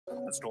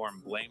the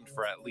storm blamed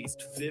for at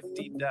least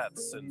 50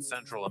 deaths in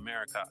Central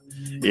America.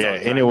 Yeah,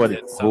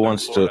 anybody who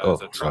wants to,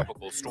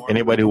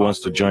 anybody who wants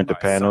to join the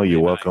panel,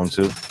 you're welcome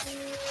to.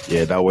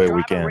 Yeah, that way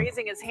we can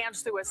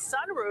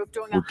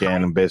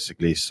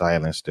basically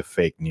silence the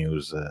fake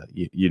news.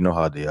 You know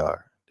how they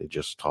are. They're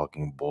just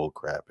talking bull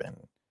crap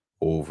and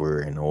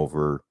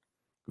over,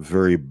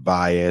 very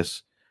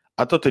biased.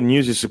 I thought the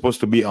news is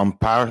supposed to be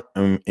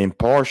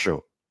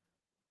impartial.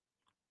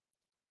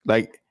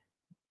 Like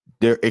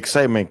their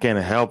excitement can't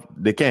help.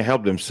 They can't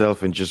help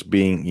themselves in just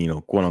being,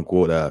 quote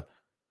unquote,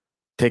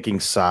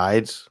 taking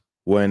sides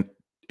when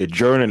a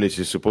journalist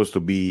is supposed to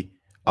be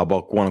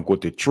about quote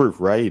unquote the truth,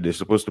 right? They're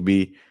supposed to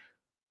be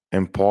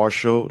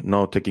impartial,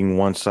 not taking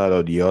one side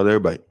or the other.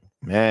 But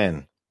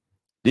man,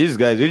 these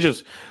guys,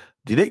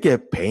 did they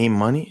get paid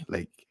money?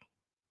 Like,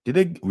 did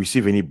they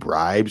receive any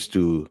bribes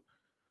to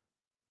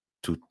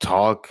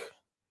talk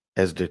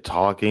as they're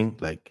talking?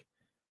 Like,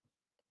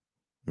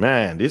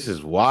 man, this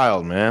is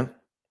wild, man.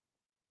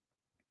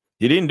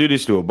 You didn't do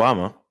this to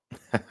Obama.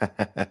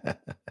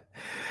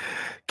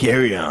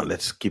 Carry on.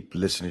 Let's keep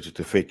listening to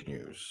the fake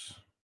news.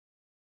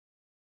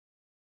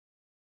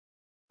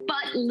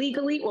 But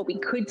legally, what we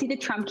could see the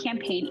Trump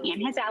campaign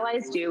and his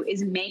allies do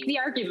is make the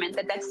argument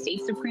that state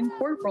Supreme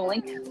Court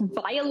ruling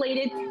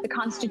violated the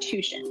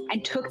Constitution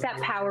and took that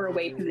power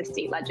away from the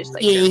state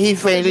legislature. Yeah, he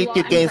violated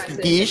the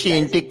Constitution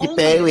and took the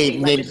power away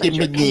from the state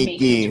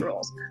legislature.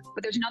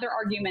 But there's another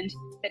argument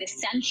that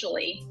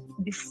essentially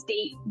the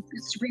state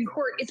Supreme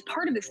Court is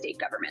part of the state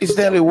government. Is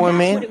that a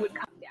woman? That's what it would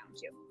come down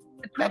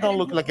to. I don't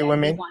look like a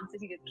woman. Wants to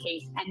see this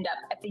case end up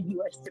at the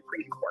U.S.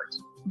 Supreme Court.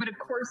 But of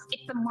course,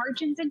 it's the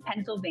margins in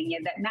Pennsylvania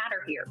that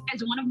matter here.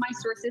 As one of my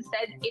sources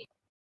said, What's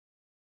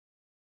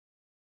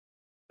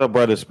up,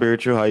 brother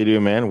Spiritual? How you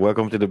doing, man?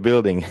 Welcome to the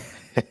building.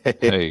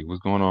 Hey,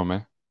 what's going on,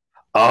 man?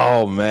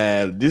 Oh,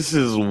 man. This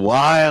is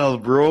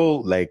wild, bro.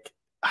 Like,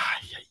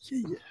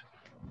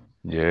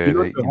 yeah.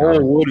 The whole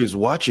world is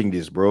watching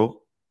this,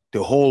 bro.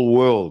 The whole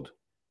world.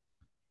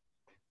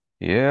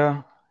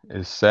 Yeah,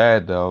 it's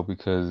sad, though,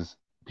 because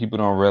people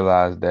don't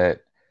realize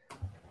that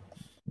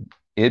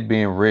it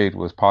being rigged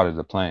was part of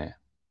the plan.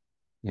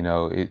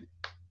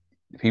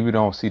 People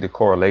don't see the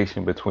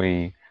correlation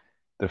between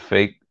the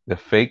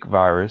fake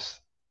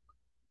virus,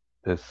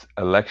 this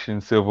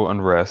election civil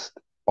unrest.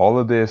 All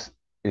of this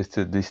is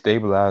to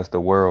destabilize the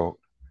world,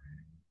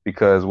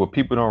 because what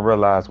people don't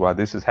realize why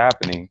this is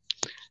happening,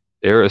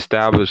 they're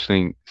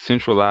establishing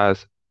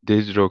centralized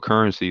digital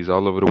currencies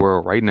all over the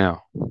world right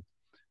now.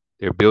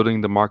 They're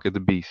building the mark of the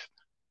beast.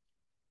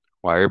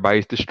 While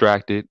everybody's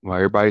distracted, while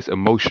everybody's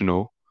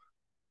emotional,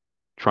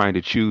 trying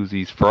to choose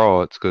these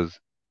frauds, because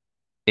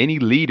any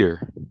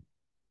leader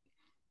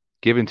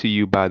given to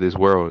you by this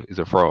world is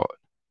a fraud.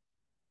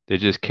 They're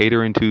just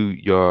catering to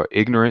your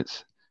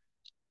ignorance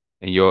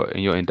and your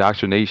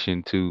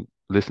indoctrination to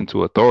listen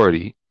to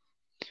authority,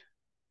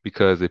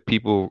 because if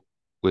people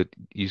would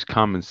use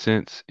common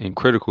sense and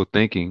critical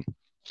thinking,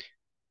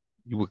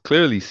 you would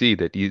clearly see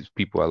that these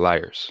people are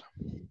liars.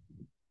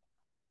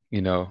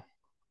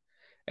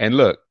 And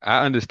look,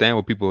 I understand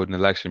what people in an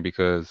election,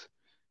 because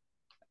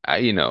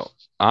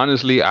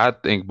honestly, I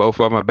think both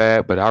of them are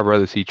bad, but I'd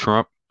rather see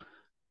Trump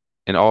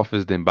in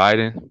office than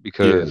Biden,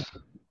 because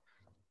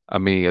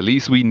at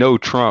least we know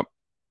Trump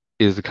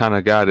is the kind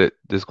of guy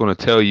that's going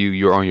to tell you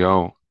you're on your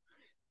own,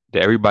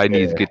 that everybody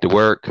needs to get to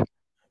work.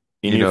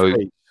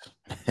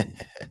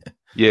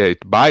 Yeah,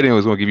 Biden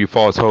was going to give you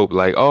false hope,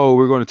 like, oh,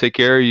 we're going to take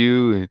care of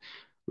you and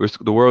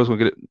the world's going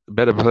to get a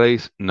better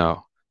place.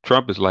 No,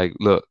 Trump is like,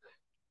 look,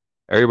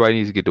 everybody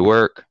needs to get to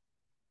work.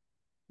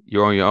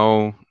 You're on your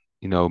own.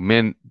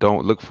 Men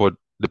don't look for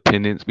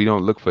dependence. We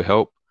don't look for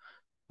help.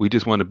 We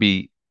just want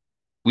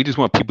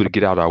people to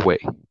get out our way.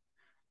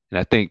 And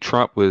I think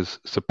Trump was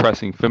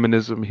suppressing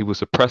feminism. He was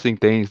suppressing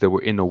things that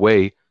were in the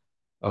way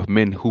of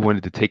men who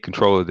wanted to take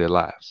control of their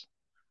lives.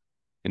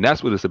 And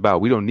that's what it's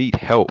about. We don't need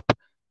help.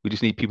 We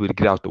just need people to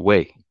get out the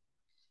way.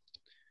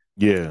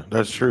 Yeah,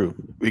 that's true.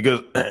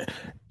 Because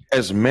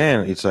as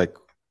men, it's like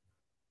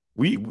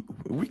we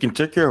can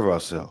take care of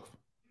ourselves.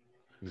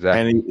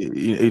 Exactly.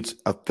 And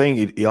I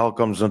think it all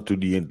comes down to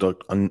the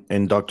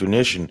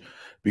indoctrination.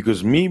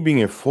 Because me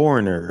being a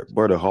foreigner,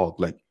 Brother Hulk,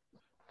 like,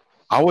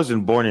 I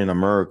wasn't born in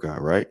America,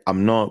 right?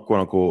 I'm not,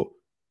 quote unquote,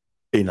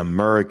 an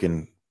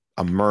American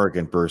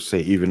per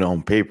se, even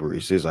on paper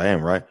it says I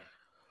am, right?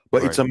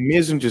 But It's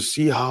amazing to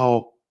see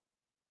how,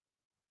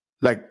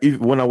 like,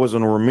 when I was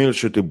on a Ramil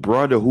show, the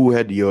brother who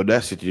had the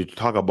audacity to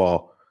talk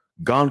about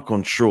gun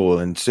control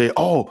and say,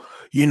 oh,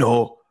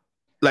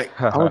 like,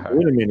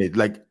 wait a minute,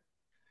 like,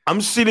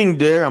 I'm sitting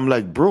there, I'm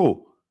like,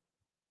 bro,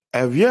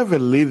 have you ever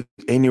lived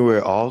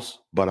anywhere else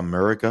but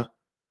America?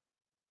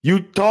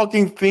 You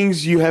talking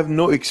things you have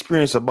no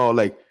experience about.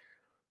 Like,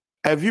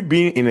 have you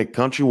been in a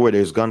country where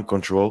there's gun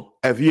control?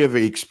 Have you ever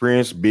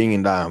experienced being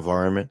in that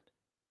environment?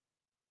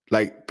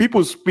 Like,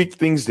 people speak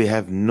things they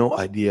have no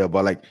idea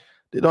about. Like,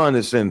 they don't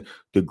understand.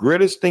 The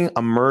greatest thing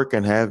America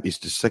can have is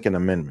the Second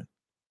Amendment.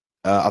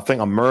 I think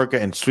America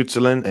and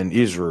Switzerland and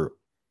Israel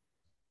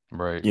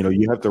Right.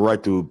 You have the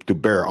right to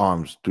bear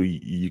arms.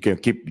 You can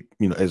keep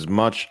as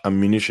much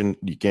ammunition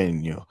you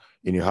can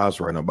in your house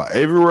right now. But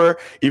everywhere,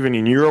 even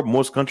in Europe,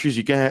 most countries,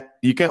 you can't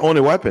own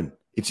a weapon.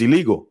 It's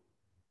illegal.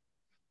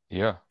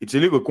 Yeah. It's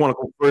illegal, quote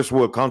unquote, first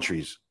world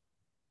countries.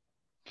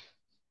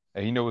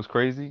 And you know what's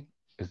crazy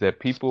is that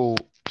people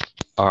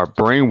are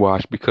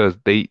brainwashed because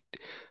they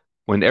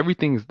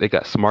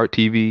got smart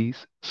TVs,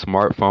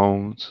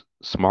 smartphones,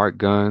 smart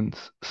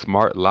guns,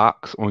 smart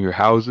locks on your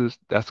houses.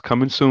 That's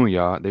coming soon,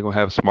 y'all. They're gonna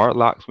have smart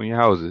locks on your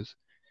houses.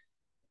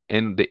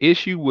 And the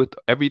issue with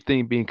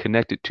everything being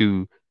connected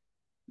to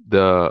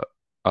the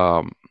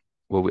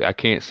I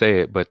can't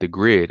say it, but the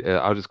grid,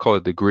 I'll just call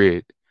it the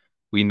grid.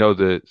 We know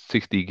the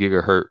 60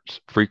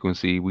 gigahertz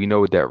frequency. We know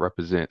what that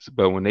represents.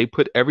 But when they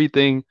put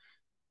everything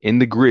in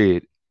the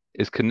grid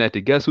is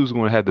connected, guess who's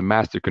going to have the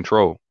master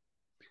control?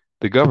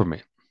 The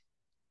government.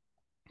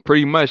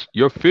 Pretty much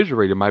your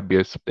refrigerator might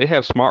be they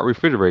have smart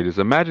refrigerators.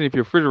 Imagine if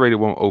your refrigerator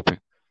won't open.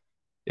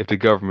 If the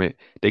government,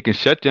 they can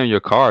shut down your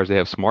cars. They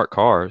have smart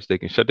cars. They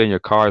can shut down your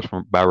cars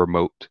by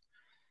remote.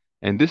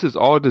 And this is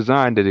all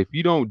designed that if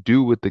you don't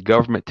do what the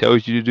government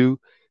tells you to do,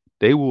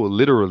 they will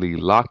literally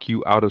lock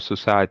you out of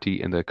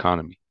society and the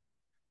economy.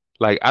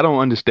 Like, I don't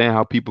understand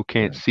how people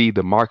can't see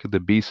the mark of the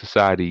beast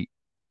society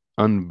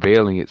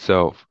unveiling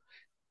itself.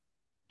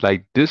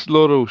 Like, this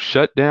little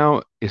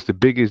shutdown is the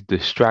biggest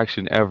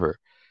distraction ever.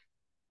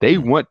 They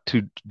want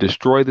to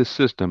destroy the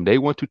system. They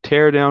want to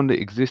tear down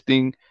the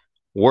existing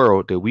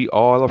world that we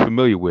all are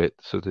familiar with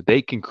so that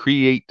they can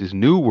create this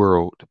new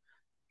world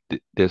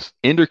that's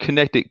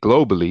interconnected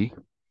globally,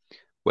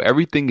 where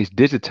everything is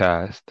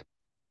digitized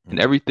and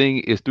everything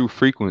is through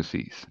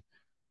frequencies.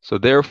 So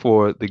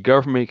therefore, the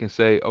government can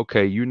say,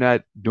 okay, you're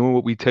not doing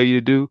what we tell you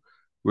to do.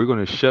 We're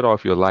going to shut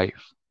off your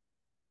life.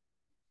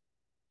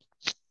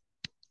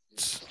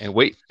 And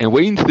wait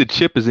until the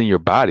chip is in your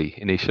body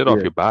and they shut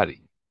off your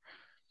body.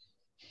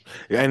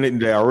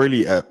 And they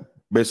already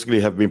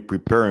basically have been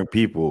preparing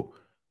people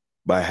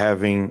by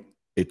having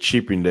a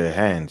chip in their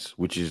hands,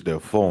 which is their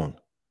phone.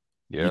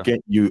 Yeah.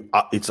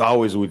 It's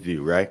always with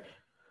you, right?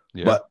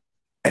 Yeah. But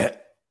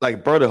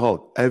like Brother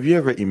Hulk, have you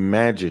ever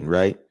imagined,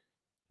 right,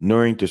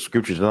 knowing the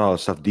scriptures and all that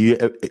stuff?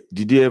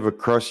 Did you ever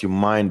cross your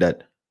mind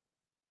that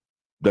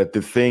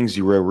the things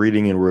you were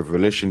reading in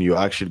Revelation, you're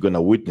actually going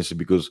to witness it?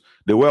 Because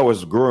the way I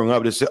was growing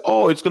up, they said,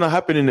 oh, it's going to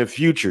happen in the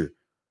future.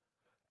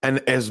 And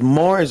as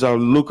more as I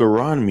look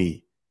around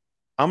me,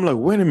 I'm like,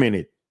 wait a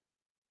minute.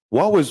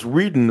 What I was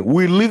reading,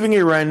 we're living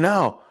it right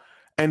now.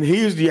 And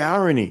here's the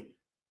irony.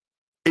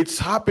 It's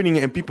happening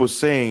and people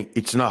saying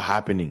it's not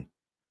happening.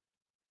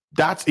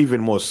 That's even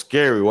more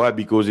scary. Why?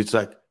 Because it's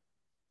like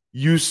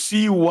you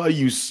see what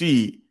you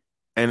see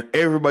and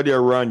everybody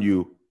around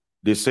you,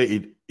 they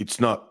say it's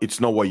not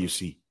what you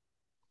see.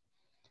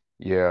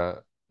 Yeah.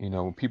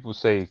 When people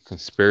say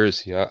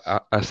conspiracy,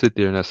 I sit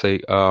there and I say,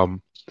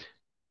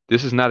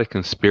 this is not a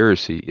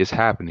conspiracy. It's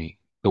happening.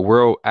 The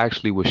world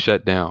actually was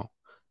shut down.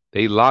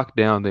 They locked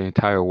down the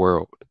entire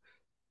world.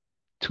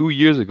 2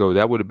 years ago,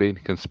 that would have been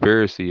a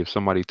conspiracy if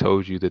somebody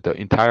told you that the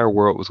entire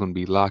world was going to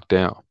be locked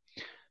down,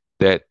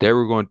 that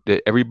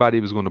everybody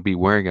was going to be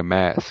wearing a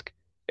mask.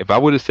 If I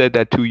would have said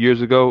that 2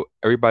 years ago,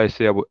 everybody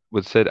would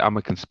have said I'm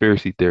a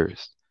conspiracy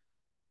theorist.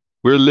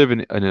 We're living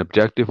in an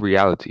objective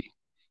reality.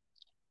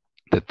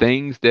 The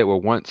things that were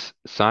once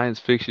science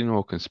fiction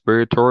or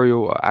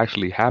conspiratorial are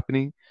actually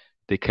happening.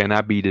 They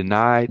cannot be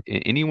denied.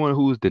 And anyone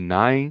who's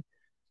denying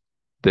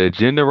the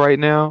agenda right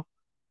now,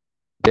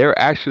 they're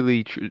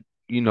actually,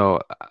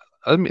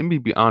 let me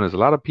be honest. A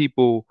lot of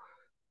people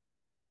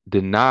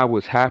deny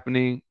what's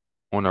happening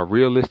on a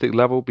realistic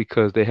level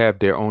because they have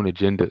their own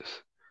agendas.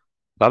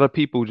 A lot of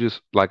people just,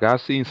 like,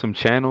 I've seen some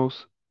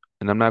channels,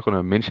 and I'm not going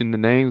to mention the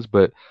names,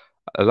 but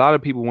a lot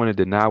of people want to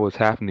deny what's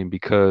happening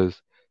because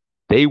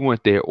they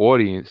want their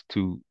audience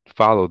to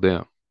follow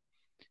them.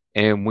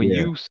 And when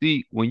you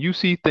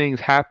see things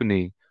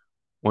happening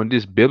on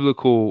this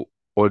biblical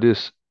or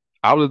this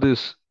out of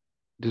this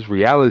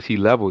reality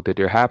level that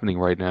they're happening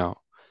right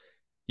now,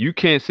 you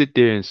can't sit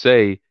there and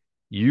say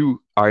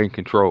you are in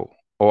control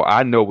or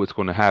I know what's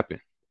going to happen.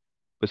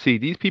 But see,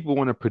 these people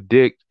want to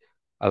predict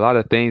a lot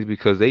of things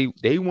because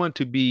they want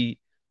to be,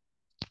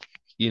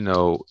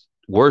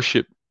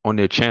 worshiped on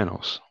their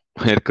channels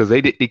because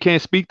they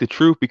can't speak the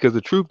truth because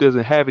the truth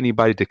doesn't have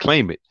anybody to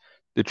claim it.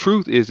 The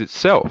truth is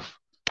itself.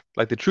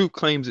 Like, the truth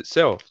claims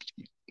itself.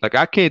 Like,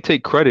 I can't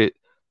take credit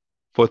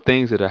for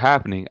things that are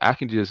happening. I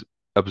can just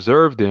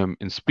observe them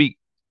and speak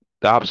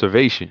the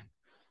observation.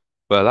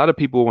 But a lot of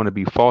people want to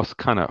be false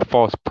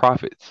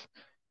prophets.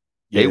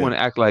 They want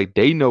to act like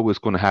they know what's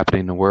going to happen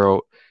in the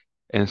world.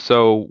 And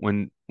so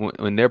when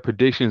their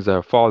predictions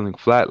are falling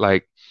flat,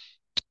 like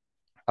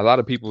a lot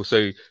of people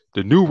say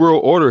the New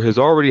World Order has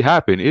already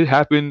happened. It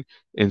happened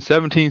in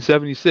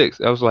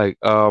 1776. I was like,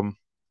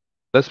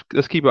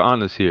 let's keep it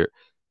honest here.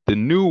 The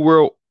New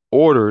World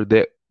Order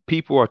that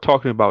people are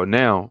talking about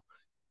now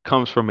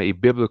comes from a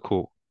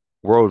biblical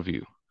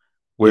worldview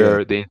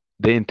where the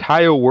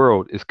entire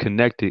world is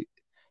connected,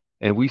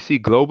 and we see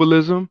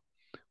globalism,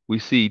 we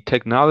see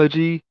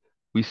technology,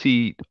 we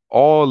see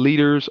all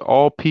leaders,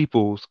 all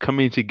peoples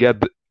coming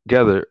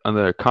together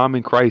under a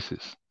common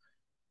crisis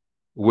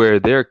where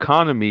their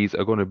economies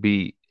are going to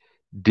be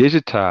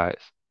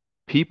digitized.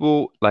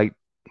 People like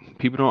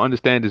people don't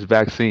understand this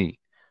vaccine.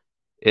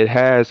 It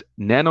has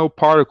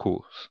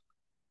nanoparticles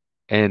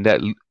and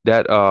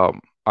that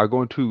are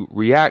going to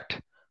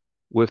react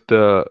with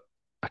the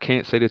I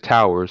can't say the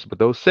towers, but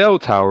those cell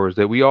towers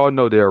that we all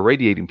know they're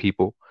irradiating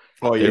people.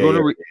 Oh They're yeah, going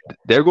yeah. to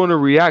they're going to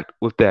react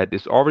with that.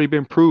 It's already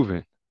been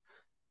proven.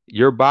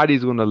 Your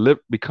body's going to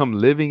become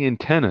living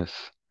antennas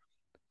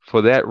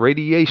for that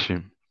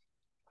radiation.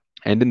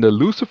 And then the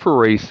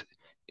luciferase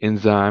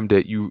enzyme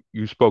that you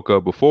spoke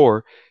of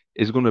before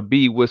is going to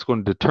be what's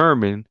going to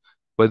determine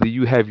whether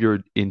you have your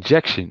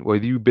injection,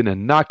 whether you've been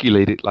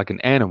inoculated like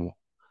an animal.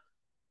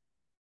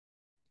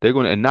 They're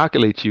going to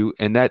inoculate you,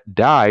 and that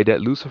dye,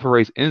 that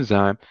luciferase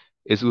enzyme,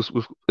 is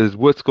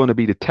what's going to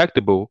be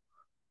detectable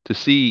to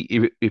see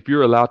if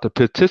you're allowed to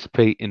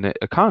participate in the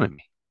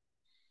economy.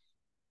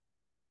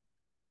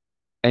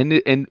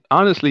 And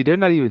honestly, they're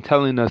not even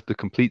telling us the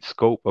complete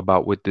scope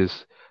about what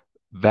this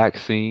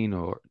vaccine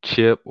or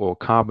chip or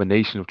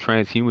combination of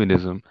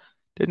transhumanism,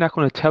 they're not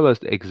going to tell us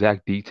the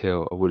exact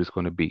detail of what it's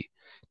going to be.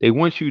 They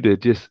want you to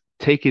just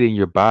take it in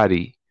your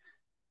body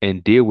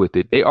and deal with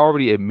it. They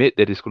already admit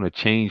that it's going to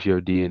change your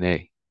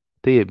DNA.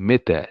 They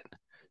admit that.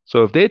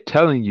 So if they're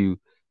telling you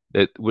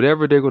that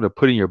whatever they're going to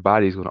put in your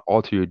body is going to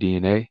alter your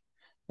DNA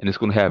and it's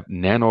going to have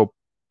nano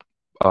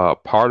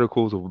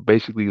particles or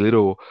basically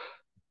little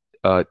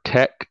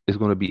tech is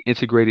going to be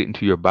integrated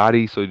into your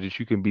body so that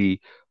you can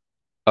be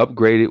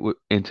upgraded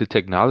into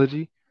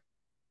technology.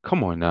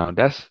 Come on now,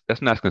 that's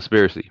not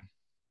conspiracy.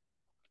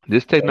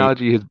 This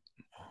technology has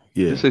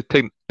Yeah.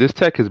 this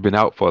tech has been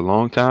out for a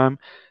long time.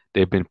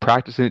 They've been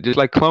practicing it just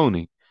like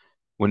cloning.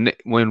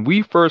 When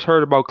we first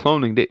heard about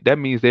cloning, that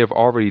means they have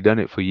already done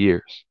it for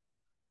years.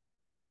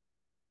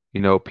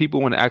 You know,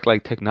 people want to act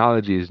like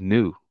technology is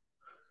new.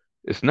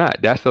 It's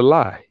not. That's a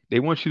lie. They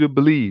want you to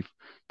believe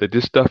that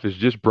this stuff is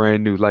just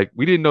brand new. Like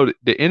we didn't know that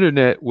the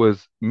internet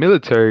was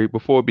military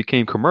before it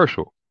became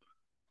commercial.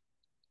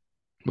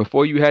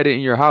 Before you had it in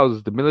your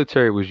houses, the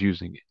military was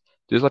using it.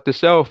 Just like the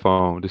cell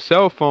phone. The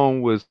cell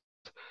phone was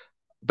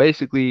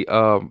basically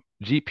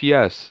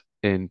GPS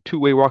and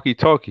two-way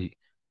walkie-talkie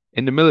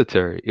in the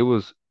military. It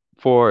was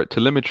for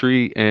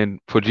telemetry and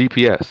for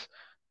GPS.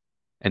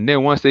 And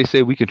then once they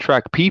said we can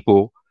track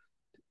people,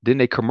 then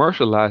they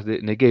commercialized it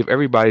and they gave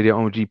everybody their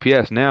own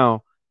GPS.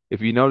 Now, if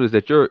you notice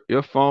that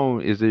your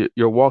phone is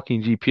your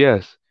walking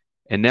GPS,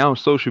 and now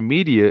social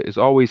media is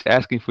always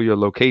asking for your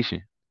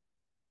location.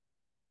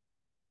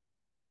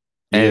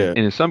 Yeah.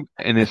 And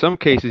in some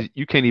cases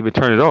you can't even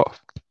turn it off.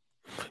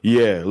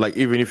 Yeah, like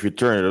even if you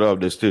turn it off,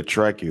 they still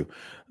track you.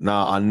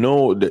 Now I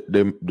know that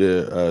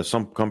the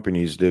some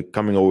companies they're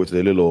coming up with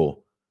a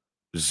little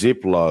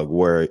Ziploc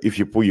where if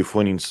you put your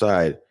phone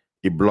inside,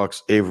 it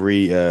blocks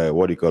every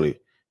what do you call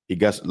it? It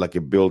got like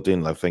a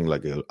built-in like thing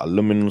like a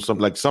aluminum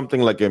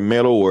something like a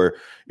metal where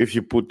if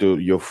you put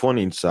your phone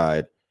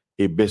inside,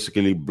 it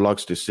basically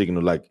blocks the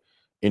signal. Like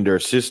in their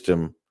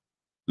system,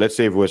 let's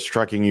say if it was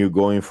tracking you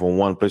going from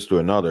one place to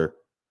another,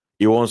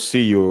 you won't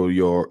see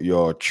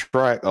your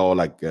track or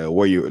like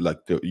where you like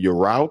your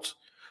route,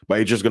 but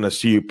it's just gonna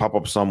see you pop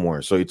up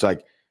somewhere. So it's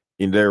like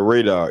in their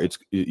radar,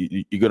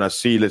 you're gonna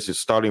see let's say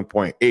starting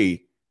point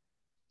A,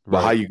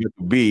 but how Right. you get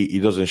to B,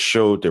 it doesn't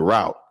show the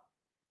route.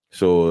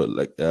 So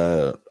like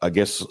I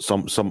guess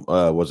some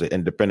was it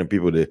independent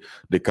people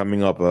they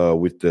coming up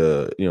with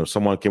the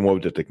someone came up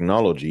with the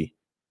technology,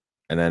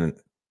 and then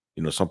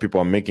some people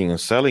are making and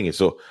selling it.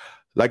 So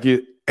like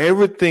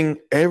everything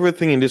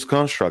in this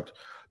construct,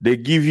 they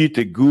give you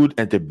the good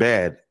and the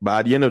bad, but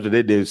at the end of the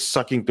day, they're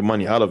sucking the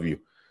money out of you.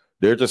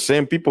 They're the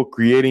same people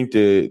creating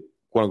the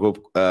quote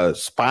unquote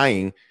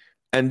spying,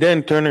 and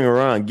then turning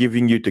around and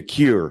giving you the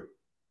cure.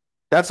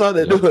 That's how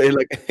they Yep. do it.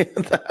 Like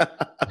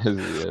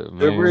Yeah,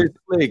 they're very man.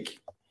 slick.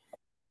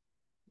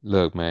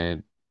 Look,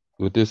 man,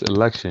 with this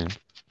election,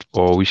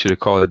 or we should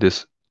call it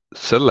this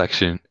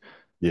selection,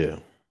 Yeah.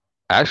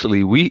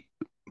 actually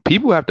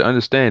people have to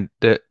understand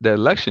that the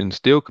election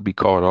still could be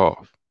called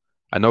off.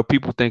 I know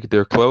people think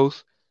they're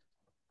close,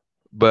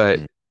 but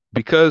Mhm.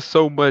 because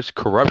so much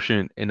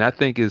corruption, and I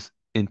think is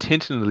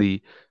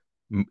intentionally,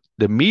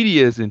 the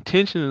media is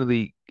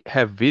intentionally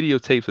have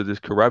videotapes of this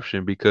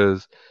corruption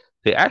because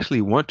they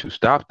actually want to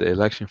stop the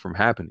election from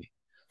happening.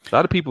 A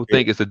lot of people Yeah.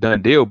 think it's a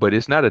done deal, but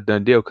it's not a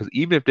done deal because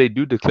even if they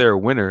do declare a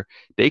winner,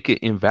 they could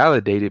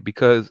invalidate it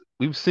because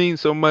we've seen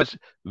so much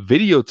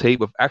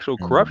videotape of actual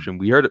Mhm. corruption.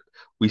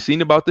 We've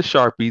seen about the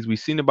Sharpies, we've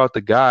seen about the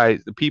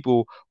guys, the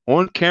people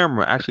on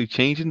camera actually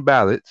changing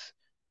ballots.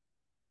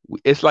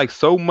 It's like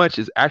so much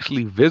is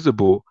actually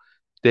visible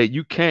that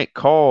you can't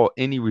call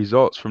any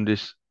results from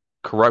this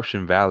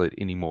corruption valid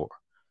anymore.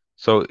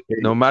 So Hey,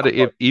 no matter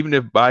how about even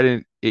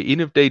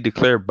if they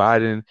declare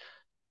Biden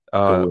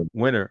the win?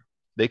 winner,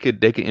 they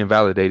could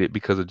invalidate it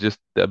because of just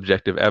the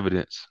objective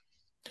evidence.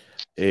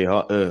 Hey,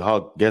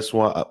 guess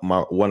what?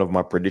 My one of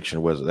my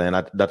prediction was, and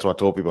that's what I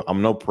told people.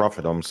 I'm no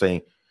prophet. I'm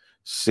saying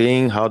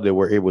seeing how they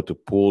were able to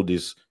pull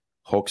this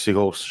Hoxie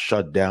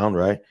shut down,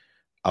 right?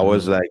 I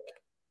was like,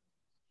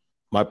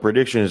 my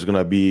prediction is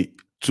gonna be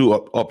two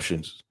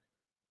options.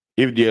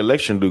 If the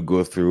election do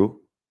go through,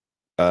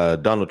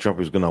 Donald Trump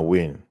is gonna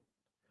win.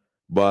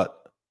 But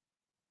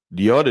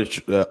the other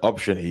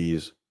option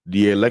is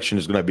the election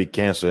is gonna be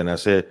canceled. And I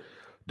said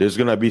there's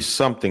gonna be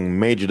something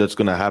major that's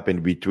gonna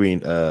happen between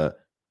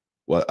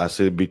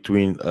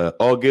between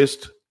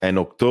August and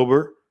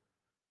October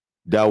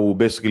that will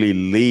basically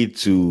lead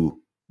to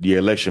the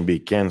election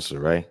being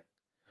canceled, right?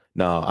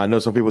 Now, I know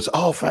some people say,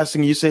 oh,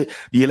 Fasting, you say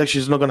the election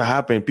is not going to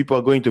happen. People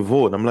are going to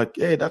vote. I'm like,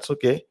 hey, that's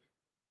okay.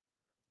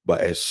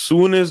 But as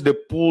soon as they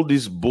pull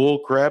this bull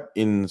crap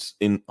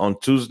on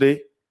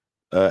Tuesday,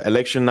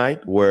 election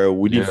night, where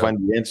we didn't find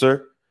the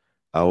answer,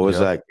 I was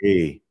like,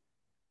 hey,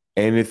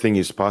 anything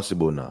is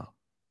possible now.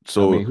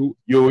 So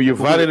you're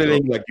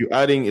validating, like you're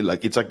adding,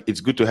 like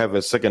it's good to have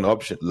a second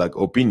option, like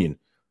opinion.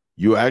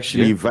 You're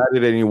actually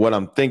validating what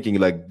I'm thinking.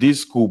 Like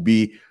this could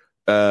be,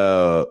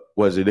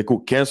 they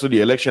could cancel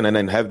the election and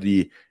then have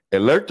the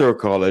electoral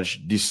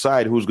college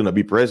decide who's going to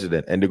be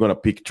president, and they're going to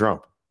pick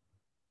Trump.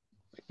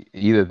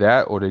 Either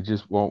that, or they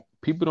just won't.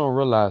 People don't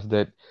realize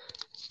that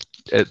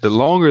the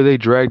longer they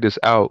drag this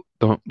out,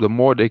 the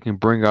more they can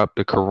bring up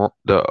I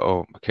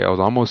was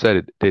almost at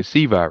it, the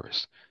C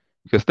virus.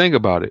 Because think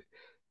about it.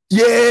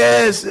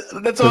 Yes,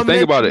 that's all.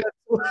 Think about it.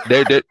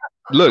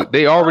 Look,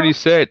 they already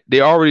said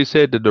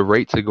that the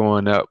rates are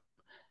going up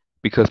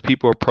because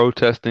people are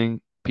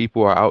protesting,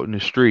 people are out in the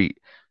street.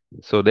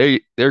 So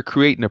they're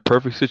creating a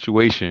perfect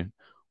situation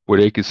where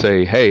they could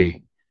say,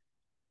 hey,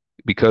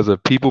 because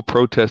of people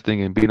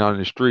protesting and being out in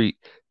the street,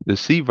 the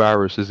C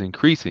virus is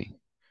increasing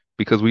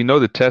because we know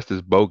the test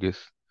is bogus.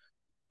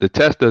 The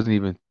test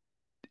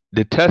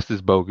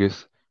is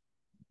bogus.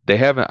 They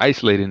haven't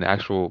isolated an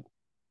actual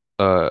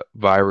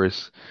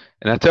virus.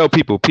 And I tell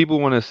people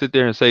want to sit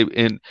there and say,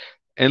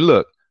 and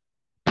look,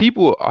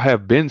 people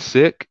have been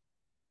sick,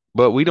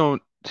 but we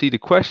don't see. The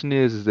question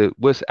is that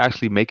what's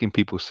actually making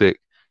people sick?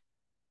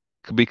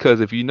 Because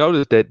if you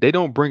notice that they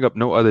don't bring up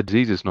no other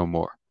diseases no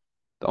more.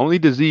 The only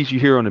disease you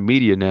hear on the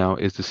media now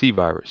is the C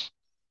virus.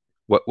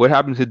 What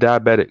happens to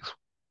diabetics,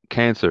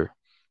 cancer,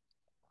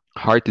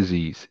 heart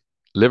disease,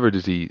 liver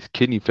disease,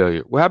 kidney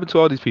failure? What happened to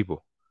all these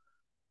people?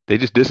 They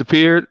just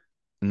disappeared?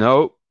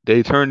 No,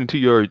 they turned into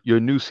your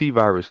new C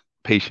virus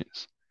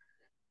patients.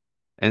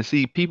 And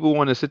see, people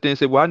want to sit there and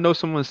say, well, I know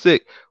someone's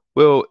sick.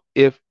 Well,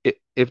 if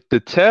the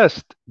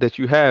test that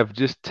you have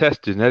just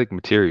tests genetic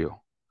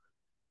material,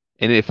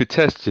 and if it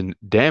tests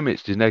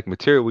damaged genetic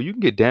material, well, you can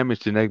get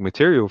damaged genetic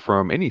material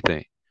from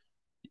anything,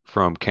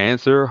 from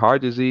cancer,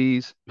 heart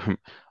disease,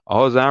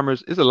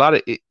 Alzheimer's. It's a lot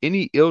of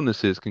any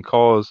illnesses can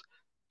cause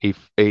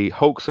a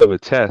hoax of a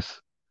test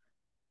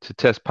to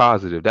test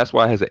positive. That's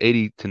why it has an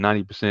 80 to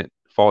 90%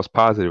 false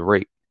positive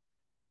rate.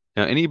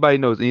 Now, anybody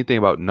knows anything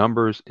about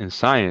numbers and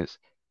science,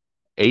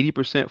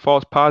 80%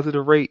 false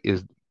positive rate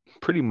is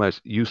pretty much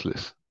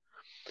useless.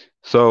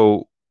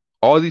 So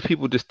all these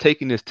people just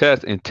taking this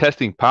test and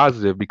testing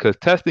positive, because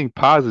testing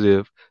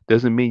positive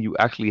doesn't mean you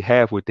actually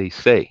have what they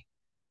say,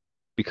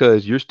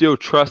 because you're still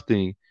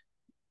trusting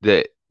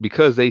that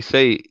because they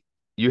say,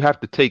 you have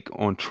to take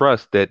on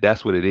trust that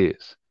that's what it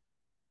is,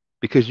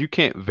 because you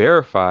can't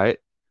verify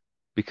it,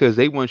 because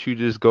they want you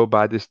to just go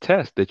by this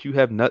test that you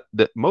have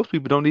that most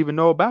people don't even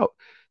know about.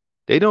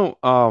 They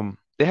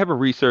haven't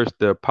researched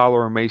the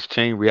polymerase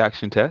chain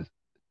reaction test.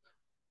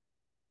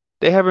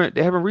 They haven't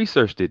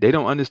researched it. They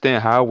don't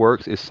understand how it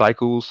works. It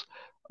cycles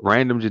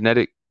random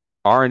genetic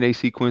RNA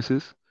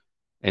sequences,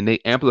 and they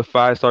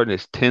amplify starting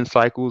as 10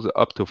 cycles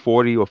up to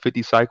 40 or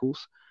 50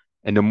 cycles.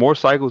 And the more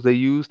cycles they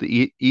use,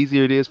 the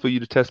easier it is for you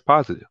to test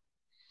positive.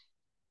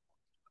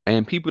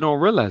 And people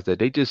don't realize that.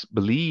 They just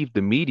believe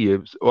the media.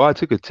 Oh, I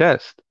took a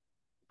test,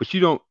 but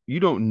you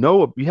don't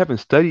know. You haven't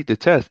studied the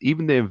test.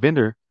 Even the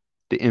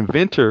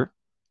inventor,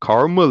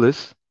 Carl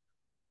Mullis,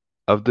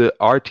 of the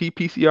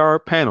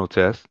RT-PCR panel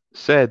test,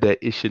 said that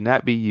it should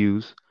not be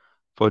used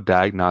for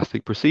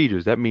diagnostic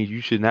procedures. That means you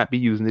should not be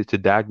using it to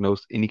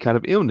diagnose any kind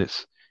of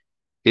illness.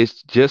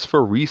 It's just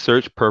for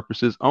research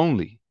purposes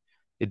only.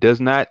 It does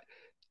not.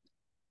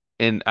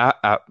 And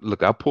I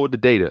pulled the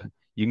data.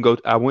 You can go.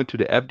 I went to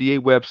the FDA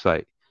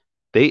website.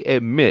 They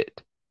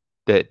admit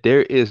that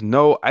there is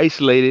no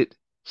isolated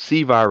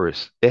C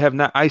virus. They have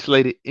not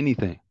isolated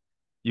anything.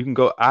 You can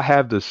go. I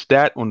have the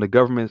stat on the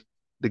government.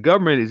 The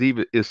government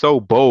is so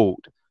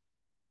bold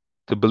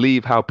to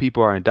believe how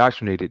people are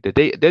indoctrinated that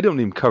they don't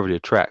even cover their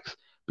tracks,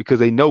 because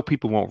they know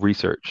people won't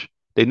research.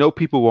 They know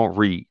people won't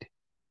read.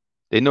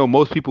 They know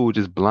most people will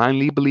just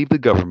blindly believe the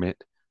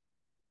government.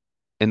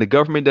 And the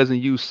government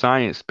doesn't use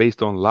science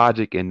based on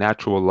logic and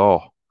natural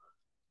law.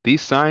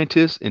 These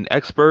scientists and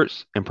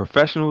experts and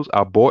professionals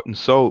are bought and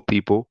sold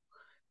people.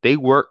 They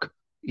work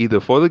either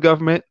for the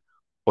government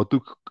or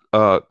through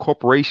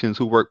corporations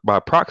who work by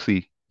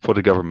proxy for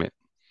the government.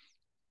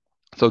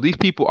 So these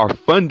people are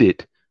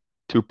funded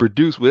to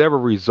produce whatever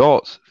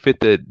results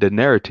fit the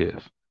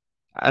narrative.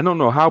 I don't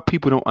know how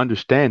people don't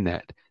understand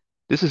that.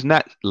 This is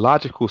not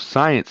logical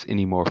science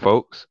anymore,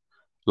 folks.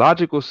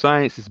 Logical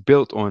science is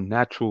built on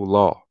natural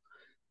law.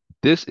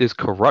 This is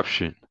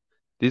corruption.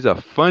 These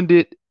are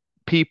funded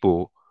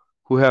people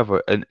who have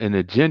an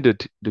agenda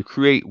to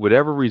create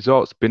whatever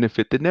results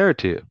benefit the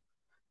narrative.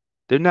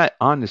 They're not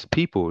honest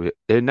people.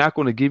 They're not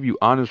going to give you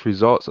honest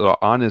results or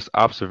honest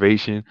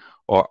observation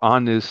or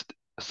honest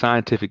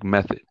scientific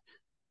method.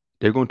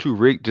 They're going to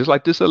rig, just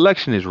like this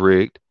election is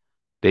rigged.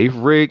 They've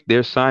rigged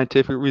their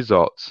scientific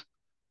results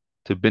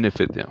to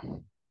benefit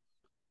them.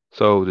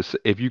 So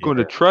if you're going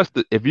to trust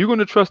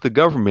the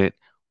government,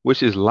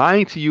 which is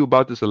lying to you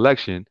about this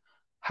election,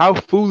 how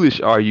foolish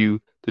are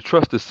you to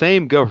trust the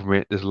same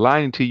government that's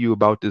lying to you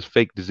about this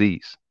fake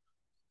disease?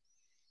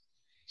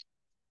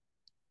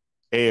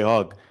 Hey,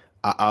 Hug,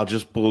 I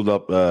just pulled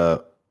up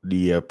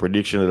the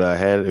prediction that I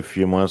had a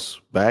few months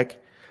back.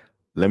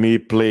 Let me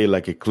play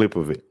like a clip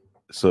of it.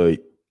 So,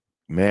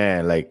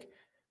 man, like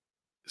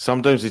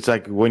sometimes it's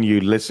like when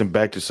you listen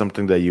back to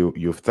something that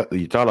you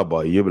thought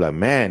about, you'll be like,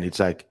 man, it's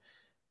like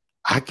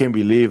I can't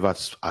believe I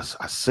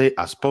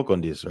spoke on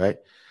this, right?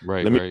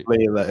 Right. Let me Right.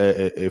 play like,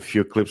 a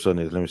few clips on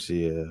it. Let me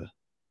see.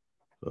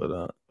 Hold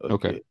on.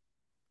 Okay.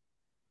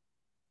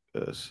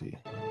 Let's see.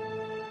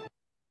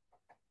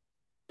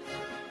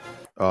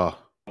 Oh,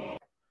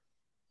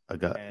 I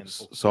got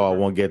so I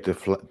won't get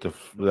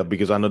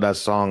because I know that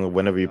song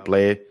whenever you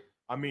play it.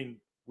 I mean,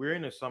 we're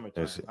in the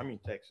summertime. I'm in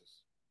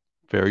Texas.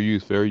 Fair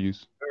use. Fair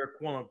use. Fair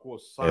quote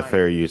unquote science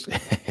fair use.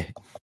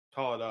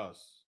 taught us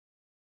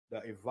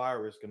that a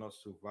virus cannot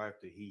survive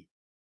the heat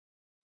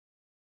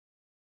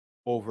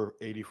over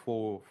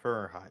 84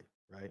 Fahrenheit,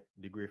 right?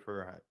 Degree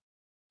Fahrenheit.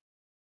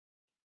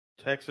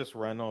 Texas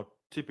right now,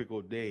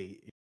 typical day.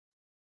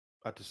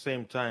 At the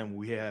same time,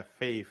 we have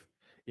faith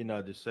in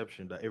our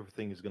deception that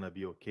everything is gonna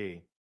be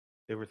okay.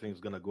 Everything's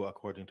gonna go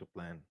according to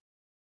plan.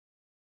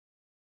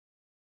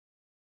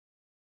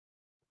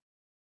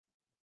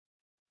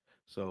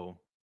 So,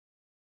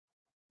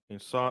 in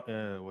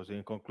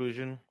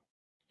conclusion,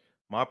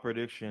 my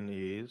prediction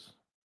is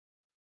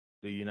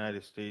the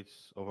United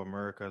States of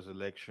America's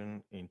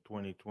election in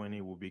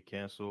 2020 will be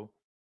canceled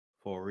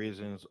for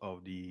reasons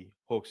of the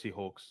hoaxy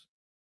hoax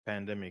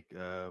pandemic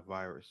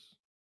virus.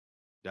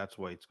 That's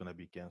why it's gonna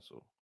be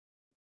canceled.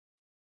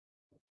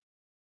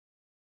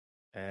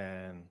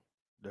 And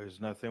there's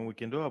nothing we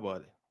can do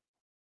about it.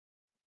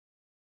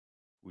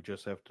 We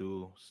just have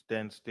to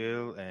stand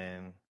still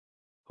and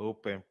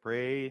hope and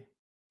pray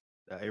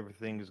that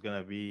everything is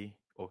gonna be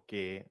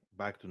okay,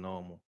 back to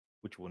normal,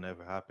 which will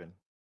never happen.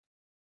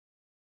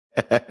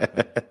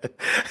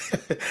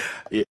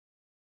 Yeah,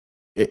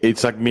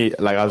 it's like me,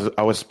 like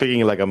I was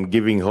speaking like I'm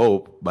giving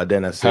hope, but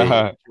then I say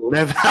it will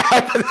never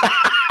happen.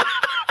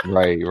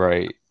 Right.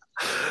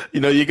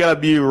 You gotta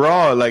be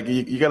raw. Like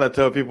you gotta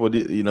tell people,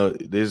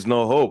 there's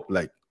no hope.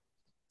 Like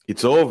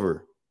it's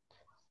over.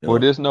 Well,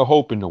 there's no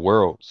hope in the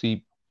world.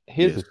 See,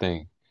 here's Yes. the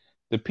thing.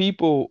 The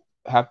people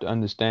have to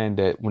understand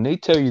that when they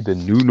tell you the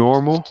new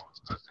normal,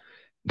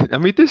 I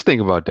mean, just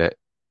think about that.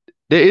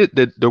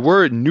 The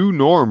word new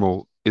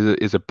normal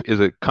is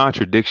a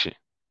contradiction.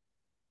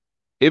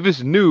 If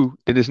it's new,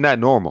 then it's not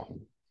normal.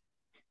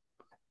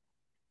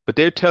 But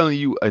they're telling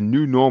you a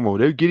new normal.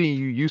 They're getting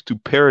you used to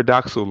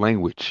paradoxical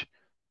language,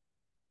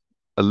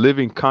 a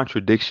living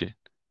contradiction.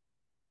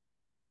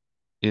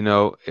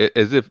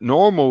 As if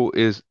normal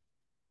is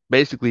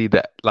basically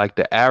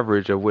the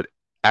average of what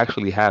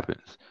actually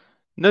happens.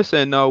 And they're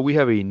saying, no, we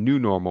have a new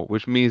normal,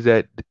 which means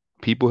that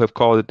people have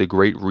called it the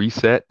Great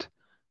Reset,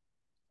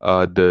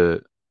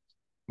 the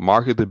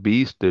Mark of the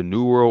Beast, the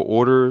New World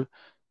Order,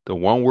 the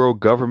One World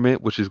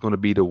Government, which is going to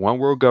be the One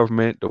World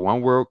Government, the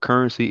One World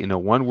Currency, and the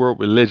One World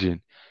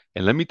Religion.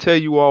 And let me tell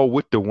you all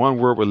what the One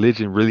World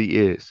Religion really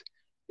is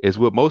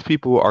what most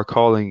people are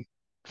calling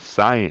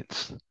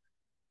science.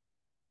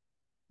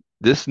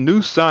 This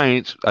new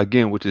science,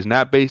 again, which is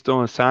not based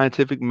on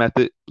scientific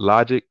method,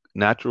 logic,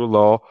 natural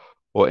law,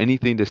 or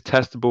anything that's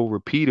testable,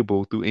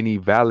 repeatable through any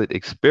valid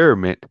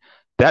experiment,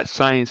 that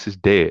science is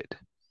dead.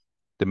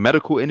 The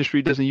medical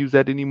industry doesn't use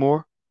that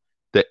anymore.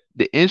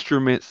 The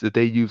instruments that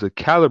they use are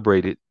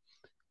calibrated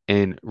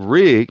and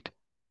rigged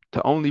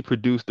to only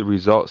produce the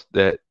results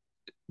that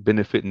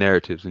benefit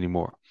narratives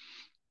anymore.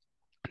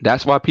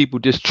 That's why people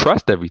just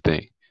trust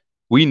everything.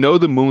 We know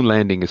the moon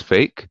landing is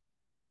fake.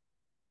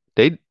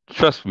 They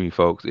trust me,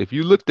 folks. If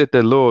you looked at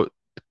the little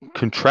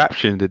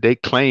contraption that they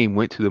claim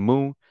went to the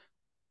moon,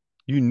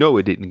 you know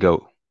it didn't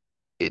go.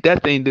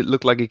 That thing didn't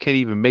look like it can't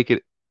even make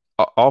it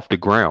off the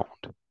ground.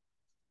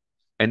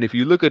 And if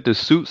you look at the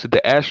suits that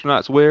the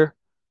astronauts wear,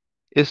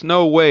 it's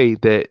no way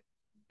that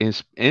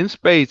in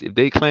space, if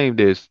they claim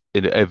there's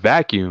a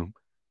vacuum,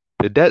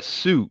 that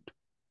suit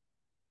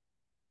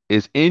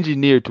is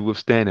engineered to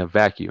withstand a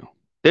vacuum.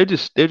 They're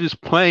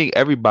just playing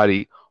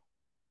everybody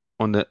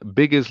on the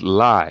biggest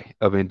lie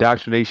of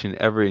indoctrination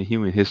ever in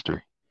human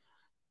history.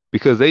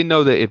 Because they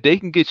know that if they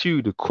can get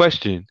you to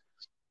question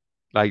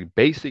like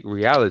basic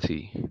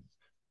reality,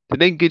 then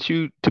they can get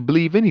you to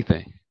believe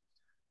anything.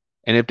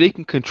 And if they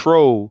can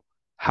control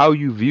how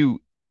you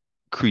view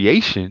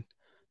creation,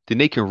 then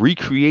they can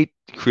recreate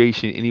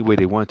creation any way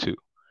they want to.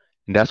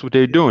 And that's what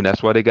they're doing.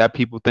 That's why they got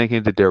people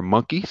thinking that they're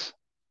monkeys.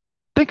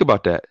 Think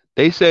about that.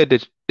 They said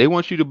that they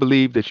want you to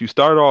believe that you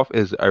started off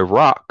as a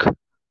rock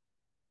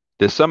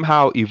that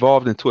somehow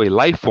evolved into a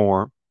life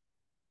form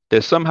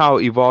that somehow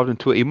evolved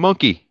into a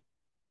monkey.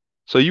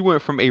 So you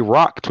went from a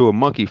rock to a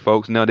monkey,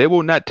 folks. Now, they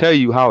will not tell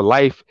you how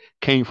life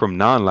came from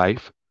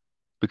non-life,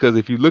 because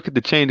if you look at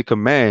the chain of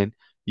command,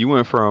 you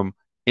went from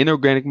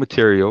inorganic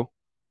material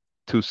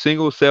to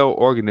single cell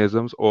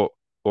organisms, or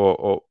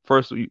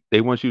first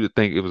they want you to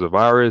think it was a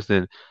virus,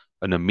 then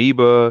an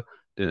amoeba,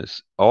 then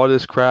all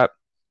this crap,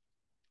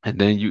 and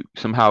then you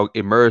somehow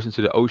emerged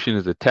into the ocean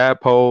as a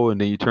tadpole,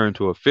 and then you turned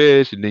to a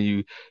fish, and then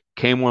you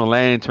came on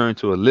land and turned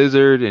to a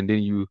lizard, and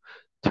then you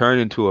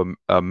turned into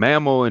a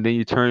mammal, and then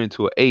you turn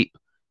into an ape.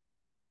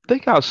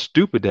 Think how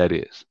stupid that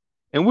is.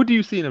 And what do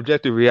you see in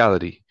objective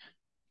reality?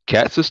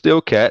 Cats are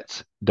still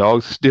cats,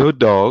 dogs are still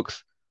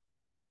dogs,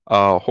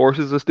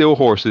 horses are still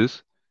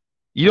horses.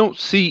 You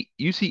see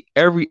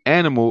every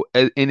animal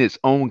in its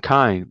own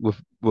kind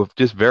with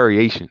just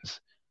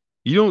variations.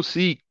 You don't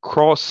see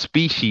cross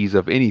species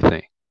of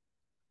anything.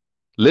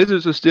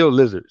 Lizards are still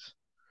lizards.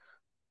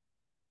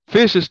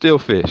 Fish are still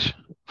fish,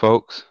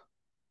 folks.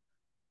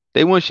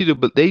 They want you to,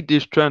 but they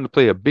just trying to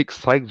play a big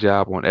psych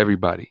job on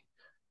everybody.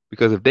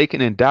 Because if they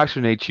can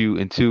indoctrinate you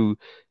into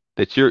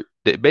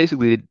that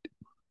basically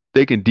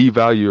they can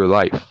devalue your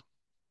life.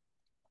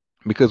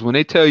 Because when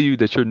they tell you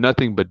that you're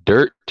nothing but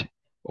dirt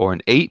or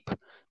an ape,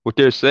 what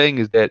they're saying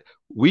is that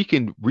we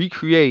can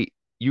recreate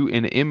you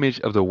in the image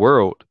of the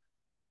world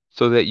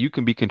so that you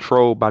can be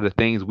controlled by the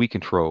things we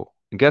control.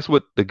 And guess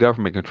what the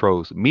government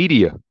controls?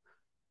 Media.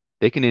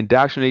 They can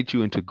indoctrinate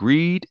you into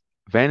greed,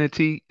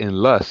 vanity, and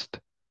lust.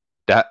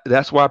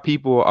 That's why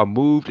people are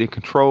moved and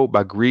controlled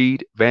by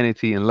greed,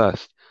 vanity, and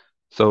lust.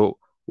 So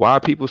why are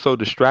people so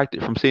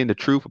distracted from seeing the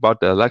truth about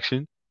the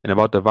election and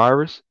about the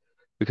virus?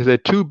 Because they're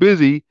too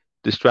busy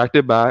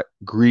distracted by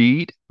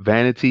greed,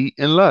 vanity,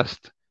 and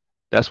lust.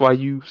 That's why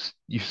you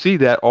see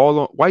that all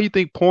on. Why you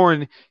think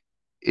porn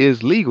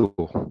is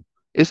legal?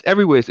 It's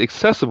everywhere. It's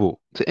accessible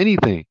to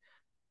anything.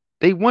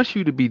 They want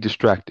you to be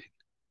distracted.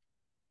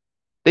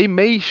 They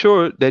made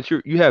sure that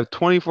you have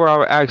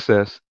 24-hour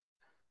access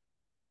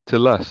to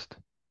lust,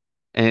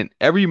 and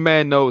every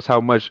man knows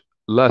how much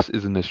lust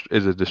is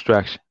a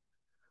distraction.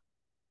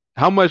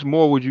 How much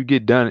more would you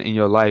get done in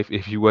your life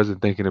if you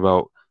wasn't thinking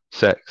about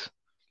sex?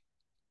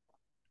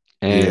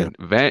 Yeah.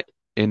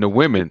 And the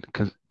women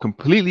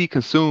completely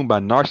consumed by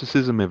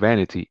narcissism and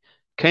vanity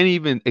can't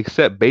even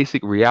accept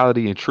basic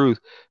reality and truth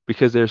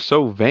because they're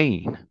so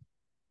vain.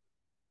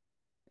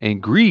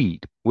 And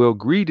greed, well,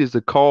 greed is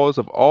the cause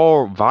of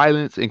all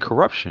violence and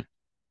corruption.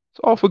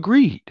 It's all for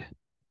greed.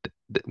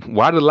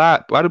 Why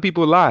do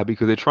people lie?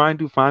 Because they're trying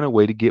to find a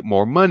way to get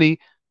more money.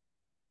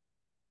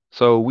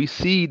 So we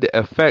see the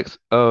effects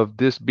of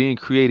this being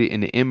created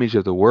in the image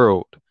of the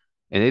world,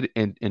 and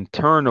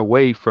turn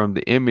away from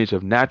the image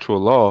of natural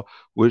law,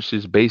 which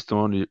is based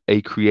on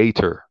a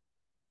creator.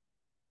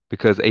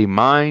 Because a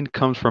mind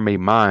comes from a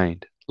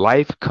mind,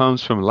 life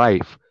comes from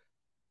life.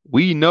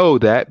 We know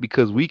that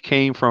because we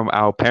came from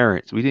our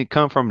parents. We didn't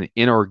come from an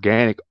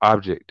inorganic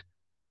object.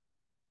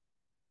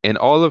 And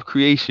all of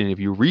creation, if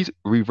you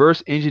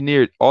reverse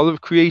engineered all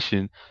of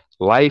creation,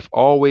 life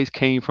always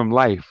came from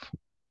life.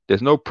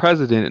 There's no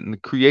precedent in the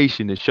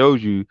creation that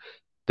shows you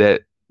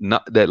that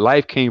that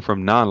life came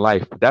from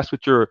non-life. That's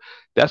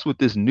what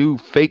this new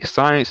fake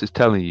science is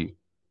telling you.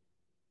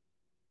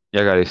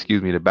 Y'all gotta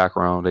excuse me the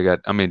background.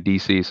 I'm in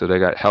DC, so they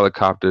got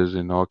helicopters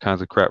and all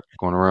kinds of crap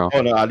going around.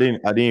 Oh no, I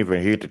didn't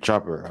even hear the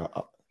chopper.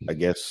 I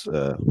guess.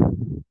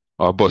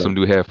 I bought some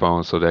new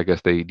headphones, so I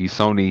guess these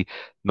Sony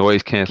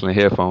noise canceling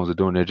headphones are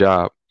doing their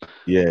job.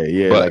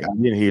 Yeah. But, like I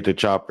didn't hear the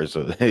chopper,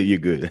 so you're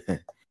good.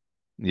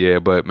 Yeah,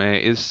 but man,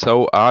 it's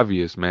so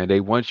obvious, man.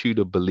 They want you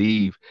to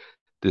believe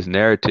this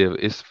narrative.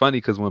 It's funny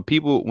because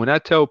when I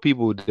tell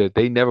people that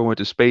they never went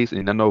to space,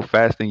 and I know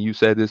fasting, you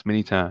said this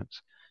many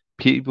times,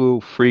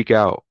 people freak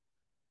out.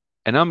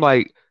 And I'm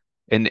like,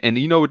 and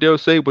you know what they'll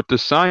say with the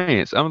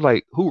science? I'm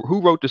like,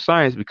 who wrote the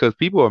science? Because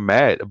people are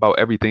mad about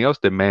everything else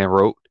that man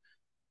wrote,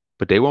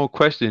 but they won't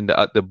question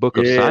the book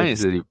of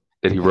science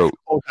that he wrote.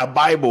 Oh, the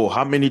Bible.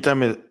 How many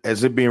times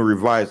has it been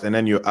revised? And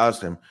then you ask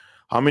them,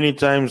 how many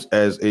times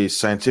has a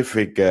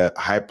scientific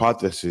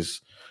hypothesis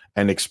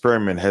and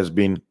experiment has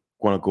been,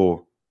 quote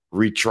unquote,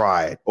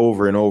 retried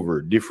over and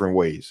over, different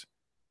ways?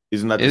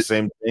 Isn't that the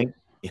same thing?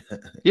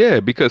 Yeah,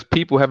 because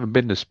people haven't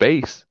been to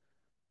space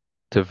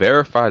to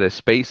verify that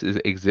space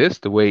exists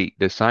the way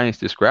that science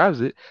describes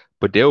it,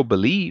 but they'll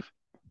believe.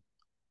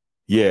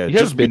 Yeah, you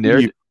haven't been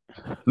there.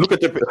 Look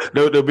at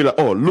they'll be like,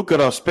 oh, look at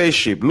our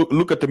spaceship.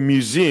 Look at the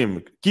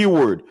museum.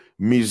 Keyword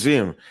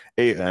museum.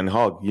 Hey, and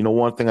Hog, you know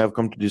one thing I've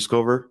come to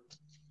discover?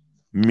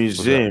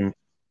 Museum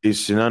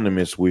is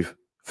synonymous with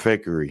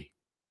fakery.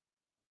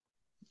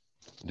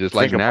 Just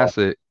like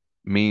NASA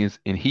means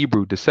in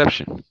Hebrew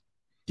deception.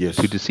 Yes.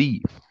 To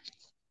deceive.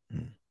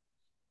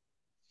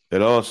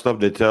 That all stuff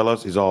they tell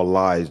us is all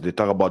lies. They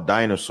talk about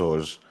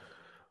dinosaurs,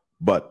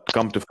 but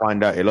come to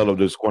find out, a lot of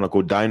those quote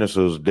unquote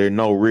dinosaurs, they're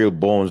no real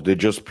bones. They're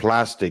just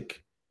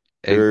plastic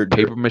They're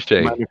paper mache.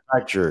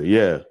 manufacturer.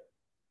 Yeah,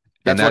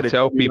 And that's why I they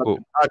tell tell you not to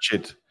people, touch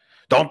it.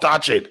 Don't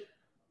touch it.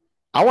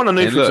 I want to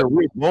know and if it's a look,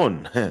 real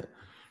bone.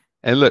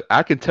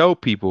 I can tell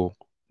people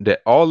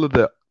that all of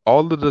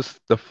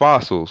the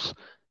fossils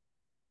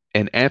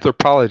and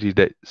anthropology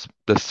that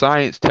the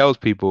science tells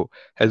people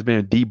has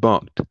been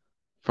debunked.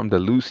 From the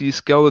Lucy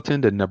skeleton,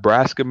 the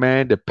Nebraska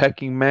man, the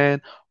Peking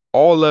man,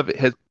 all of it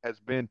has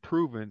been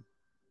proven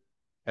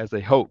as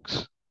a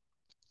hoax.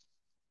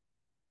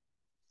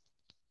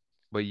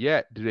 But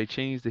yet, do they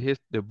change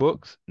the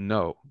books?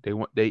 No.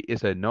 They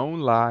it's a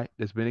known lie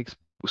that's been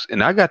exposed.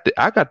 And I got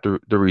the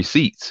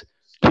receipts.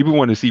 People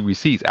want to see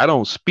receipts. I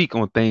don't speak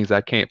on things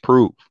I can't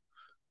prove.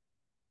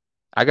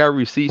 I got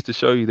receipts to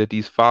show you that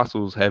these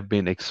fossils have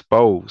been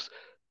exposed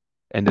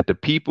and that the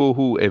people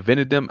who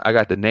invented them, I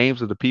got the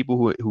names of the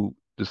people who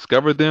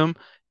discovered them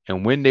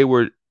and when they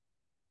were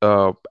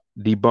uh,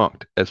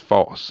 debunked as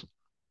false.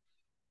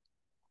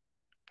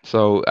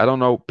 So I don't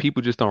know.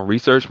 People just don't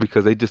research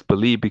because they just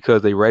believe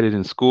because they read it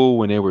in school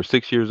when they were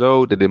 6 years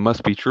old that it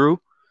must be true.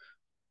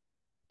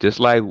 Just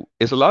like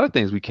it's a lot of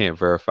things we can't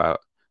verify.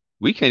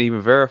 We can't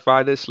even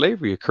verify that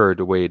slavery occurred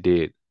the way it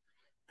did.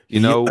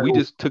 Yeah, We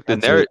just took the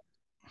that's it.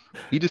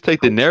 You just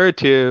take the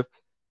narrative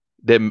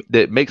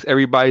that makes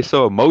everybody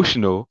so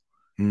emotional,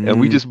 and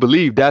we Mhm. just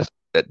believe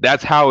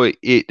that's how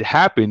it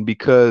happened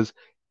because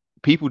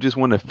people just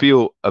want to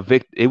feel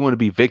they want to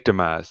be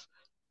victimized.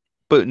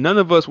 But none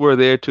of us were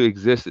there to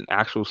exist in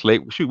actual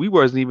slavery. Shoot, we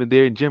wasn't even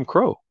there in Jim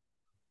Crow.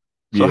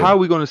 So Yeah. how are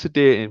we going to sit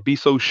there and be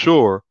so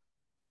sure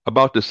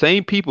about the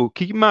same people?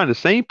 Keep in mind, the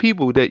same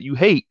people that you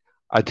hate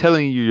are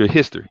telling you your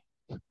history.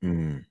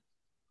 Mm.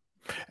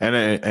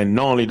 And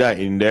not only that,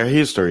 in their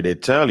history, they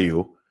tell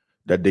you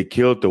that they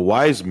killed the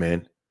wise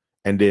men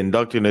and they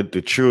indoctrinate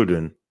the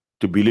children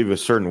to believe a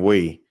certain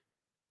way,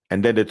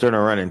 and then they turn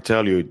around and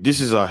tell you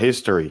this is our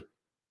history,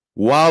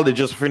 while they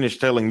just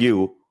finished telling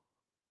you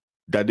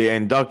that they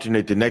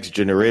indoctrinate the next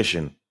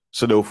generation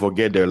so they'll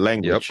forget their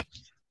language,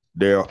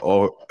 their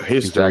or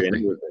history, and Exactly.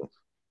 everything.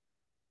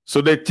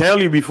 So they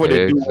tell you before they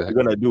do what Exactly.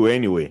 they're gonna do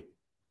anyway.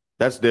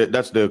 That's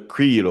the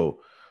credo.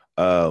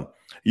 Uh,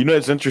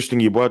 it's interesting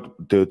you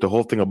brought the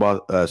whole thing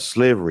about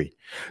slavery.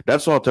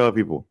 That's what I'll tell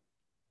people.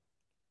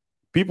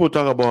 People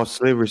talk about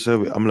slavery.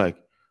 I'm like,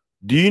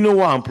 do you know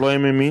what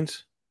employment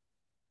means?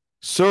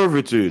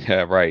 Servitude.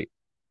 Yeah, right.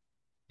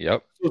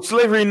 Yep. So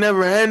slavery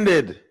never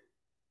ended.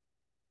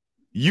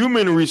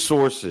 Human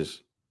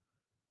resources.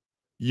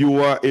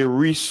 You are a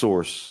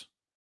resource.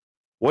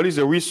 What is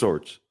a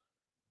resource?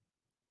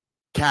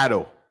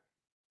 Cattle.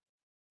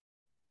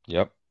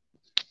 Yep.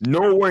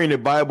 Nowhere in the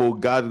Bible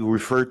God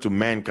referred to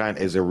mankind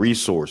as a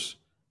resource.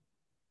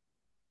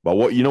 But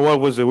what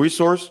was a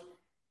resource?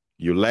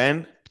 Your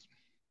land,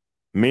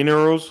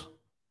 minerals,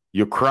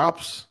 your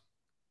crops,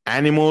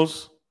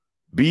 animals,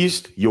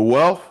 beasts, your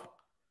wealth.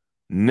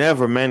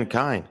 Never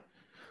mankind.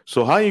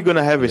 So how are you going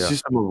to have a Yeah.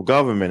 system of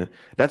government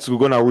that's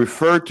going to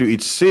refer to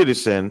its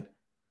citizen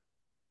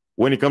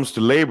when it comes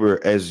to labor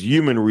as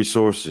human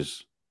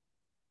resources?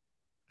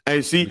 And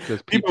you see,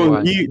 Because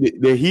people people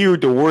they hear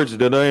the words,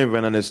 they don't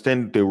even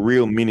understand the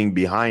real meaning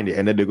behind it,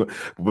 and then they go.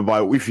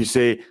 But if you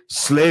say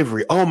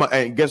slavery, oh my!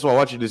 And guess what?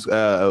 Watching this,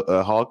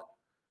 Hawk.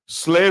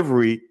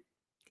 Slavery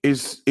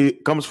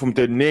it comes from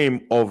the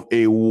name of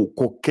a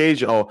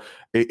Caucasian or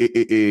a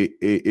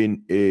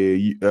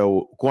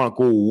quote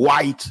unquote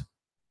white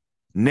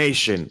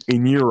nation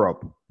in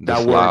Europe the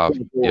that Slav.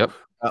 were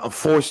Yep.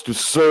 forced to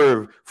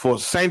serve for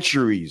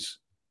centuries.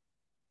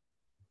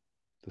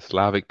 The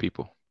Slavic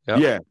people. Yep.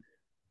 Yeah.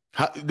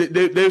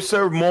 They've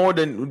served more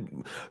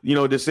than,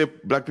 they say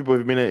black people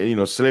have been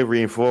in,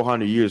 slavery in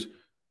 400 years.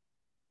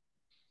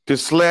 The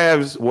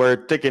Slavs were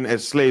taken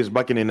as slaves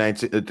back in the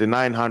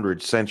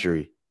 900th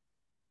century.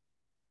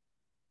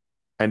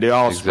 And they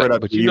all spread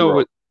out But to you know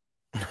Europe.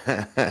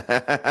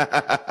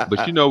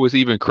 But you know what's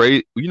even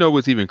crazy? You know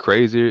what's even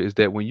crazier is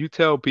that when you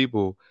tell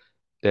people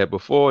that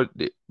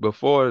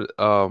before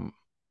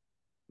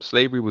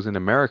slavery was in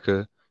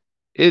America,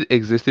 it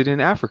existed in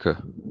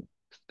Africa.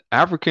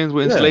 Africans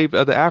were Yeah. enslaved to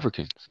other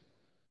Africans.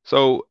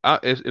 So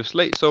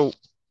so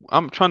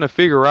I'm trying to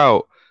figure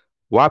out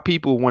why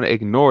people want to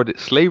ignore that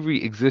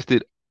slavery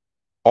existed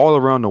all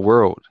around the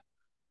world.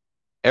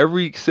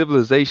 Every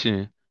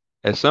civilization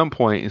at some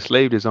point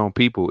enslaved its own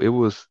people.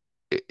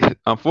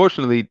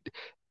 Unfortunately,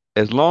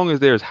 as long as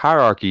there's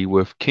hierarchy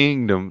with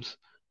kingdoms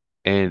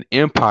and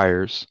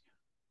empires,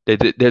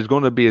 there's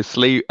going to be a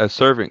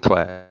servant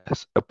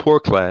class, a poor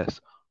class,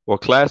 or a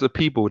class of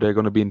people that are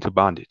going to be into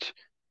bondage.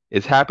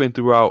 It's happened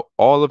throughout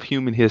all of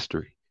human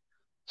history.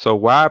 So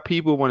why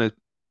people want to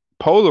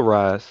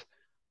polarize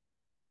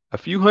a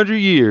few hundred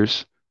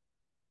years,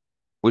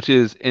 which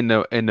is in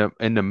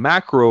the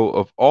macro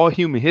of all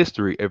human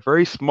history, a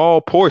very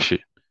small portion,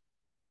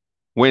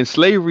 when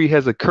slavery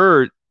has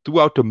occurred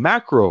throughout the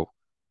macro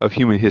of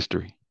human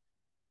history.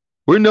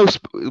 We're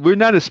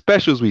not as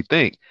special as we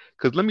think.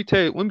 Because let me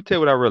tell you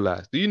what I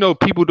realized. Do you know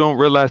people don't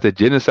realize that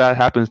genocide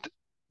happens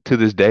to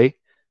this day?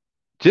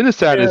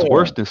 Genocide is Yeah.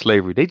 worse than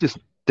slavery. They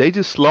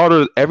just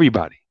slaughter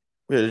everybody.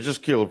 Yeah, they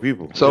just kill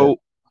people. So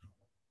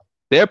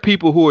there are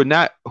people who are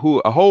not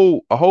who a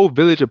whole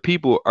village of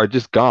people are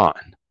just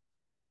gone.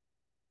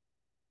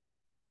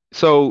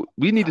 So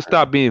we need to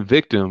stop being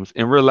victims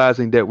and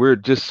realizing that we're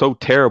just so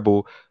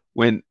terrible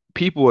when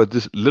people are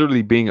just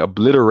literally being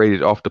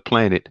obliterated off the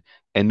planet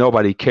and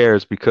nobody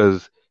cares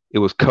because it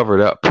was covered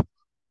up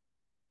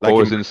Like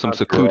or in is in some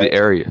Brazil, secluded right?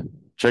 area.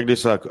 Check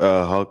this out,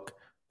 Huck.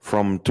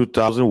 From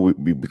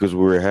 2000, because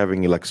we were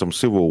having like some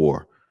civil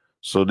war,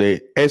 so they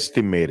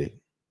estimated.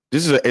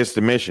 This is an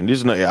estimation. This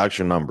is not an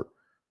actual number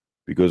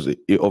because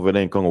over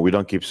there in Congo we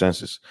don't keep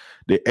census.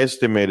 They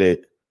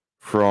estimated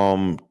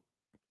from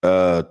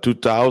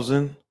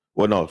 2000.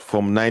 Well, no,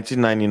 from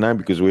 1999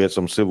 because we had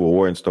some civil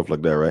war and stuff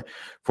like that, right?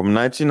 From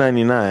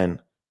 1999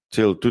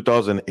 till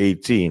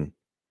 2018,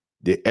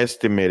 they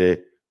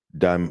estimated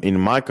that in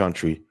my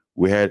country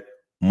we had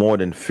more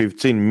than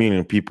 15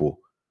 million people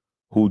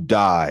who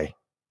die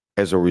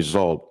as a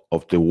result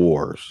of the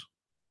wars.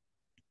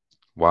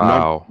 Not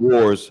Wow.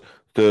 wars.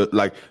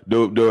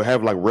 They'll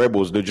have like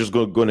rebels. They're just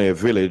go to a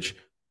village,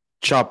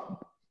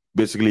 chop,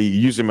 basically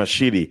use a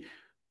machete,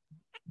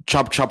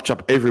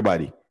 chop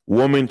everybody,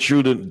 women,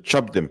 children,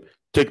 chop them,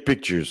 take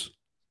pictures,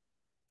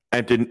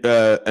 and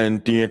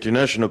the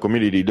international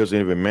community doesn't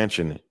even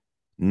mention it.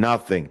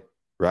 Nothing,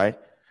 right?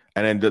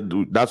 And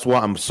then that's why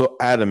I'm so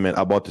adamant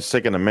about the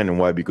Second Amendment.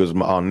 Why? Because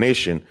our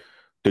nation,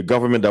 the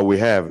government that we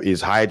have,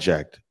 is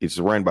hijacked. It's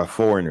run by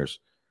foreigners.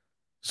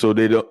 So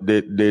they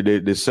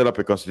set up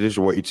a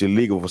constitution where it's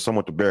illegal for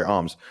someone to bear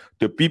arms.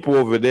 The people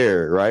over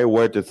there, right,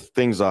 where the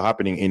things are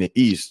happening in the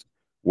east,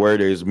 where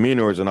there's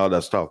minors and all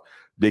that stuff,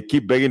 they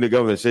keep begging the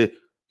government, say,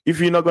 if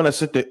you're not gonna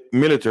send the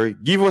military,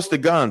 give us the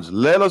guns,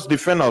 let us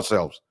defend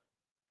ourselves.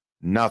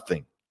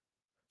 Nothing.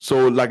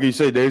 So, like you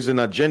said, there's an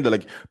agenda.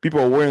 Like people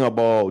are worrying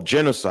about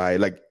genocide.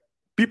 Like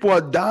people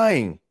are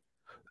dying.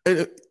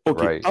 Okay,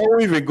 Right. I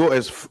won't even go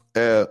as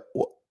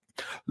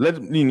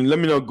let me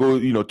not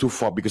go too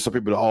far because some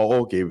people are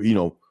okay,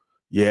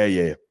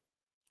 yeah.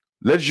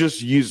 Let's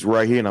just use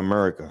right here in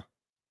America.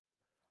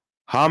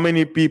 How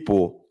many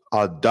people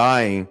are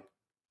dying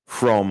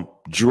from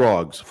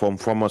drugs, from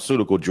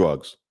pharmaceutical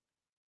drugs?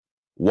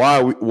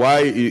 Why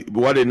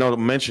they're not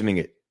mentioning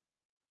it?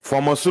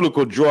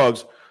 Pharmaceutical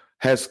drugs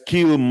has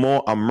killed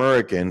more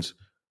Americans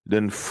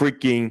than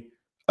freaking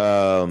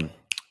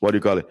what do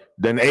you call it?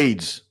 Than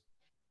AIDS,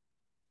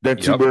 than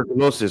Yep.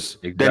 tuberculosis,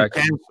 than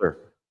Exactly. cancer.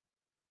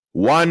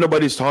 Why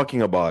nobody's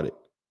talking about it?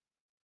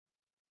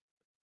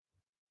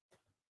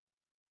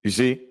 You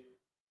see?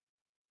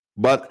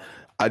 But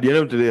at the end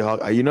of the day,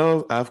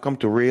 I've come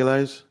to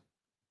realize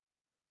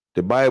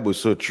the Bible is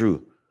so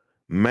true.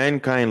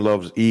 Mankind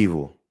loves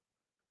evil.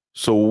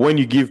 So when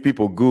you give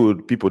people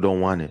good, people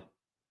don't want it.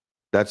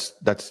 That's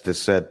the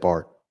sad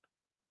part.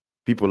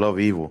 People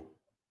love evil.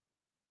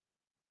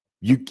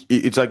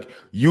 It's like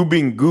you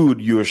being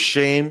good, you're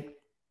ashamed,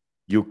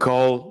 you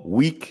call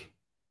weak.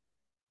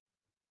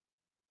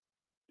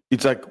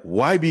 It's like,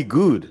 why be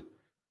good?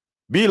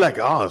 Be like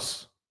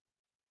us.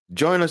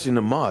 Join us in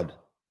the mud.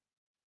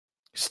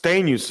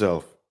 Stain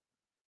yourself.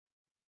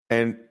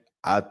 And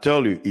I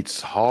tell you,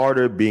 it's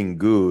harder being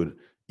good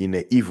in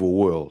an evil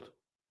world.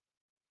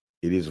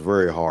 It is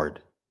very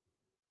hard.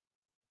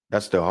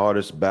 That's the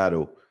hardest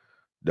battle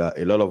that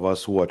a lot of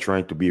us who are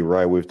trying to be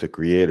right with the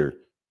Creator.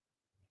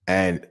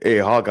 And hey,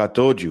 Hawk, I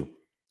told you,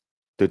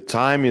 the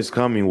time is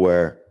coming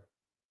where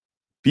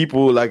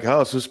people like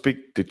us who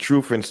speak the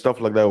truth and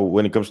stuff like that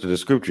when it comes to the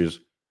scriptures,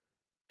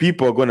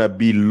 people are gonna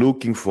be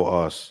looking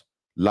for us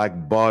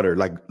like butter,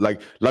 like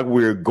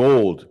we're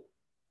gold.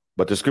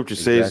 But the scripture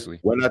says Exactly.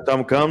 when that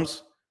time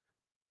comes,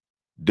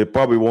 they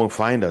probably won't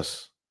find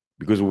us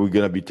because we're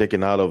gonna be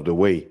taken out of the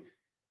way.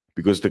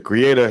 Because the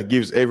Creator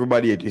gives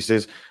everybody, he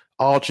says,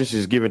 all truth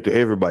is given to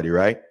everybody,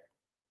 right?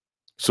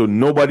 So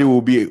nobody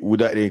will be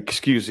without an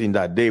excuse in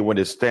that day when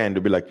they stand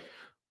to be like,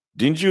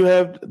 did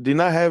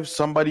not have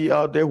somebody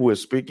out there who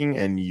was speaking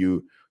and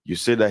you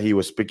said that he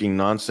was speaking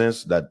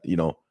nonsense, that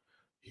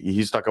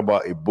he's talking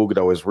about a book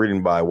that was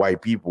written by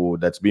white people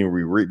that's being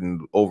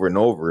rewritten over and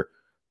over.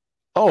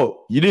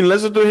 Oh, you didn't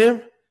listen to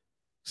him?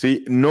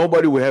 See,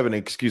 nobody will have an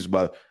excuse,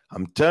 but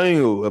I'm telling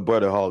you,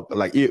 Brother Hall,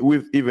 like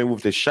even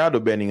with the shadow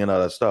banning and all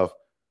that stuff,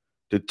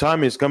 the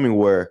time is coming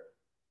where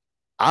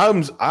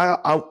I'm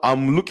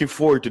looking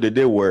forward to the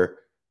day where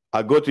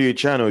I go to your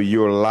channel,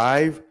 you're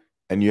live,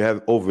 and you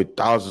have over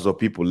thousands of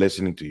people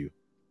listening to you.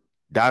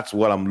 That's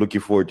what I'm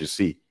looking forward to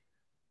see.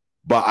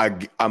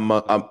 But I'm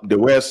the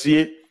way I see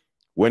it,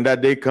 when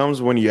that day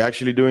comes, when you're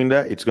actually doing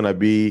that, it might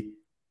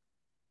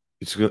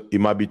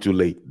be too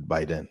late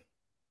by then.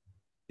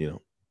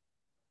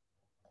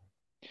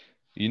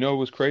 You know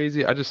what's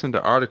crazy? I just sent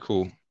an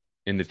article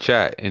in the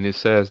chat and it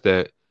says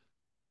that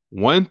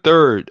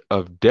 1/3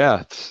 of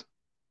deaths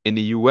in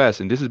the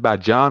US, and this is by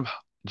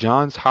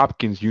Johns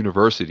Hopkins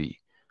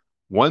University,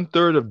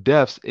 1/3 of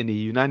deaths in the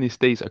United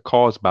States are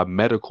caused by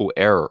medical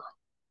error.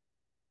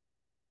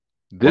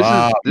 This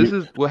Wow.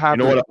 is what You know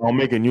happened. what? I'll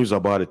make a news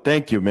about it.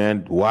 Thank you,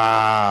 man.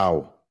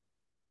 Wow.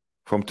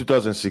 From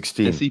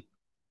 2016. And see,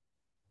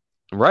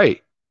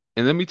 right.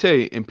 And let me tell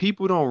you, and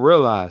people don't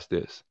realize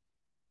this.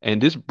 And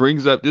this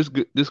brings up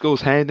this goes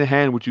hand in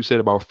hand with what you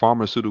said about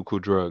pharmaceutical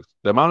drugs.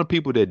 The amount of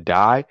people that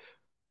die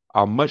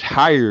are much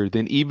higher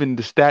than even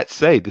the stats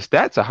say. The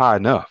stats are high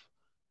enough,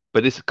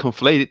 but it's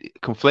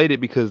conflated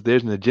because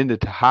there's an agenda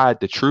to hide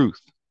the truth.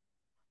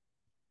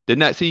 They're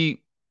not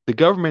see the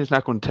government is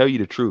not going to tell you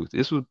the truth.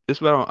 This is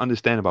what I don't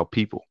understand about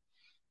people.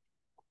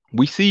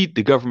 We see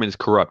the government is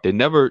corrupt. They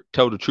never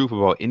tell the truth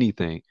about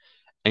anything.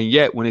 And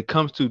yet when it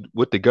comes to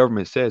what the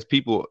government says,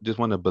 people just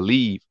want to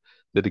believe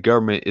that the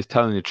government is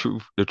telling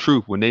the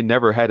truth when they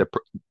never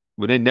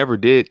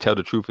did tell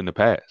the truth in the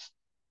past.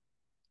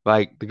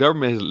 Like the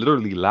government has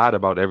literally lied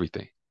about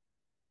everything.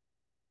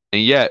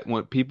 And yet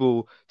when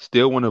people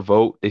still want to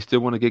vote, they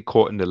still want to get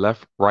caught in the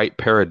left-right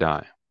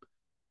paradigm.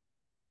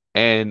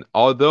 And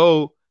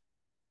although,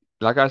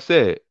 like I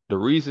said, the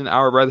reason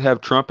I would rather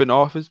have Trump in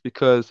office,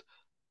 because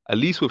at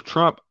least with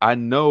Trump, I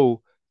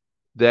know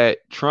that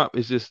Trump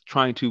is just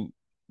trying to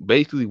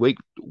basically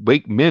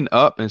wake men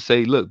up and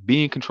say, look,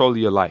 be in control of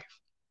your life.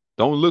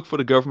 Don't look for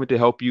the government to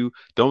help you.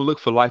 Don't look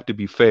for life to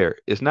be fair.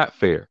 It's not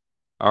fair.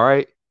 All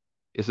right.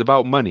 It's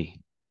about money.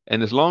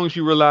 And as long as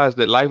you realize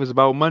that life is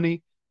about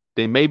money,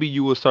 then maybe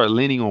you will start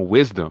leaning on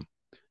wisdom.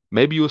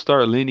 Maybe you will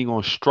start leaning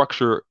on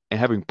structure and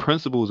having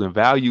principles and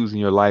values in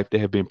your life that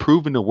have been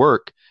proven to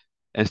work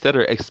instead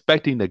of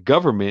expecting the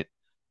government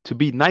to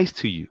be nice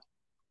to you.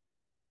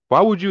 Why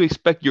would you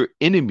expect your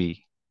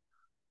enemy,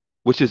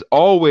 which has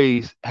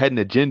always had an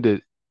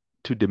agenda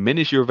to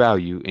diminish your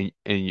value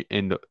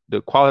and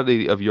the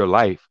quality of your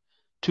life,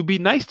 to be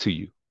nice to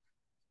you?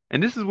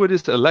 And this is where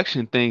this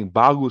election thing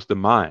boggles the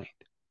mind,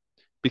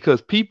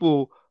 because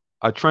people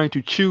are trying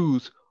to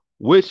choose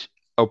which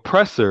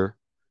oppressor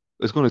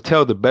is going to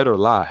tell the better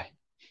lie.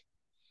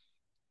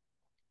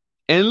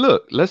 And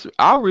look,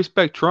 I'll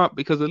respect Trump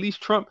because at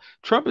least Trump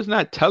is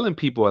not telling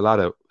people a lot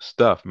of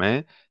stuff,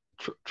 man.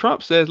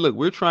 Trump says, look,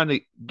 we're trying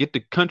to get the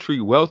country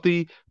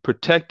wealthy,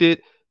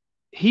 protected.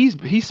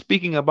 He's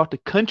speaking about the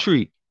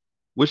country,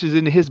 which is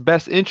in his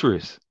best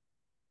interest.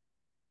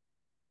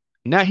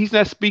 Now he's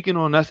not speaking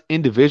on us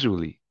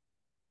individually.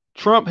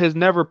 Trump has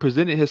never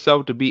presented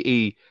himself to be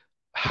a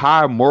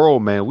high moral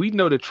man. We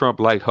know that Trump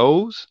like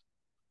hoes.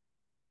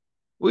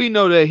 We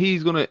know that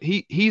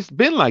he's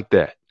been like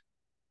that.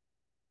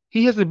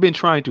 He hasn't been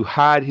trying to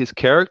hide his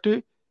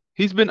character.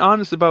 He's been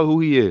honest about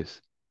who he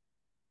is.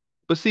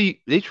 But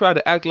see, they try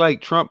to act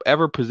like Trump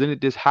ever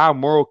presented this high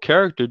moral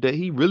character that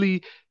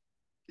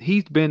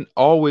he's been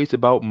always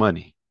about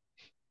money.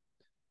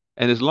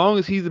 And as long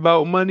as he's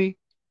about money,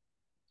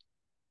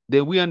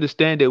 then we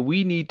understand that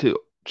we need to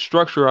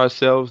structure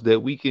ourselves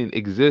that we can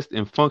exist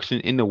and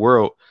function in the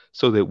world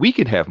so that we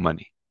can have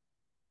money.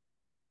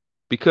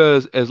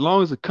 Because as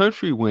long as the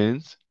country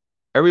wins,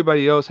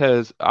 everybody else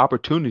has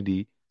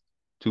opportunity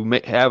to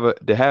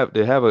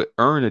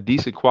earn a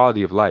decent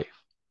quality of life.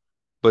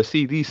 But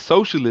see, these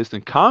socialists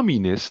and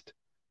communists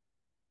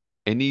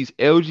and these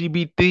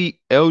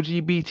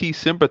LGBT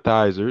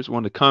sympathizers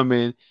want to come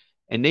in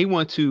and they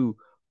want to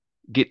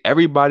get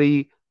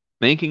everybody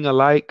thinking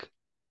alike.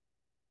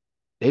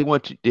 They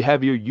want to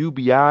have your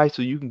UBI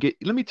so you can get.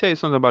 Let me tell you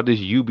something about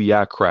this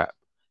UBI crap.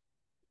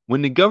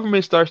 When the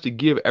government starts to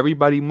give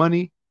everybody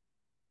money,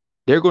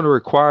 they're going to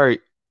require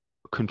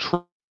control.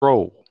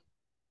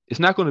 It's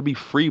not going to be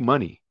free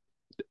money.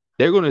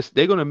 They're going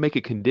to make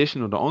it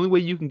conditional. The only way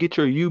you can get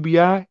your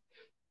UBI,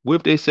 what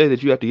if they say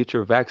that you have to get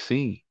your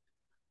vaccine?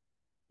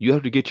 You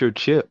have to get your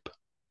chip.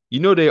 You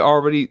know, they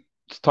already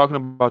talking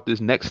about this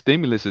next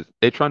stimulus.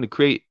 They're trying to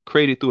create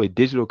it through a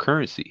digital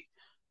currency.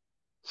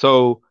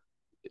 So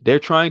they're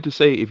trying to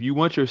say if you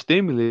want your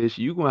stimulus,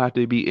 you're going to have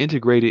to be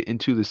integrated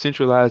into the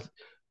centralized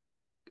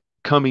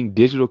coming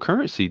digital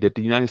currency that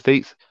the United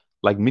States,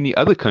 like many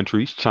other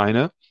countries,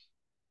 China,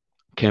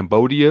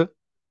 Cambodia,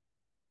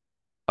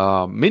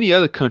 many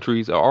other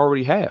countries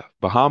already have.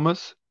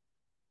 Bahamas,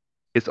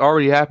 it's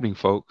already happening,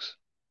 folks.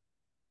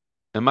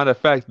 As a matter of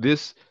fact,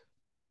 this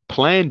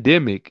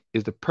pandemic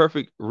is the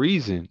perfect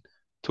reason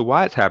to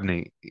why it's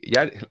happening.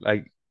 Yeah,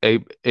 like a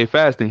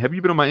fasting. Have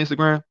you been on my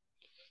Instagram?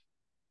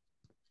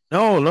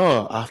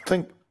 No. I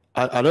think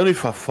I don't know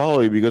if I follow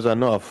you because I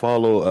know I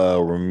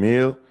follow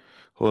Ramil.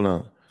 Hold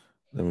on,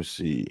 let me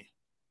see.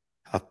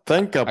 I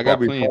think I got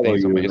probably plenty of follow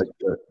things on you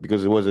my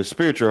because it was a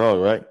spiritual hug,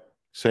 right?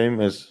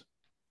 Same as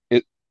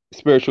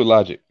Spiritual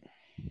Logic.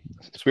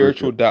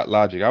 spiritual.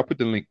 Spiritual.logic. I'll put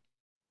the link.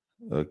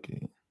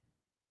 Okay.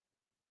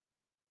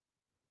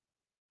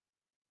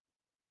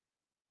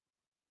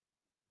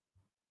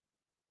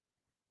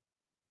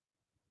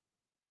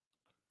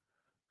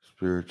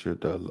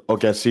 Spiritual.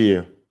 Okay, I see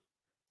you.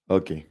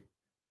 Okay,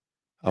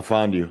 I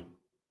found you.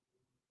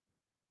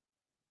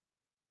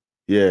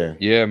 Yeah.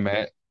 Yeah,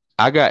 man.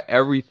 I got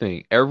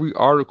everything, every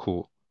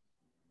article,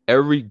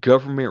 every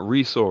government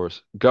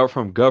resource,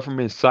 from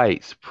government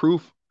sites,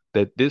 proof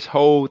that this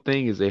whole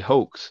thing is a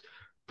hoax,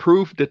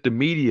 proof that the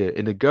media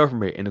and the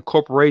government and the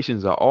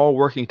corporations are all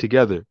working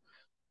together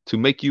to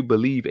make you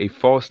believe a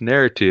false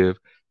narrative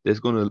that's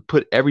going to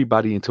put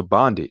everybody into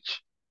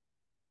bondage.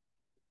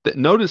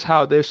 Notice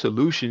how their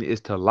solution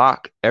is to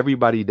lock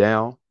everybody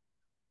down,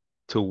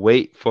 to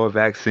wait for a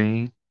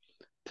vaccine,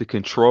 to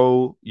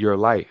control your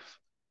life.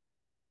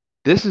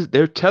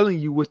 They're telling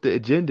you what the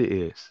agenda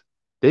is.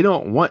 They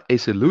don't want a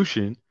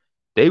solution.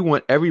 They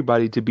want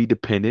everybody to be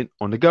dependent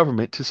on the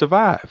government to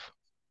survive.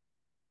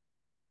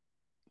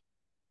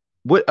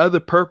 What other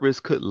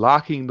purpose could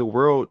locking the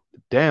world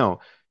down?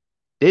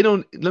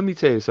 Let me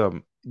tell you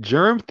something.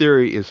 Germ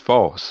theory is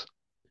false.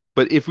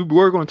 But if we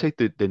were going to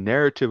take the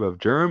narrative of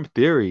germ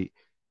theory,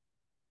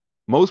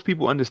 most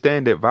people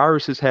understand that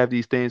viruses have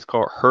these things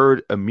called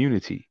herd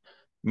immunity,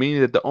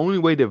 meaning that the only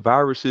way that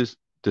viruses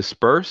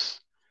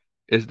disperse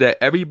is that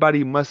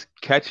everybody must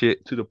catch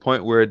it to the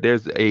point where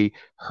there's a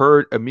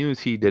herd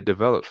immunity that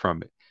develops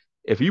from it.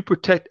 If you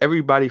protect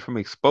everybody from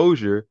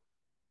exposure,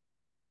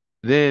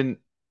 then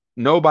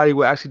nobody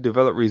will actually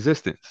develop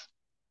resistance.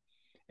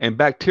 And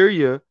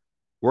bacteria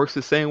works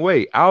the same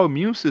way. Our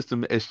immune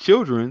system as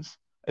children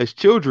is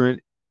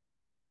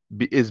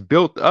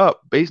built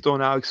up based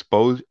on our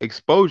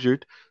exposure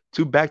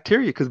to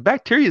bacteria, because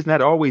bacteria is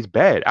not always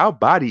bad. Our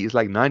body is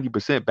like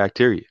 90%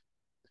 bacteria.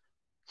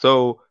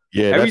 So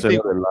Yeah, that's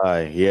everything another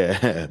lie.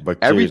 Yeah,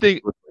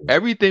 bacteria.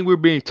 everything we're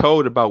being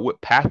told about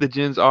what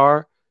pathogens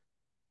are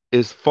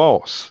is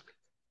false.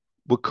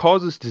 What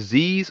causes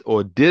disease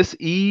or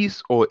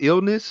dis-ease or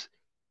illness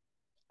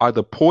are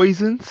the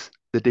poisons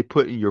that they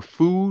put in your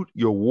food,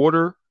 your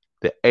water,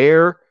 the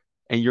air,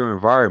 and your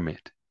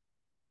environment.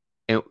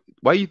 And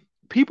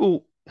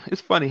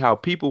it's funny how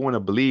people want to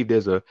believe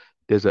there's an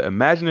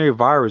imaginary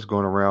virus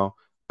going around,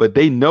 but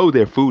they know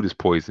their food is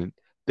poisoned.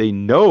 They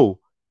know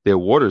their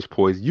water is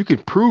poisoned. You can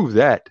prove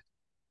that.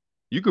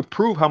 You can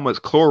prove how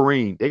much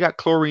chlorine. They got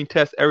chlorine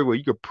tests everywhere.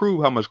 You can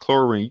prove how much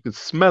chlorine. You can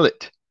smell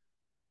it.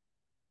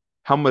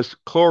 How much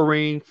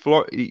chlorine,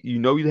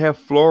 you have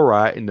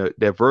fluoride, and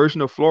that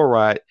version of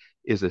fluoride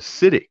is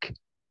acidic.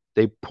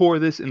 They pour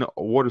this in the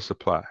water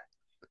supply.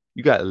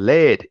 You got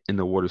lead in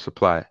the water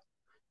supply.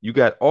 You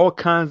got all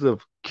kinds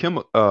of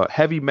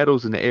heavy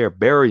metals in the air,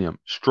 barium,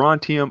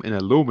 strontium, and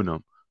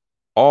aluminum,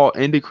 all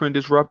endocrine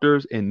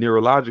disruptors and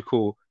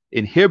neurological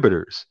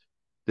inhibitors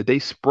that they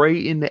spray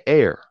in the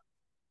air,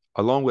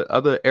 along with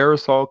other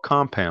aerosol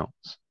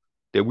compounds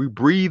that we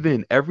breathe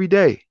in every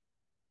day.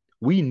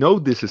 We know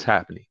this is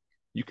happening.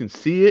 You can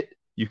see it.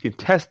 You can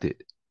test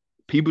it.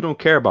 People don't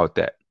care about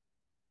that.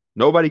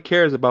 Nobody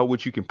cares about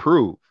what you can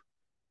prove.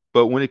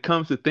 But when it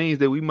comes to things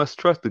that we must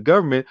trust the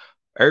government,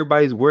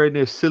 everybody's wearing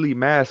their silly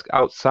mask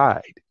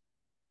outside.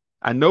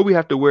 I know we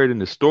have to wear it in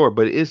the store,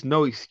 but it's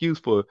no excuse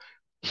for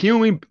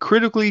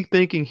critically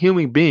thinking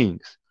human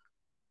beings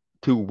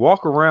to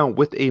walk around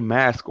with a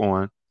mask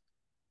on.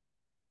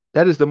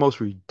 That is the most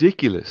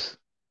ridiculous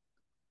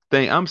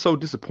thing. I'm so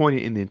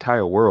disappointed in the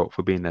entire world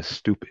for being that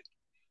stupid.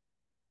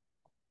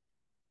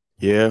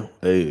 Yeah,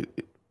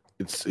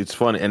 it's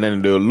funny, and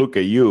then they'll look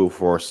at you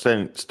for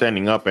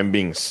standing up and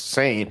being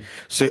sane.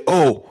 Say,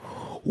 "Oh,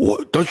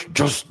 what?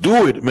 Just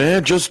do it,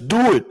 man. Just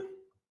do it."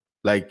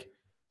 Like,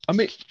 I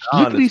mean,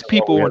 look at these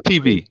people on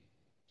TV.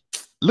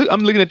 Look,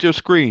 I'm looking at your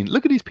screen.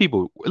 Look at these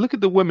people. Look at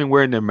the women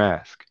wearing their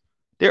mask.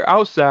 They're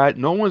outside.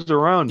 No one's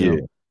around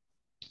them,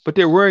 but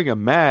they're wearing a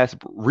mask,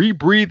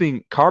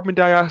 rebreathing carbon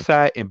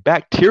dioxide and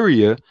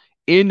bacteria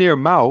in their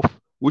mouth,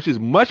 which is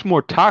much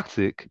more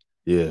toxic.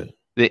 Yeah.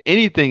 Than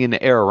anything in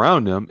the air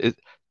around them.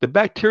 The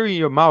bacteria in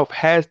your mouth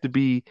has to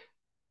be,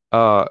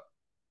 you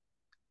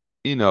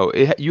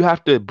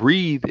have to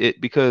breathe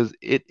it because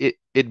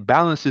it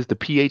balances the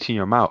pH in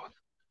your mouth.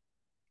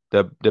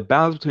 The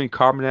balance between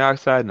carbon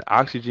dioxide and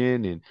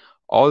oxygen and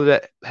all of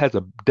that has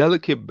a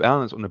delicate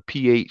balance on the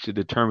pH that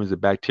determines the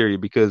bacteria,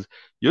 because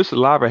your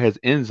saliva has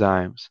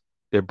enzymes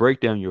that break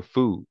down your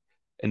food,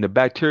 and the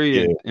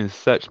bacteria and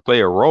such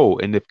play a role.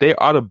 And if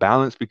they're out of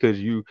balance because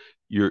you're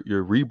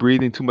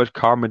rebreathing too much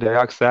carbon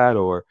dioxide,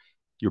 or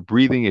your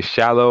breathing is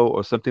shallow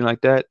or something like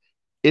that,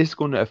 it's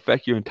going to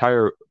affect your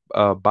entire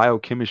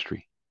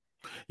biochemistry.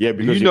 Yeah,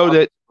 because you know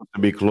that it's supposed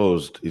to be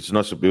closed. It's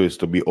not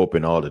supposed to be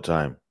open all the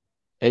time.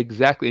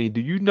 Exactly. And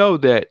do you know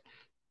that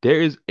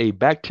there is a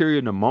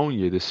bacterial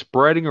pneumonia that's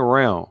spreading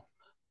around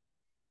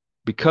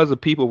because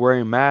of people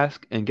wearing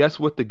masks? And guess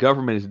what the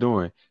government is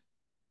doing?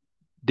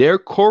 They're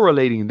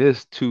correlating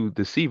this to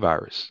the C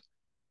virus.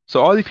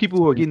 So all these people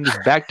who are getting this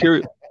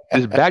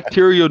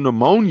bacterial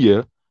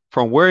pneumonia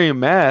from wearing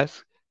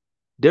masks,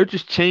 they're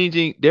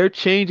changing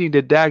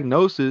the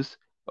diagnosis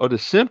or the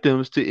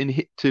symptoms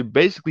to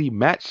basically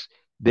match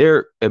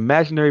their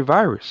imaginary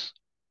virus.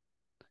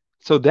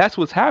 So that's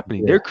what's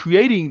happening. They're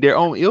creating their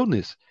own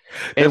illness.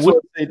 And what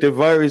the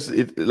virus,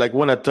 like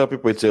when I tell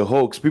people it's a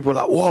hoax, people are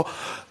like, "Well,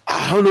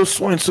 how those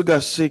swine so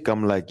got sick?"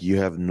 I'm like, you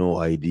have no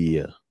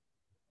idea.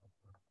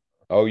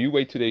 Oh, you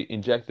wait till they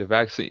inject the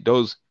vaccine.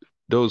 Those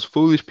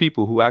foolish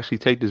people who actually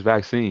take this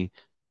vaccine,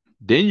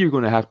 then you're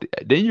gonna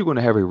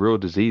have a real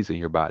disease in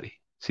your body.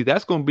 See,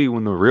 that's gonna be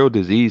when the real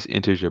disease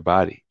enters your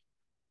body.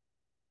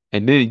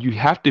 And then you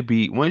have to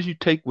be, once you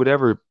take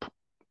whatever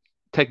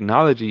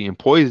technology and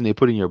poison they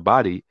put in your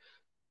body,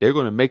 they're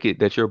going to make it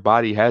that your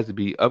body has to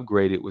be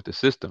upgraded with the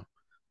system.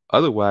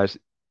 Otherwise,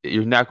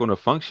 you're not going to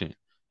function,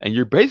 and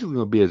you're basically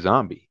going to be a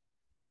zombie.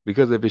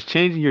 Because if it's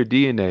changing your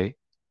DNA,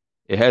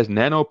 it has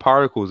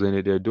nanoparticles in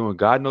it. They're doing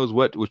God knows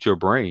what with your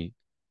brain.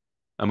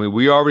 I mean,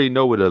 we already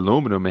know what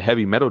aluminum and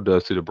heavy metal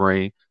does to the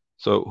brain.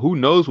 So who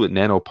knows what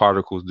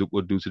nanoparticles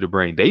will do to the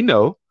brain? They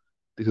know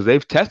because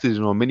they've tested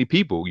it on many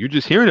people. You're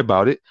just hearing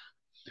about it.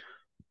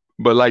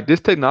 But like this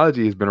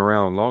technology has been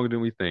around longer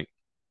than we think.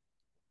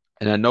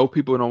 And I know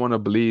people don't want to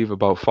believe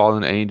about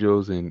fallen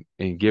angels and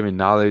giving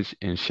knowledge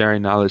and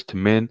sharing knowledge to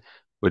men.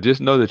 But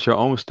just know that your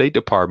own State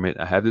Department,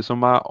 I have this on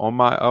my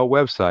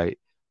website,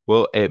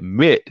 will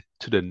admit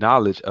to the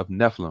knowledge of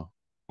Nephilim,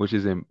 which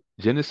is in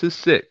Genesis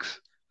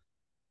 6.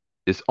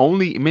 It's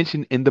only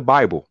mentioned in the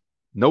Bible.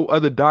 No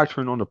other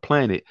doctrine on the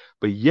planet.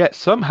 But yet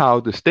somehow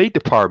the State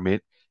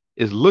Department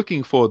is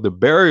looking for the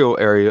burial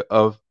area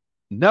of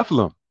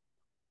Nephilim.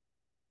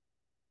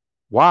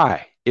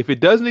 Why? If it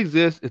doesn't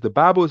exist, if the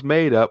Bible is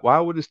made up, why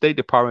would the State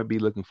Department be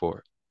looking for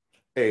it?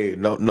 Hey,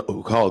 no,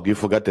 Carl, you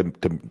forgot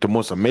the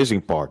most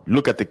amazing part.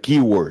 Look at the key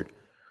word.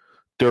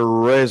 The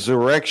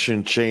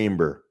resurrection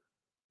chamber.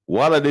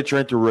 What are they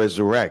trying to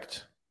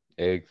resurrect?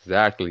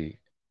 Exactly.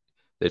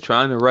 They're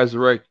trying to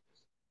resurrect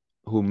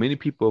who many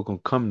people are going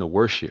to come to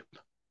worship.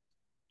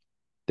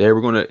 They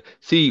were going to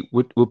see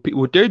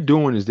what they're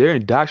doing is they're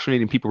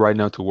indoctrinating people right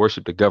now to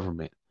worship the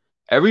government.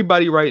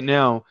 Everybody right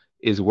now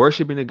is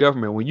worshiping the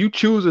government. When you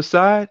choose a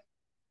side,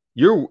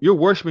 you're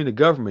worshiping the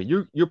government.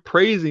 You're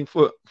praising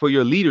for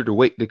your leader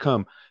to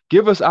come.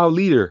 Give us our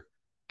leader.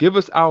 Give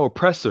us our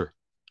oppressor.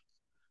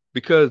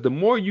 Because the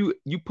more you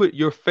put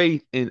your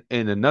faith in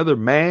another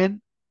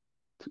man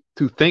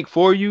to think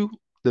for you,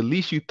 the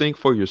least you think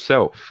for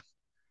yourself.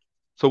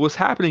 So what's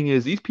happening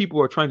is these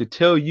people are trying to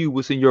tell you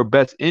what's in your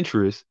best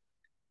interest,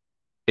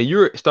 and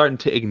you're starting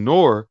to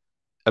ignore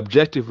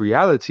objective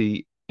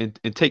reality and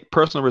take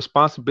personal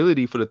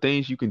responsibility for the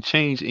things you can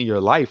change in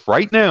your life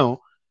right now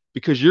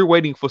because you're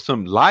waiting for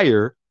some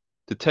liar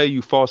to tell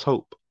you false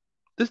hope.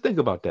 Just think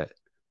about that.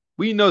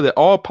 We know that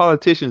all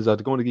politicians are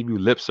going to give you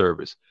lip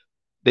service.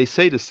 They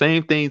say the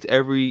same things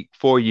every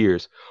 4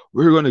 years.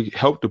 We're going to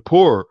help the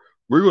poor.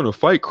 We're going to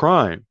fight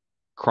crime.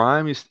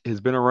 Crime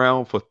has been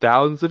around for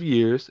thousands of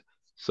years.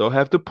 So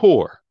have the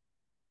poor.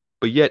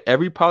 But yet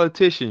every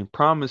politician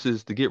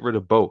promises to get rid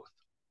of both.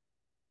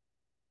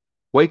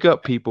 Wake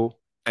up, people.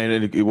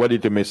 And then what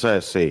did the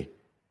Messiah say?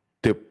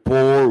 The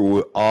poor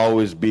will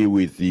always be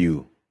with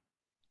you.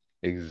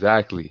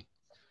 Exactly.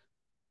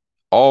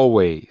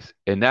 Always.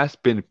 And that's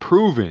been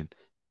proven.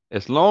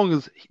 As long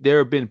as there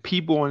have been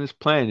people on this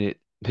planet,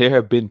 there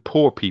have been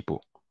poor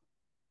people.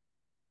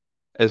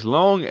 As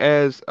long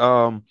as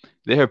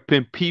there have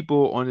been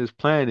people on this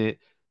planet,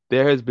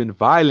 there has been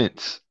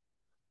violence.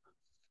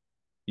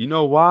 You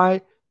know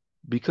why?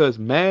 Because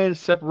man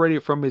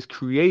separated from his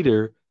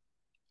creator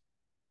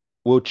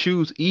will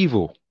choose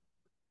evil.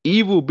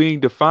 Evil being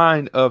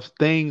defined of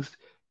things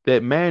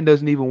that man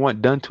doesn't even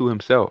want done to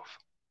himself.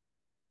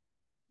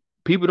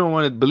 People don't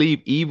want to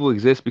believe evil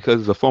exists because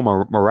it's a form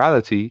of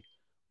morality.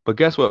 But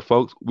guess what,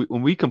 folks?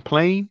 When we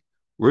complain,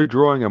 we're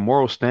drawing a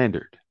moral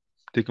standard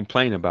to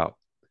complain about.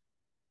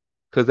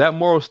 Because that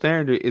moral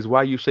standard is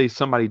why you say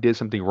somebody did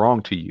something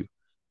wrong to you.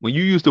 When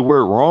you use the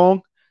word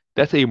wrong,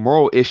 that's a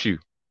moral issue.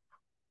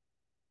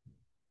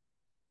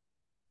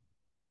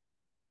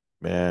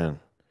 Man,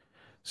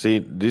 see,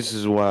 this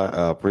is why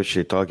I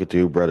appreciate talking to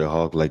you, Brother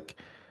Hawk.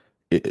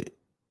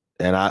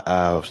 And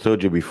I've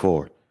told you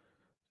before,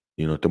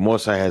 the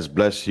Most High has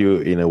blessed you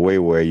in a way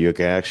where you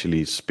can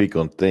actually speak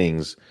on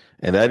things,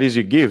 and that is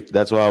your gift.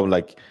 That's why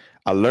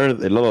I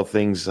learned a lot of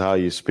things how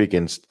you speak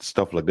and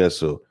stuff like that.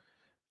 So,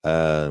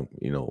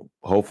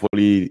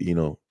 hopefully,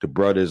 the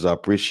brothers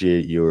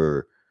appreciate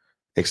your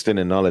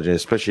extended knowledge, and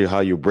especially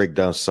how you break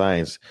down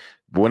science.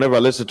 But whenever I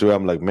listen to it,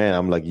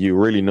 I'm like, you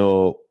really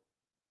know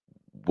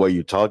what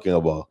you're talking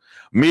about.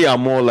 Me,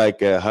 I'm more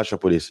like how should I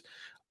put this?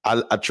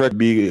 I try to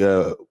be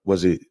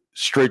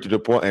straight to the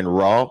point and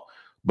raw,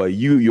 but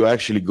you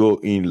actually go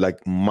in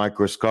like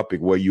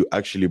microscopic where you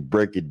actually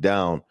break it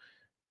down,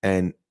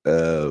 and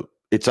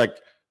it's like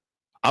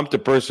I'm the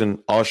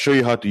person. I'll show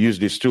you how to use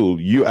this tool.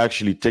 You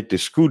actually take the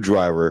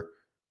screwdriver,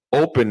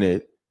 open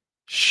it,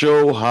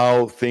 show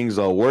how things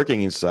are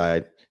working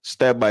inside,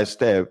 step by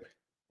step,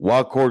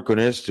 what cord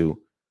connects to.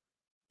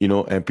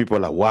 And people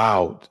are like,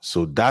 wow,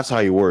 so that's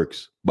how it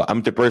works. But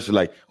I'm the person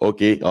like,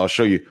 okay, I'll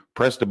show you.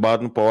 Press the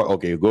button part.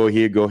 Okay, go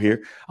here, go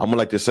here. I'll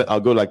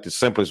go like the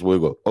simplest way.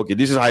 Go. Okay,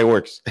 this is how it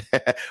works.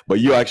 But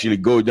you actually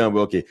go down.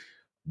 Okay,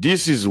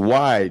 this is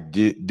why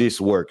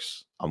this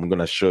works. I'm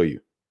gonna show you.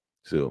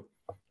 So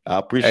I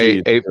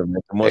appreciate it. Hey,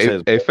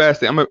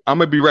 Fasty, I'm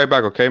gonna be right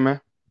back. Okay,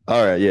 man.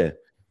 All right, yeah.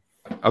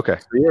 Okay.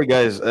 So yeah,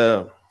 guys.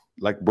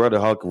 Like Brother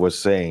Hawk was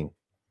saying,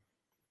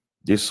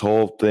 this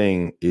whole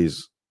thing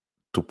is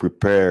to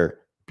prepare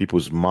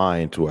people's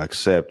mind to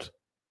accept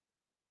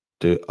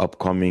the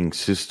upcoming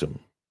system.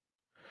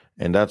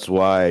 And that's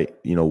why,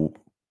 a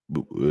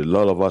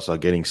lot of us are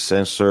getting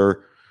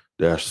censored.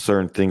 There are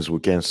certain things we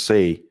can't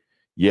say.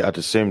 Yet at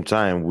the same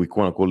time, we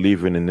quote unquote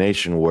live in a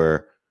nation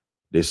where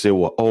they say,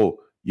 well,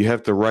 you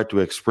have the right to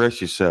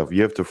express yourself.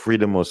 You have the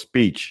freedom of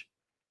speech.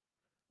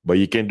 But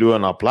you can do it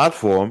on a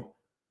platform,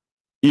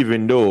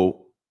 even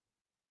though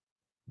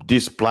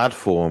this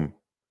platform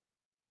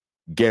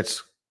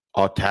gets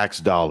our tax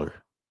dollar.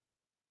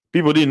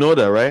 People didn't know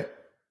that, right?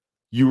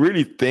 You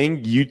really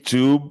think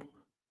YouTube,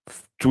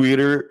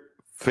 Twitter,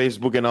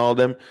 Facebook, and all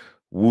them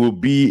will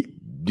be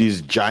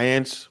these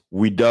giants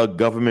without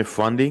government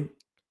funding?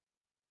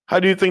 How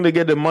do you think they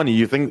get the money?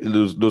 You think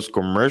those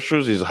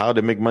commercials is how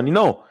they make money?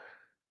 No,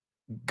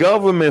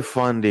 government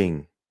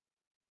funding.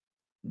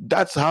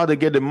 That's how they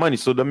get the money.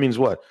 So that means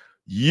what?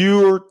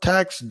 Your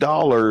tax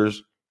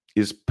dollars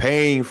is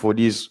paying for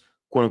these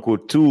quote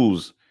unquote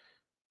tools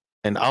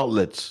and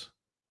outlets.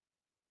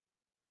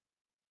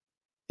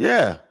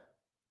 Yeah.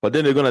 But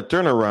then they're going to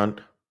turn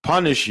around,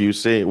 punish you,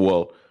 say,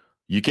 well,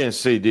 you can't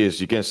say this,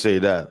 you can't say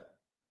that.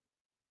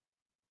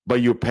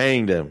 But you're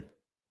paying them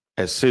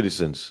as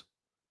citizens.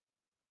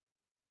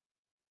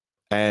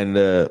 And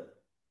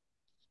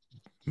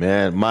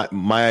man,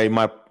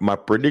 my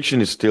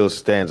prediction is still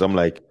stands. I'm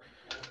like,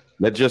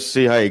 let's just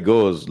see how it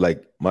goes.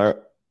 Like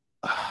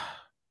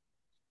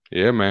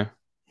Yeah, man.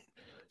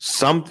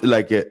 Something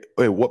like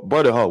wait, what,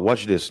 brother? How?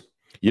 Watch this.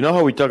 You know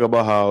how we talk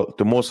about how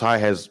the Most High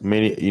has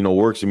many,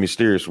 works in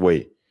mysterious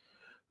way.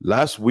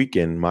 Last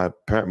weekend, my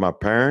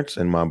parents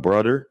and my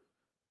brother,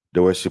 they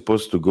were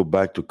supposed to go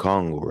back to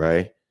Congo,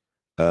 right?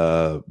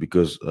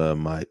 Because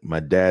my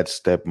dad's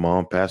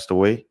stepmom passed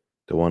away,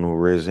 the one who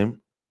raised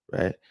him,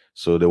 right?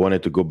 So they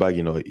wanted to go back,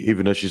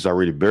 even though she's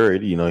already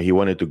buried, he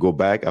wanted to go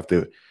back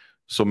after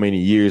so many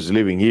years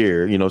living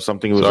here,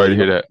 something was. Sorry to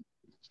hear that.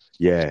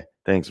 Yeah,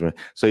 thanks, man.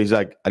 So he's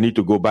like, I need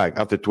to go back.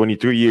 After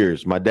 23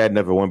 years, my dad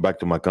never went back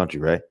to my country,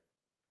 right?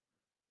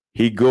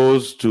 He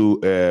goes to,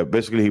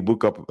 basically he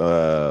booked up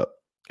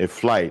a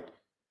flight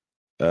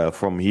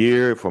from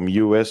here, from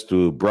US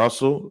to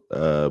Brussels,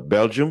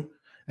 Belgium,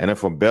 and then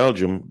from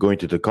Belgium going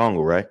to the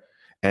Congo, right?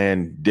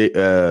 And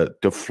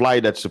the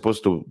flight that's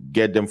supposed to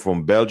get them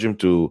from Belgium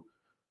to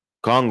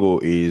Congo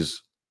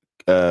is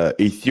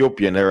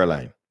Ethiopian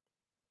Airline.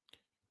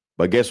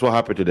 But guess what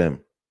happened to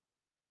them?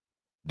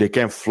 They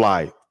can't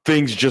fly.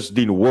 Things just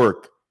didn't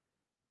work.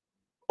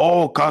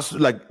 Oh, cost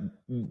like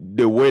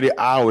they waited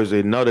hours,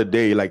 another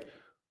day. Like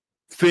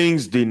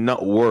things did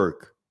not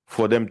work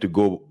for them to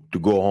go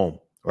home,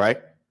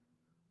 right?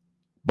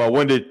 But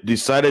when they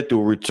decided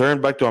to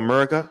return back to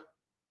America,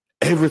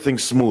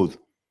 everything's smooth.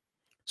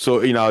 So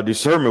in our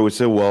discernment, we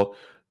say, well,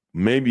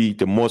 maybe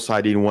the Most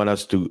High didn't want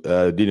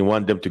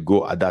them to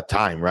go at that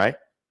time, right?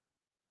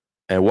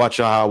 And watch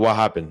out what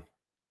happened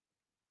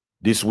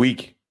this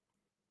week,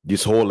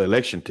 this whole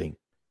election thing.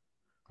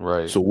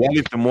 Right. So what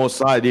if the Most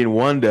High didn't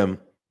want them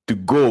to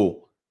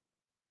go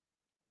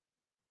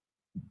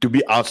to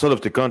be outside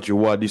of the country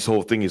while this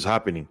whole thing is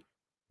happening?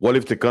 What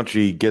if the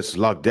country gets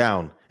locked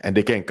down and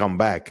they can't come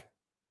back?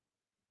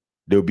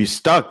 They'll be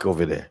stuck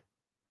over there.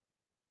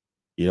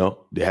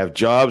 They have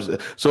jobs.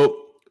 So,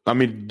 I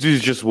mean, this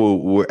is just what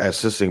we're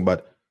assessing,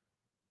 but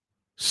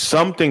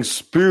something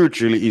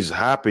spiritually is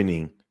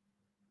happening.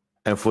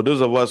 And for those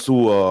of us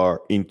who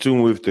are in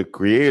tune with the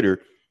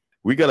Creator,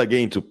 we got to get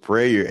into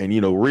prayer and,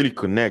 really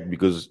connect,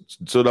 because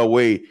so that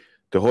way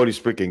the Holy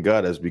Spirit can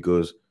guide us,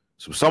 because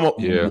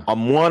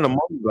one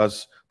among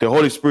us, the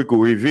Holy Spirit will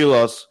reveal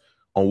us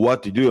on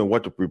what to do and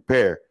what to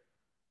prepare.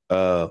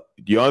 The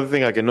other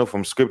thing I can know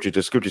from Scripture,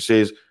 the Scripture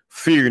says,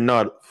 fear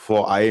not,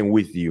 for I am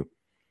with you.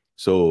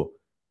 So,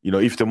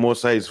 if the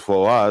Most High is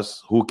for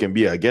us, who can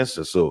be against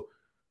us? So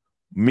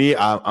me,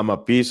 I'm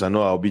at peace. I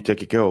know I'll be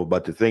taken care of.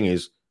 But the thing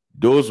is,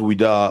 those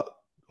without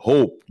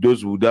hope,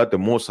 those without the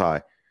Most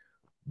High,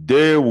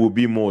 they will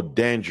be more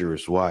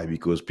dangerous. Why?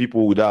 Because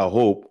people without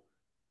hope,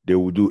 they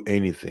will do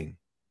anything.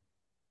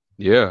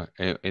 Yeah,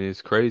 and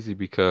it's crazy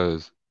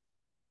because,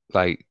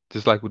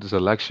 just like with this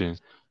election,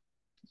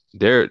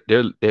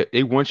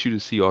 they want you to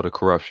see all the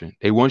corruption.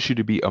 They want you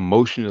to be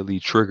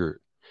emotionally triggered.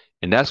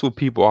 And that's what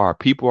people are.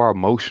 People are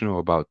emotional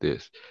about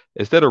this.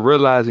 Instead of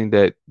realizing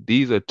that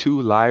these are two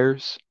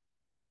liars.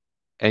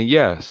 And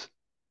yes,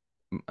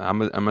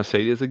 I'm gonna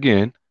say this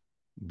again.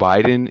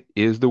 Biden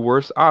is the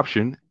worst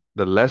option.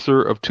 The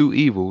lesser of two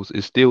evils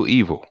is still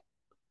evil.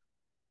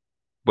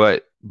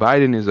 But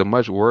Biden is a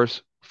much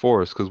worse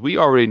force, because we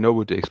already know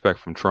what to expect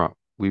from Trump.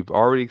 We've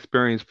already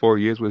experienced 4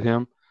 years with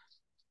him.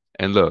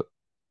 And look,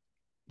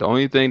 the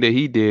only thing that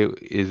he did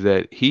is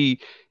that he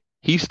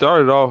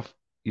started off,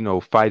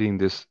 fighting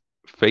this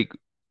fake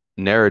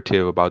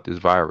narrative about this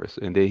virus,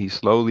 and then he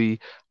slowly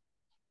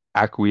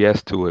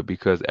acquiesced to it,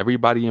 because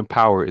everybody in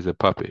power is a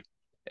puppet.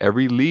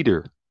 Every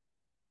leader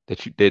that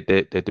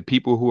the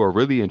people who are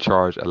really in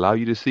charge allow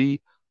you to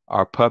see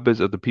are puppets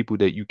of the people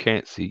that you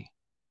can't see.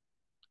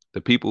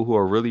 The people who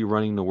are really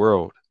running the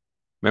world.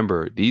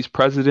 Remember, these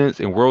presidents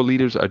and world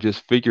leaders are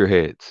just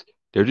figureheads.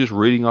 They're just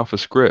reading off a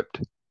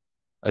script,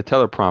 a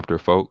teleprompter,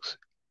 folks.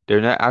 They're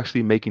not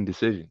actually making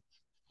decisions.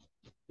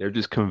 They're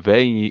just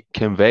conveying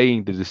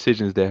the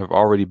decisions that have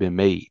already been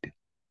made.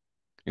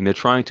 And they're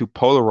trying to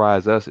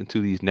polarize us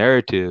into these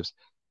narratives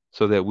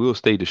so that we'll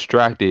stay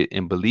distracted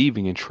and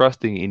believing and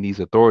trusting in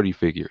these authority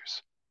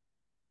figures.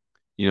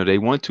 You know, they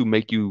want to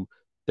make you.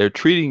 They're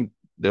treating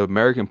the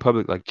American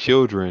public like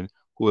children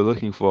who are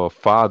looking for a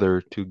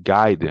father to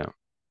guide them.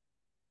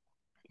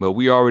 But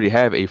we already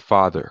have a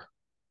father.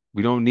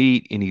 We don't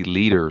need any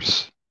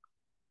leaders.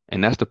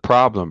 And that's the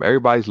problem.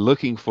 Everybody's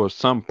looking for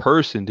some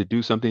person to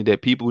do something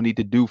that people need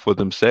to do for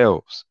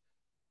themselves.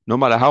 No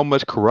matter how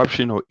much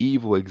corruption or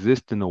evil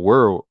exists in the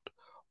world,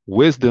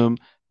 wisdom,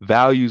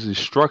 values, and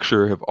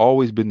structure have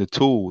always been the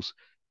tools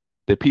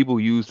that people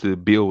use to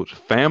build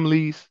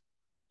families,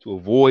 to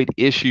avoid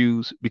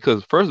issues.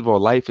 Because, first of all,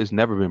 life has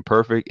never been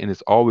perfect and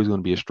it's always going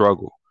to be a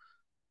struggle.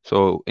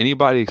 So,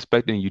 anybody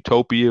expecting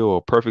utopia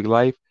or perfect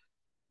life,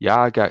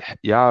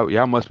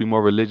 y'all must be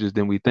more religious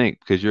than we think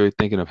because you're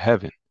thinking of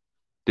heaven.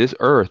 This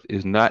earth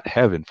is not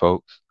heaven,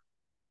 folks.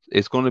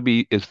 It's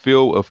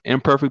filled of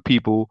imperfect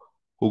people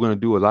who are going to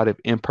do a lot of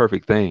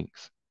imperfect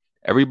things.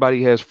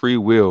 Everybody has free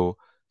will,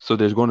 so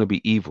there's going to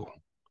be evil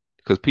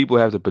because people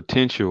have the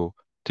potential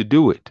to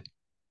do it.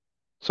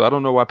 So I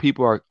don't know why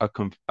people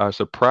are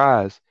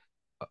surprised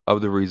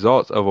of the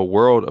results of a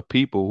world of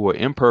people who are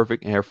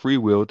imperfect and have free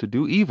will to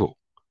do evil.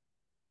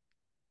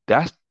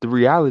 That's the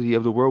reality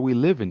of the world we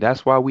live in.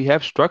 That's why we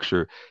have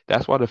structure.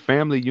 That's why the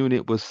family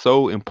unit was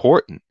so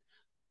important.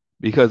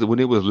 Because when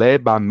it was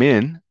led by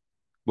men,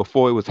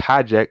 before it was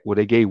hijacked, where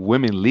they gave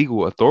women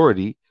legal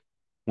authority,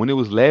 when it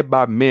was led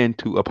by men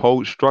to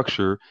uphold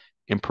structure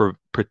and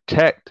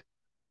protect,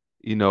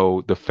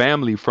 the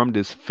family from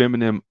this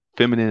feminine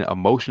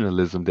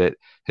emotionalism that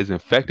has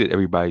infected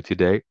everybody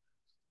today,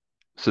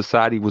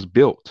 society was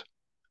built.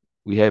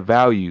 We had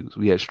values,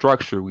 we had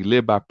structure, we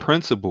lived by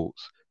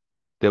principles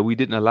that we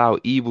didn't allow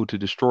evil to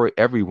destroy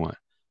everyone.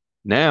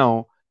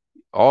 Now,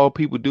 all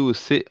people do is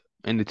sit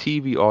in the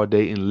TV all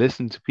day and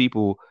listen to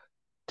people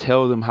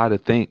tell them how to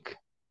think,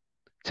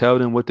 tell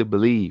them what to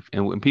believe.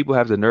 And when people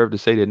have the nerve to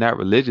say they're not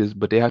religious,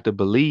 but they have to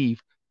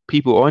believe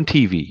people on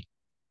TV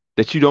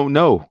that you don't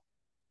know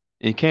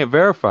and can't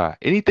verify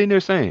anything they're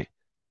saying.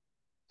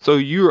 So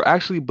you're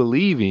actually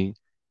believing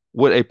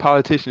what a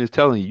politician is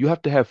telling you. You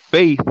have to have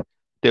faith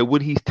that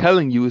what he's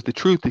telling you is the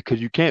truth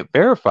because you can't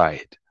verify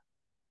it.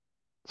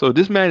 So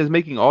this man is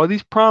making all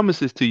these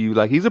promises to you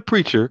like he's a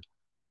preacher.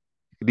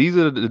 These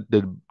are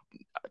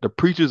the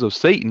preachers of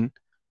Satan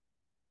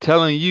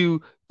telling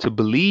you to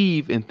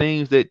believe in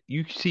things that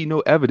you see no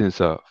evidence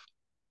of.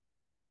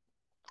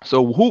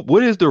 So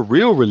what is the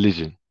real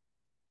religion?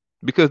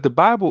 Because the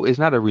Bible is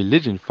not a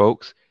religion,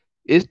 folks.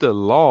 It's the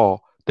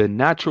law, the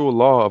natural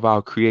law of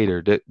our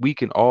Creator that we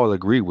can all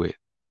agree with.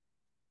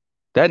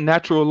 That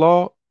natural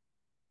law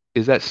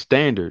is that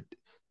standard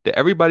that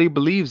everybody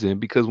believes in,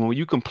 because when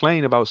you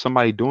complain about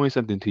somebody doing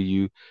something to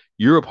you,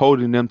 you're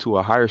upholding them to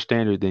a higher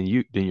standard than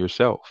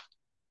yourself.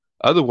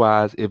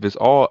 Otherwise, if it's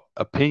all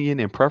opinion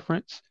and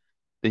preference,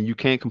 then you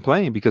can't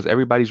complain because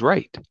everybody's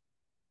right.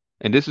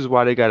 And this is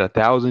why they got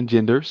 1,000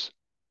 genders.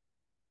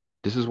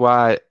 This is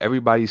why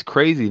everybody's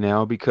crazy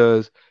now,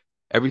 because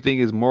everything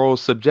is moral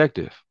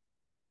subjective.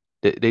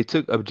 They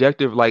took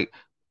objective, like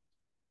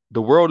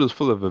the world is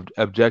full of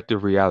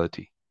objective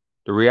reality.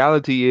 The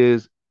reality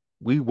is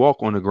we walk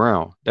on the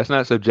ground. That's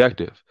not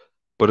subjective.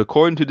 But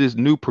according to this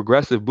new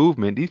progressive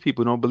movement, these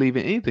people don't believe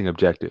in anything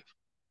objective.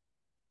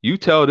 You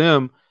tell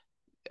them,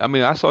 I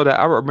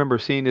remember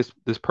seeing this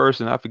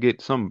person, I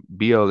forget, some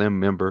BLM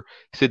member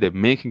said that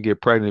men can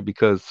get pregnant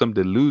because some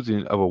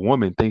delusion of a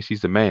woman thinks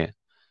she's a man.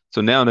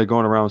 So now they're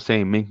going around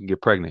saying men can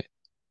get pregnant.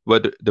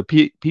 But the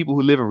people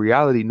who live in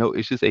reality know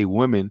it's just a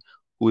woman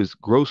who is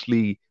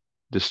grossly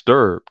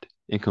disturbed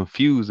and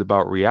confused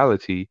about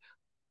reality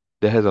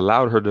that has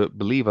allowed her to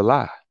believe a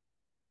lie.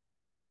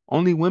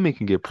 Only women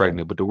can get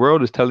pregnant, but the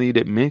world is telling you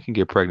that men can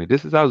get pregnant.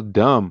 This is how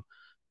dumb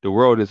the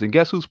world is. And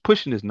guess who's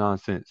pushing this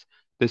nonsense?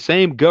 The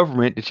same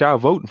government that y'all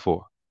voting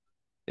for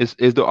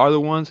are the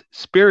ones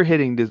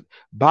spearheading this.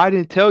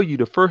 Biden tell you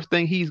the first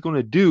thing he's going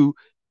to do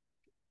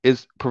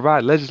is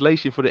provide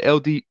legislation for the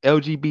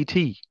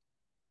LGBT.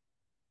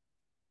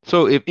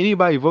 So if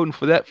anybody voting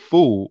for that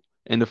fool,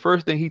 and the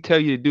first thing he tell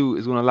you to do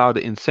is going to allow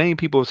the insane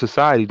people of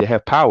society to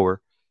have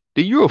power,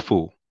 then you're a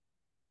fool.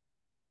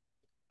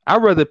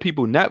 I'd rather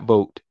people not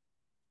vote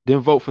than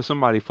vote for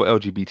somebody for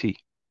LGBT.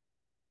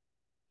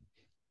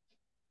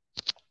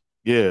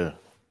 Yeah,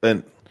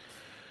 and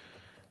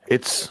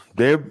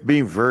they're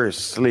being very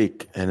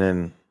slick, and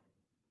then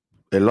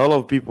a lot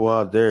of people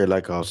out there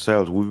like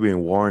ourselves, we've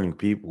been warning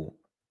people,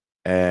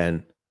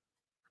 and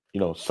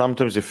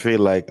sometimes they feel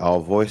like our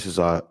voices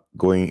are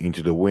going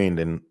into the wind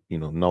and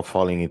not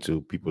falling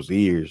into people's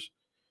ears.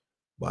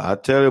 But I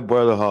tell you,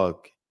 Brother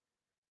Hawk,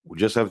 we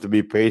just have to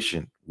be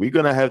patient. We're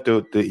gonna have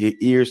the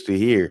ears to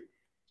hear.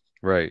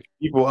 Right.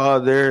 People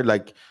out there,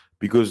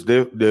 because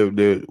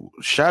they're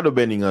shadow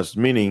banning us,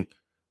 meaning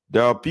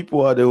there are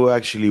people out there who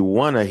actually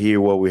want to hear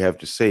what we have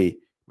to say.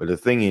 But the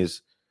thing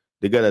is,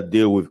 they gotta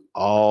deal with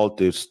all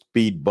the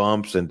speed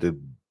bumps and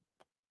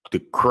the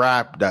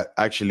crap that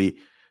actually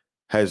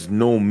has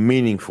no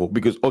meaningful.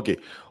 Because okay,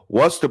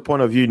 what's the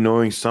point of you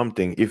knowing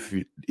something if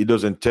it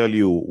doesn't tell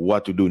you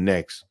what to do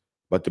next?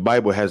 But the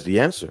Bible has the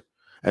answer.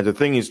 And the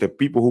thing is that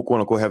people who quote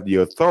unquote have the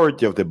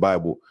authority of the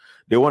Bible,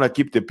 They want to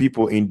keep the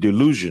people in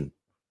delusion.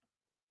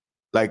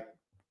 Like,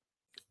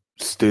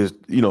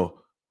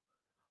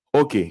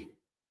 okay.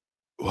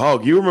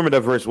 Hog, you remember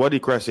that verse? What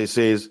did Christ say? It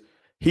says,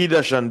 he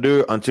that shall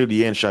endure until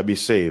the end shall be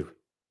saved.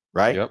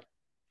 Right? Yep.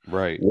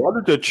 Right. What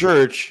did the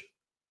church,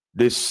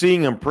 they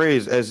sing and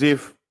praise as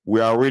if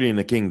we are already in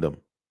the kingdom?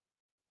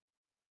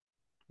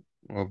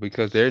 Well,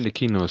 because they're in the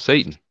kingdom of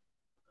Satan.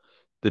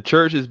 The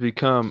church has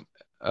become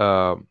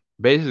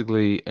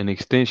basically an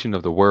extension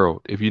of the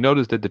world. If you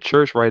notice that the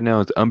church right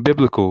now is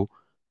unbiblical,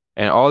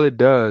 and all it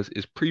does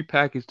is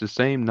prepackage the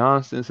same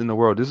nonsense in the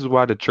world. This is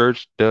why the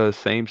church does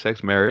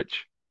same-sex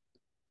marriage.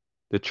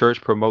 The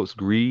church promotes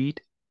greed.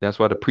 That's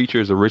why the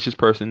preacher is the richest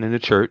person in the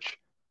church.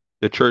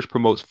 The church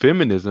promotes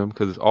feminism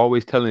because it's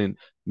always telling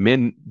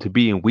men to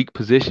be in weak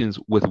positions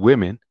with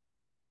women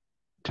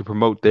to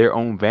promote their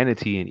own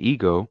vanity and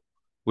ego,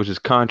 which is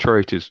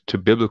contrary to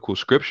biblical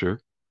scripture.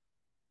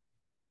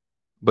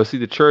 But see,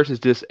 the church is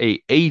just an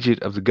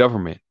agent of the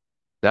government.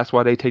 That's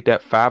why they take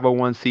that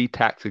 501c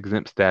tax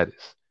exempt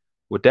status.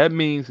 What that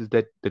means is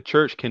that the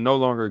church can no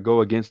longer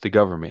go against the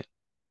government.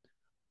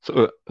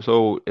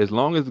 So as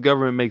long as the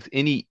government makes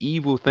any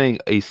evil thing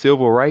a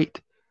civil right,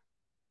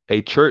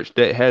 a church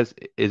that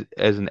is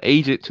as an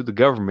agent to the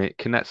government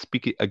cannot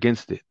speak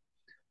against it.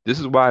 This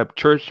is why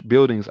church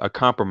buildings are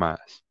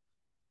compromised.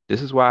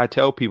 This is why I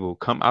tell people,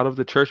 come out of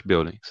the church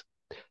buildings.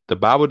 The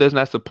Bible does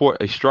not support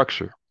a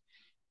structure.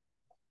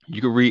 You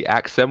can read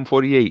Acts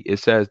 7:48. It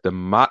says the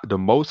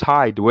Most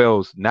High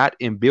dwells not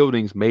in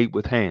buildings made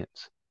with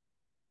hands.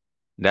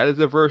 That is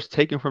a verse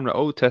taken from the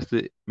Old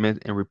Testament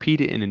and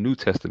repeated in the New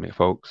Testament,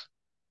 folks.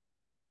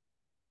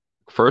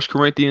 1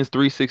 Corinthians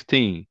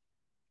 3:16.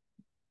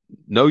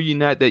 Know ye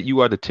not that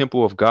you are the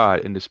temple of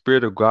God, and the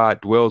Spirit of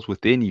God dwells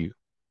within you?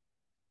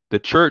 The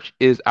church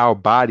is our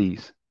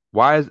bodies.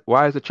 Why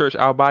is the church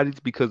our bodies?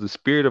 Because the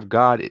Spirit of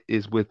God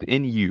is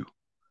within you.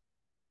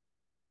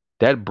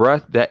 That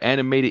breath, that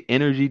animated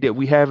energy that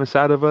we have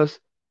inside of us,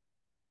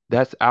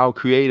 that's our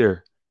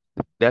Creator.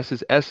 That's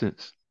His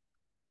essence.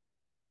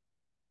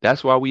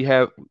 That's why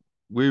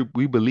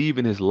we believe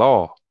in His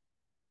law.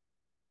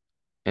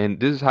 And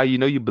this is how you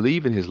know you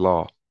believe in His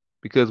law.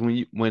 Because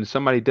when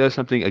somebody does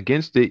something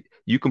against it,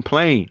 you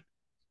complain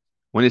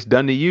when it's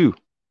done to you.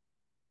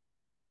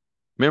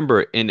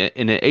 Remember, in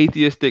an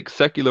atheistic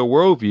secular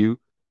worldview,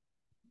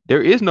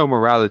 there is no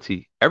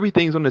morality.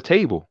 Everything's on the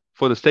table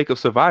for the sake of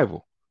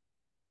survival.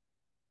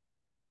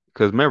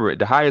 Because remember,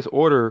 the highest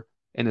order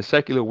in the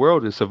secular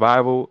world is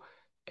survival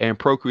and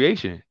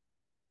procreation.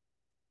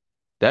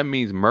 That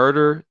means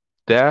murder,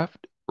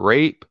 theft,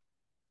 rape,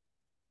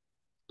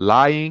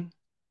 lying,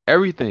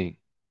 everything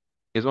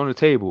is on the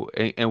table.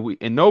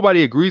 And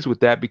nobody agrees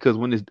with that, because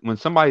when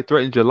somebody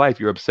threatens your life,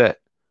 you're upset.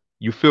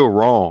 You feel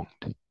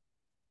wronged.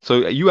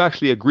 So you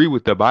actually agree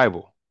with the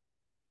Bible,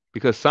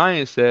 because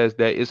science says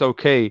that it's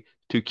okay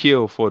to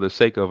kill for the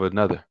sake of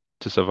another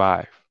to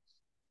survive.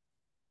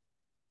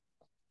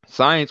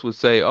 Science would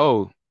say,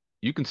 oh,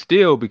 you can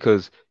steal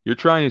because you're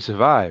trying to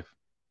survive.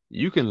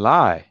 You can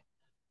lie.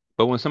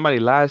 But when somebody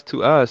lies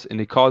to us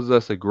and it causes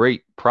us a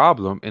great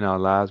problem in our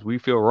lives, we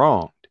feel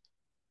wronged.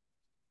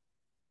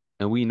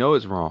 And we know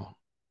it's wrong.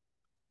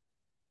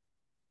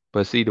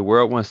 But see, the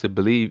world wants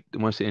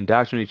to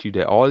indoctrinate you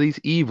that all these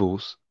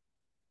evils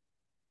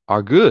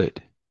are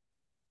good.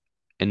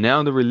 And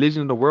now the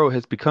religion of the world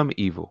has become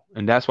evil.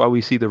 And that's why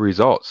we see the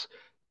results.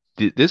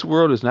 This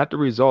world is not the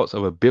results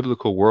of a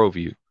biblical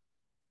worldview.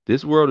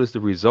 This world is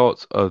the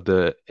results of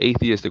the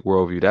atheistic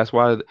worldview. That's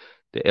why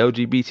the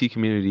LGBT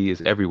community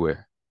is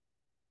everywhere.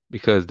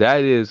 Because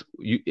that is,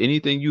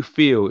 anything you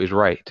feel is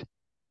right.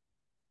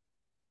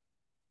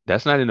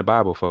 That's not in the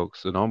Bible,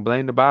 folks. So don't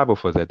blame the Bible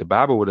for that. The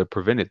Bible would have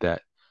prevented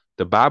that.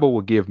 The Bible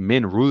will give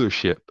men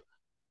rulership.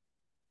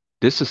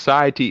 This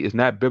society is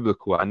not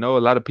biblical. I know a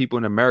lot of people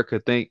in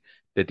America think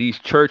that these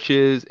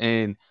churches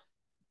and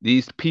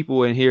these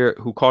people in here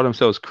who call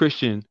themselves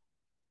Christian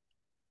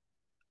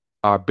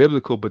are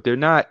biblical, but they're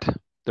not.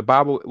 The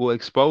Bible will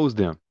expose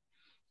them.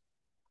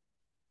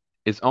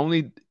 It's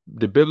only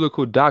the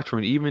biblical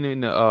doctrine, even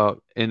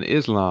in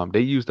Islam,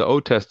 they use the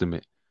Old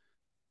Testament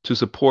to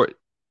support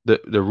the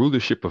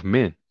rulership of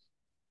men.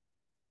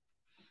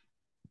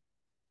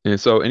 And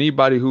so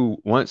anybody who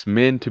wants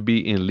men to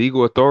be in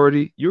legal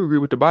authority, you agree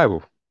with the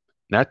Bible,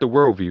 not the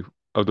worldview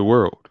of the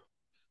world.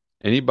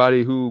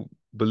 Anybody who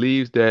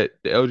believes that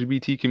the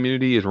LGBT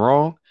community is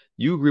wrong,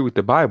 you agree with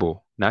the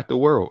Bible, not the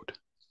world.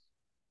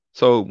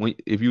 So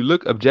if you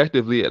look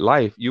objectively at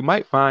life, you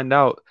might find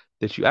out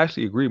that you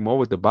actually agree more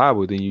with the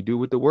Bible than you do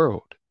with the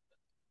world.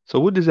 So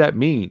what does that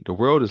mean? The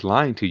world is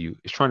lying to you.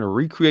 It's trying to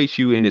recreate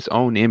you in its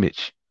own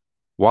image.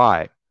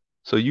 Why?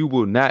 So you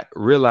will not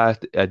realize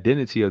the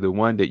identity of the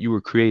one that you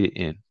were created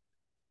in.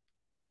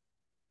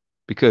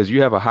 Because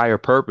you have a higher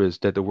purpose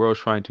that the world's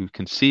trying to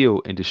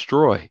conceal and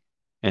destroy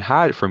and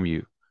hide from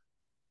you.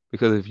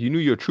 Because if you knew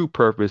your true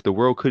purpose, the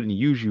world couldn't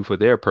use you for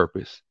their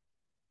purpose.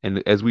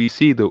 And as we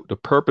see, the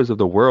purpose of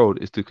the world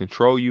is to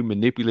control you,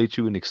 manipulate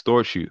you, and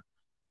extort you.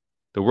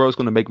 The world's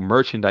going to make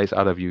merchandise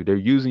out of you. They're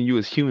using you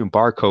as human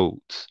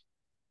barcodes.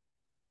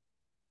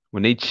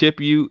 When they chip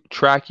you,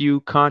 track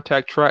you,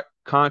 contact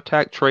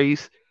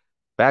trace,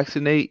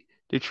 vaccinate,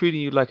 they're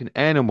treating you like an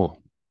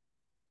animal.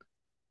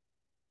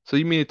 So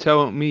you mean to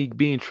tell me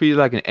being treated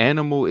like an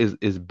animal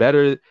is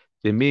better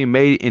than being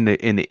made in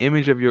the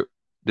image of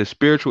the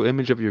spiritual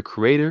image of your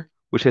creator,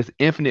 which has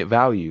infinite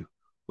value,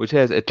 which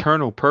has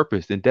eternal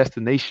purpose and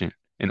destination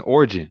and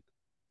origin.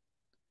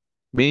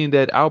 Meaning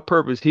that our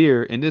purpose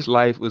here in this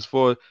life was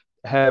for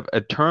have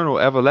eternal,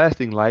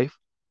 everlasting life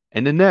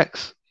in the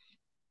next.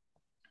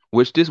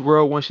 Which this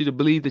world wants you to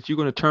believe that you're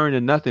going to turn to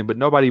nothing, but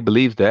nobody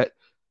believes that.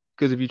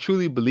 Because if you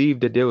truly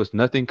believe that there was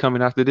nothing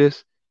coming after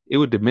this, it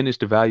would diminish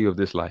the value of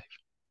this life.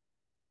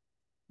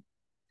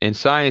 In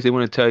science, they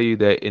want to tell you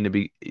that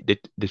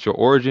that your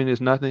origin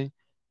is nothing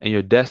and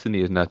your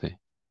destiny is nothing.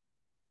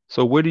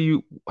 So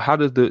how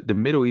does the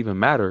middle even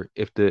matter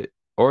if the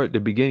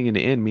beginning and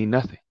the end mean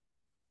nothing?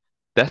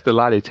 That's the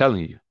lie they're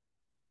telling you.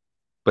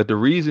 But the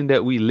reason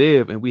that we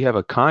live and we have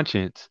a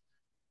conscience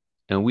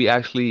and we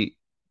actually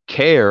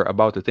care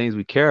about the things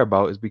we care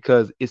about is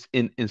because it's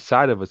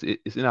inside of us.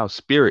 It's in our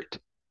spirit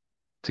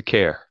to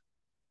care.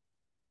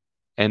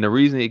 And the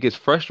reason it gets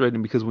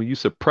frustrating because when you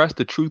suppress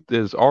the truth that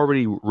is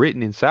already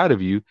written inside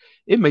of you,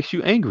 it makes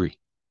you angry.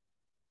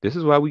 This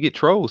is why we get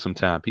trolls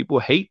sometimes. People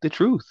hate the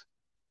truth.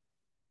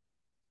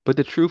 But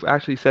the truth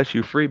actually sets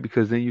you free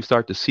because then you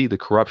start to see the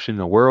corruption in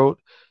the world,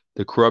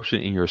 the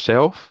corruption in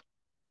yourself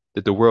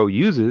that the world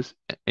uses,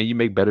 and you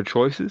make better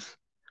choices.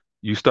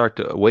 You start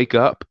to wake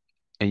up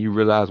and you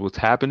realize what's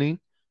happening,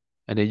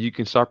 and then you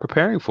can start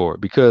preparing for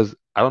it. Because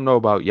I don't know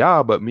about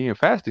y'all, but me and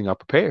fasting are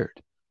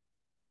prepared.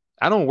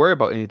 I don't worry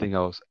about anything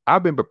else.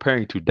 I've been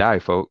preparing to die,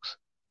 folks.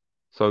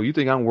 So you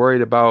think I'm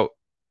worried about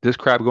this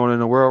crap going on in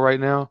the world right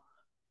now?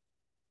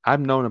 I've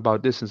known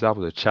about this since I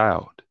was a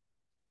child.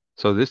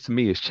 So this to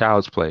me is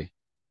child's play.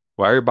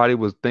 While everybody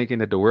was thinking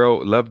that the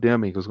world loved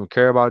them and was going to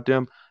care about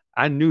them,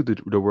 I knew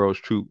the world's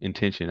true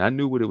intention. I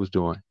knew what it was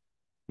doing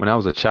when I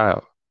was a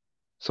child.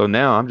 So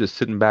now I'm just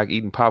sitting back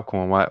eating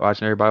popcorn,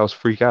 watching everybody else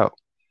freak out.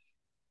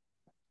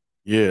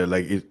 Yeah,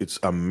 like it's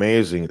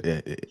amazing.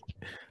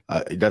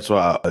 That's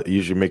why I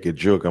usually make a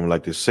joke. I'm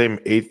like the same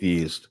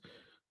atheist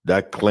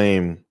that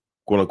claim,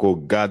 quote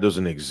unquote, God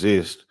doesn't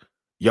exist.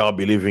 Y'all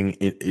believing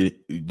in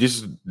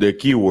this is the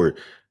key word.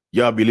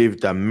 Y'all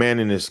believe that man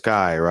in the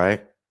sky,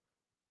 right?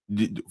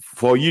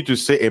 For you to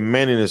say a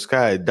man in the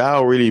sky, that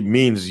already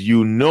means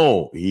you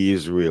know he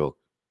is real.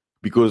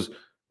 Because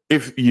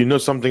if you know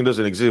something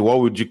doesn't exist, why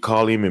would you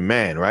call him a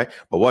man, right?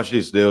 But watch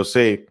this. They'll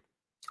say,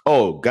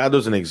 oh, God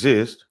doesn't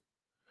exist.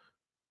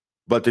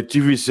 But the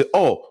TV say,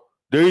 oh,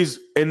 there is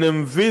an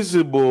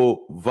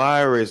invisible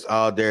virus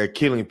out there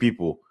killing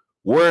people.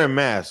 Wear a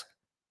mask.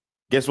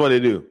 Guess what they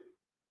do?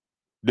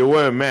 They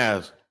wear a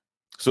mask.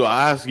 So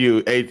I ask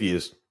you,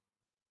 atheist,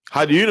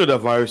 how do you know that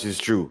virus is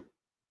true?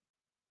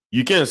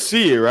 You can't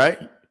see it, right?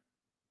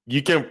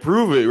 You can't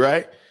prove it,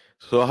 right?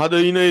 So how do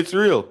you know it's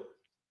real?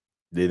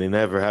 They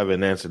never have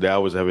an answer. They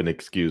always have an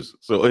excuse.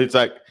 So it's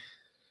like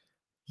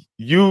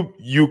you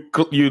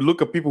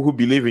look at people who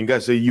believe in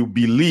God, say you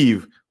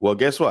believe. Well,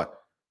 guess what?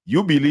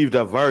 You believe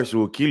that virus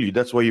will kill you.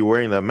 That's why you're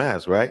wearing that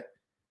mask, right?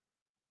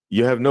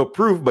 You have no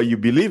proof, but you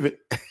believe it.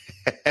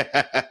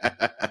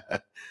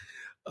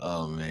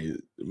 Oh man,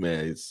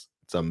 it's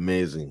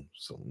amazing.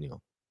 So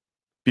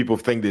people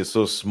think they're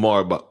so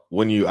smart, but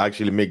when you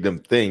actually make them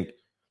think,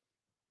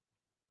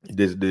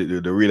 they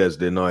realize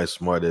they're not as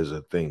smart as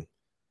a thing.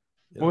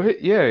 Well,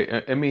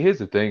 yeah. I mean, here's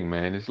the thing,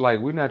 man. It's like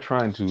we're not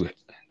trying to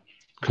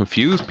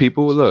confuse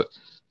people. Look,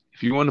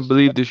 if you want to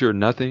believe that you're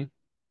nothing,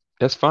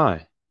 that's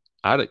fine.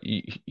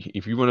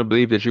 If you want to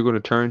believe that you're going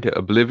to turn to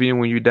oblivion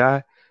when you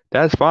die,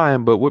 that's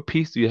fine. But what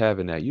peace do you have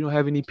in that? You don't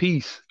have any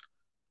peace.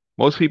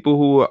 Most people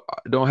who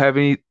don't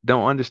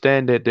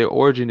understand that their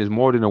origin is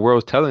more than the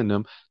world's telling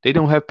them. They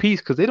don't have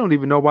peace because they don't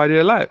even know why they're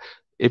alive.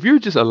 If you're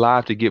just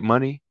alive to get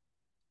money,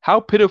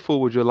 how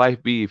pitiful would your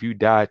life be if you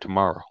died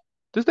tomorrow?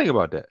 Just think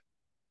about that.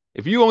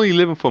 If you only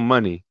living for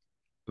money,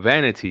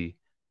 vanity,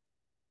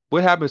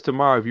 what happens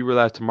tomorrow if you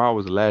realize tomorrow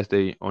was the last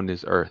day on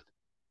this earth?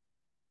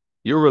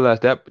 You'll realize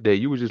that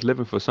you were just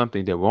living for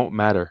something that won't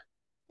matter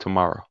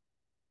tomorrow.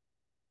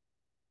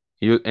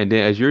 And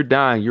then as you're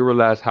dying, you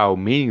realize how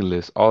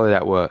meaningless all of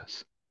that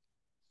was.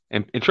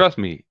 And trust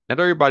me, not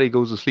everybody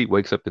goes to sleep,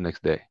 wakes up the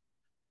next day.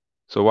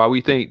 So while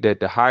we think that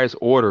the highest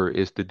order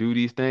is to do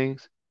these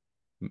things,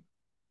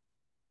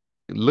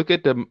 look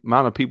at the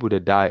amount of people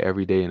that die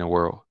every day in the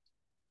world.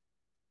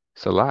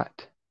 It's a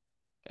lot.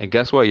 And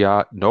guess what,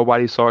 y'all?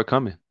 Nobody saw it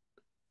coming.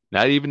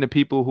 Not even the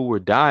people who were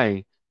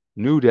dying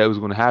knew that it was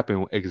going to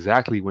happen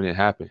exactly when it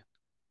happened.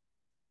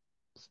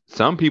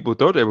 Some people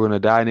thought they were going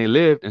to die and they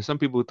lived, and some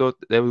people thought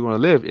they were going to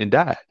live and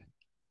died.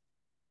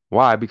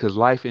 Why? Because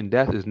life and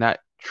death is not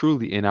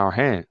truly in our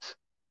hands.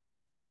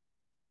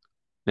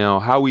 Now,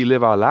 how we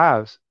live our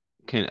lives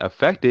can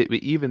affect it,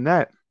 but even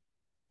that,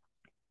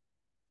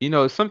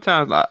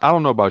 sometimes, I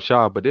don't know about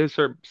y'all, but there's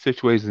certain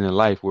situations in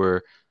life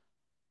where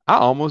I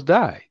almost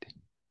died,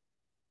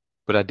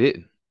 but I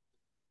didn't.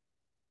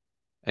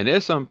 And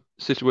there's some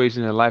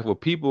situations in life where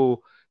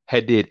people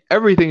had did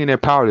everything in their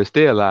power to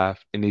stay alive,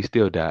 and they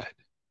still died.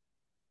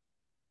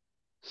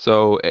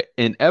 So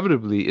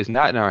inevitably, it's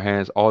not in our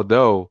hands,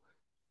 although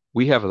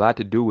we have a lot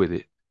to do with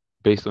it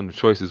based on the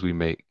choices we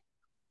make.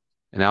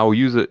 And I will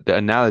use the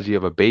analogy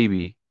of a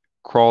baby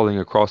crawling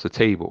across the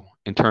table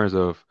in terms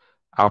of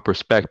our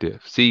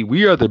perspective. See,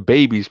 we are the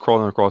babies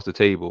crawling across the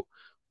table.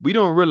 We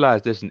don't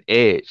realize there's an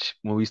edge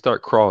when we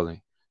start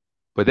crawling.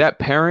 But that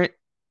parent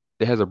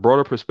that has a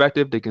broader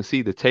perspective, they can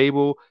see the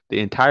table, the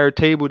entire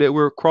table that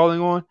we're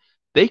crawling on,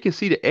 they can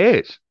see the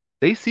edge.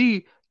 They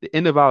see the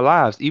end of our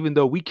lives, even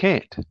though we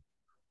can't.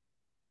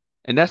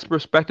 And that's the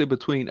perspective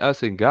between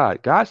us and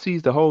God. God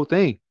sees the whole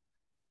thing.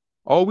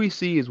 All we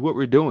see is what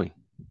we're doing.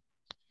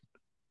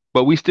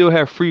 But we still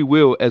have free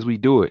will as we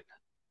do it,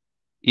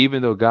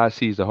 even though God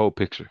sees the whole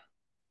picture.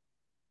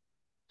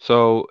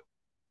 So,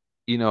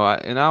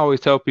 I always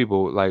tell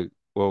people, like,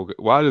 well,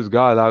 why does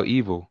God allow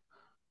evil?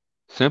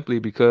 Simply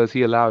because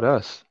he allowed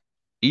us.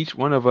 Each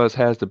one of us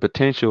has the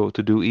potential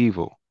to do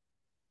evil.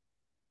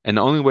 And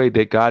the only way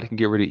that God can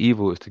get rid of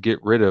evil is to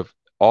get rid of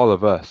all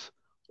of us,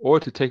 or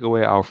to take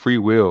away our free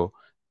will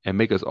and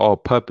make us all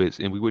puppets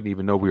and we wouldn't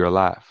even know we were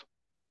alive.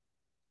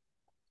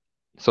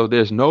 So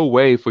there's no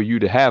way for you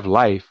to have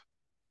life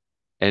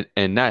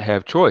and not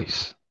have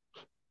choice.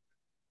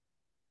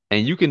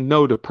 And you can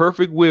know the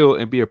perfect will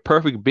and be a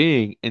perfect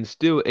being and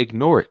still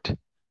ignore it,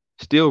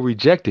 still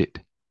reject it.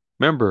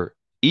 Remember,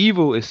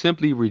 evil is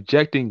simply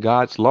rejecting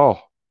God's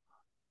law.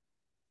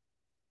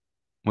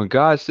 When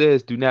God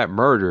says do not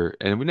murder,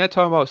 and we're not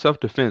talking about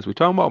self-defense, we're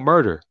talking about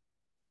murder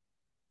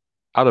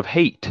out of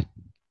hate.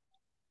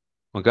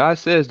 When God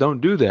says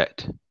don't do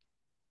that,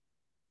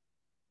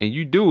 and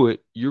you do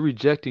it, you're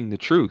rejecting the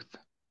truth.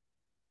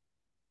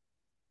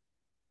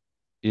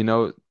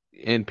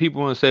 And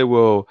people want to say,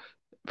 well,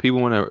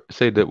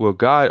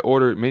 God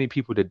ordered many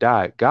people to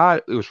die.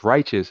 God is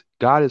righteous.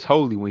 God is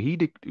holy. When he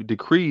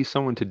decrees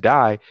someone to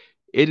die,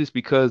 it is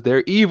because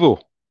they're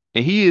evil.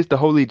 And he is the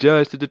holy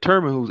judge to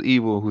determine who's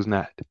evil and who's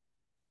not.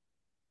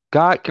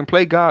 God can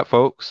play God,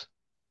 folks.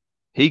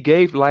 He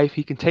gave life.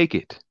 He can take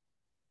it.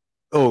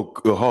 Oh,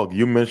 Hog,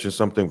 you mentioned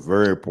something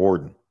very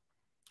important.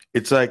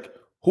 It's like,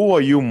 who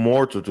are you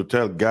mortal to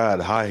tell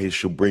God how he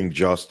should bring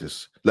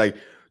justice? Like,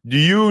 do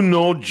you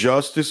know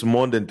justice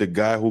more than the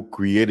guy who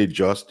created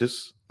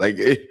justice? Like,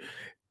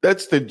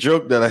 that's the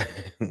joke that I...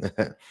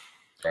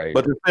 Right.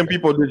 But the same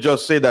people that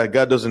just say that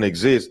God doesn't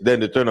exist, then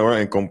they turn around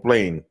and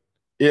complain.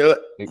 Yeah.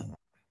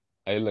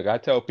 Hey, look, I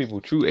tell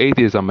people true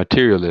atheists are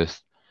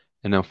materialists.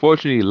 And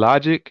unfortunately,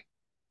 logic,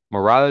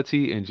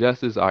 morality, and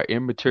justice are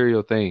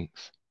immaterial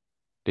things.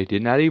 They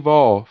did not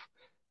evolve.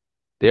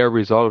 They are a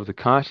result of the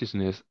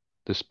consciousness,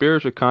 the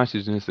spiritual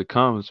consciousness that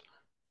comes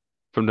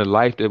from the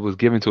life that was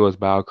given to us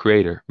by our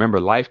Creator. Remember,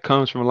 life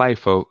comes from life,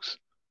 folks.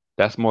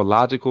 That's more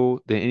logical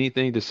than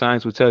anything the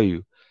science will tell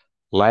you.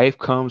 Life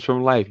comes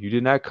from life. You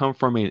did not come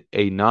from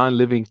a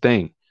non-living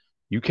thing.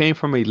 You came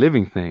from a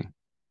living thing.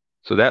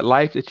 So that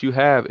life that you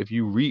have, if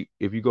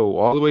you go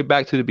all the way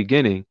back to the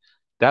beginning,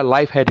 that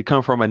life had to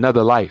come from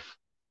another life.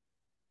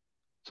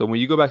 So when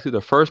you go back to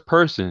the first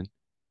person,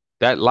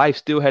 that life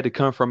still had to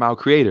come from our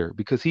Creator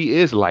because he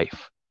is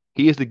life.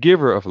 He is the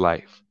giver of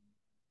life.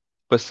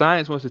 But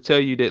science wants to tell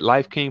you that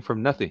life came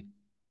from nothing.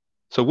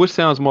 So which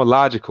sounds more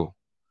logical?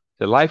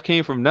 That life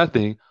came from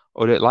nothing,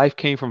 or that life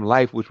came from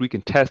life, which we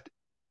can test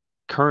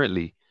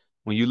currently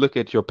when you look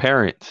at your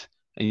parents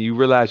and you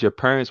realize your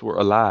parents were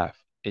alive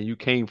and you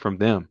came from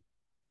them.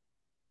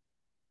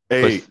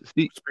 Hey,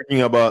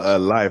 speaking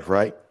about life,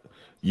 right?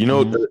 You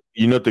know,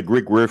 the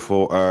Greek word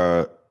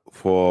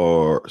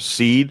for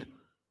seed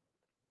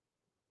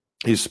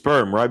is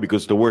sperm, right?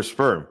 Because the word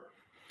sperm,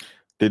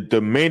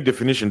 the main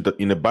definition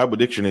in the Bible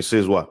dictionary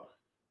says what?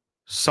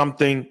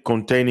 Something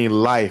containing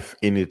life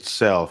in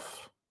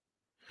itself.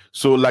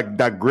 So, like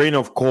that grain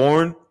of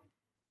corn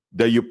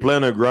that you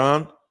plant on the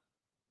ground,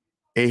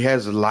 it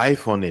has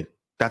life on it.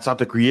 That's how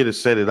the Creator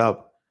set it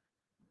up.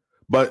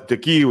 But the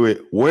key,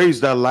 where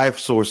is that life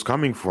source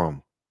coming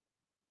from?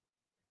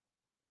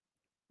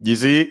 You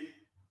see,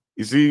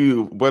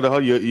 brother, how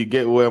you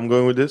get where I'm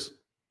going with this?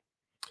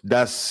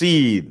 That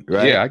seed,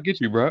 right? Yeah, I get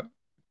you, bro.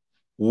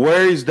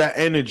 Where is that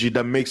energy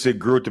that makes it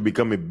grow to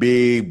become a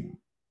big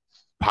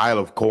pile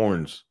of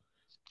corns?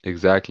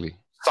 Exactly.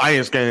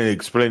 Science can't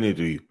explain it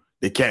to you.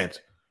 They can't.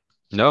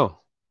 No.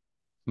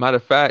 Matter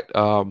of fact, it's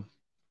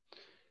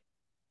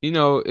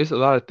a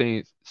lot of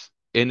things.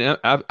 And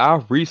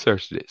I've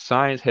researched it.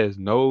 Science has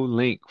no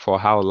link for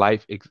how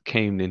life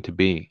came into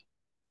being.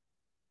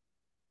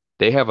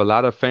 They have a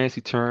lot of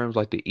fancy terms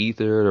like the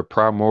ether, the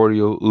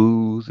primordial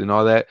ooze, and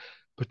all that,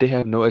 but they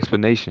have no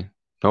explanation,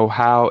 no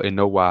how and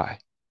no why.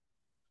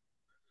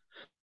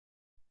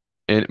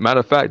 And matter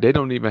of fact, they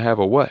don't even have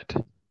a what.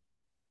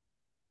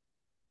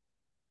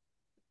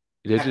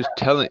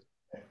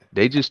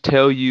 They just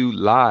tell you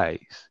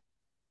lies.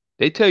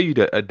 They tell you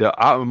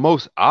the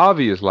most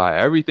obvious lie.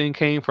 Everything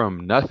came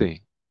from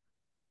nothing.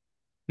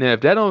 Now,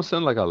 if that don't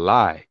sound like a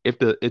lie, if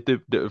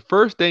the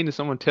first thing that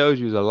someone tells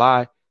you is a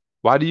lie,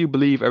 why do you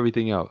believe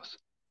everything else?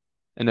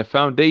 And the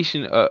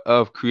foundation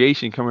of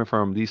creation coming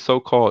from these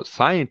so-called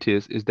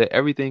scientists is that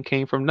everything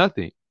came from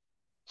nothing.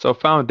 So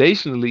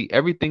foundationally,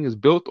 everything is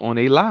built on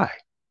a lie.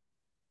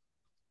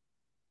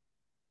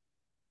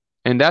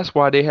 And that's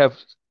why they have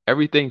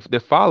everything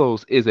that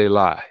follows is a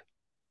lie,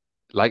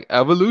 like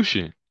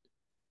evolution.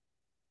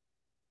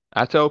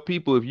 I tell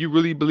people, if you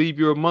really believe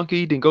you're a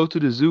monkey, then go to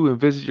the zoo and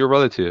visit your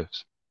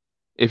relatives.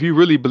 If you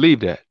really believe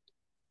that.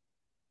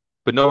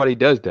 But nobody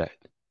does that.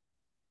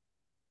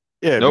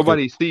 Yeah, because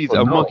Nobody sees a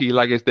no. monkey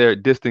like it's their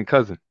distant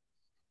cousin.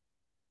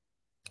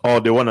 Oh,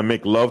 they want to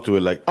make love to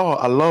it, like, oh,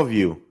 I love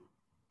you.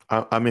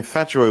 I'm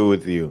infatuated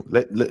with you.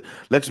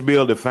 Let's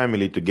build a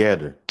family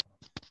together.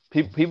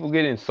 People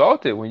get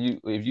insulted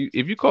when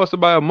if you call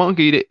somebody a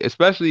monkey,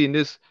 especially in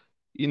this,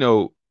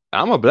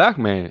 I'm a black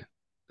man,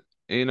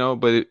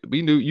 but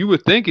you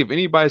would think if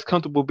anybody's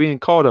comfortable being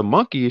called a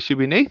monkey, it should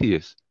be an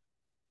atheist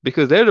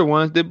because they're the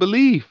ones that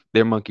believe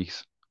they're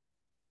monkeys.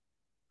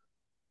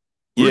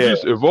 We're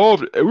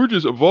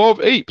just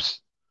evolved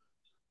apes.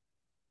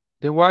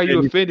 Then why are you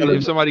offended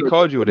if somebody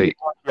called you an ape?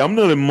 I'm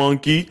not a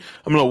monkey.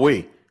 I'm not.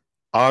 Wait,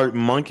 are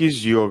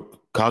monkeys your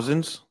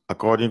cousins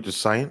according to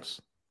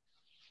science?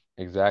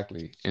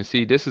 Exactly. And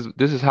see, this is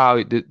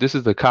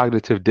the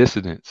cognitive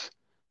dissonance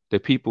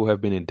that people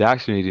have been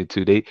indoctrinated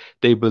to.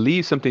 They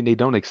believe something they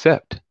don't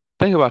accept.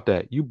 Think about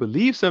that. You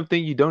believe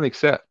something you don't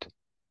accept.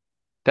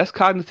 That's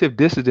cognitive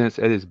dissonance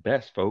at its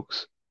best,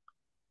 folks.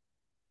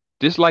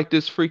 Just like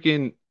this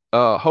freaking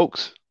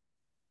hoax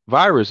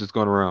virus is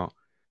going around.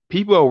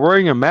 People are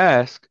wearing a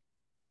mask,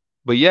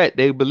 but yet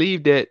they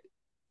believe that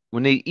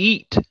when they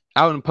eat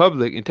out in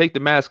public and take the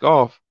mask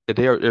off, that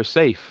they're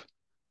safe.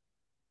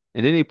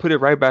 And then they put it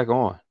right back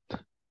on.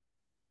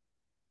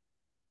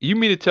 You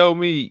mean to tell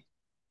me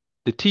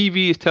the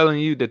TV is telling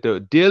you that the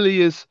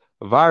deadliest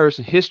virus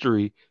in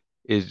history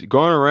is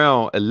going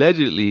around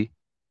allegedly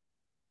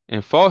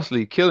and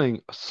falsely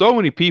killing so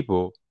many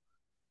people,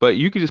 but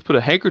you can just put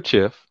a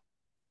handkerchief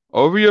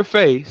over your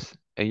face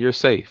and you're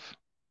safe?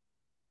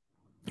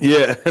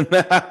 Yeah.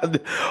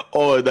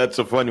 Oh, that's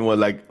a funny one.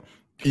 Like,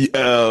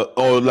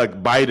 or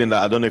like Biden.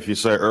 I don't know if you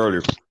saw it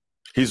earlier.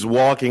 He's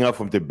walking up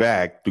from the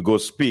back to go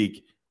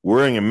speak,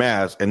 wearing a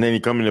mask, and then he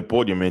come in the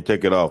podium and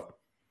take it off.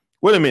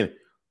 Wait a minute.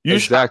 You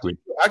Exactly.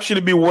 should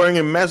actually be wearing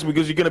a mask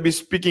because you're gonna be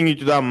speaking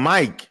into that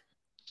mic.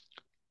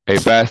 Hey,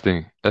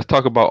 fasting. Let's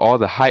talk about all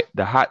the hot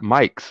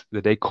mics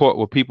that they caught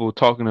with people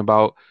talking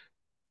about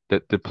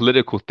the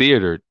political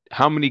theater.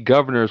 How many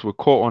governors were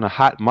caught on a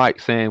hot mic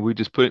saying we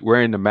just put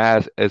wearing the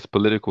mask as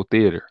political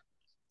theater?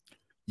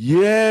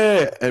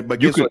 Yeah,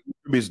 but You guess can what?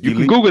 It's you can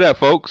deleted. Google that,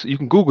 folks. You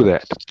can Google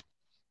that.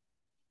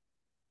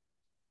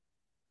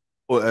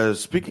 Well,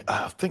 speaking,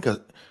 I think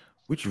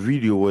which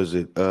video was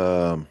it?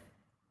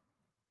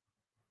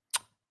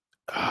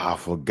 I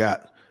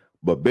forgot.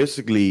 But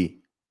basically,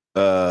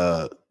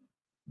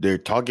 they're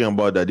talking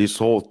about that this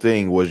whole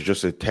thing was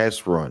just a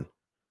test run.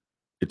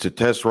 It's a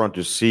test run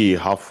to see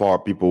how far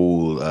people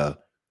will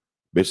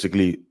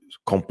basically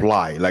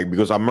comply. Like,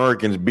 because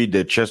Americans beat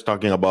their chest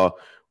talking about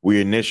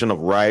we're a nation of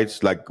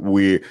rights. Like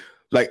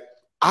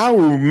I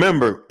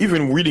remember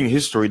even reading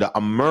history that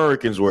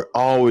Americans were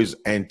always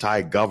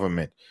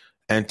anti-government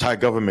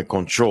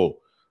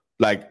control.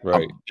 Like,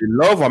 Right. they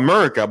love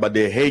America, but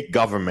they hate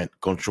government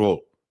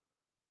control.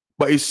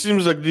 But it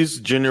seems like these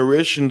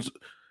generations,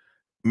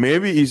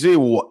 maybe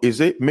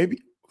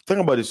maybe think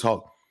about this,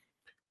 how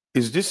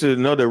is this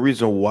another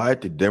reason why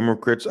the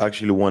Democrats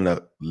actually want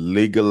to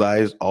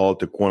legalize all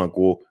the quote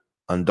unquote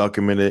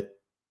undocumented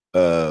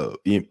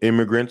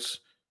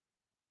immigrants?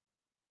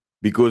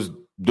 Because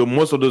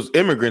most of those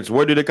immigrants,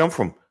 where do they come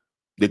from?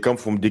 They come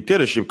from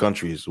dictatorship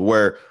countries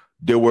where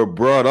they were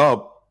brought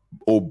up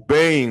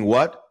obeying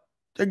what?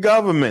 The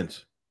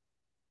government.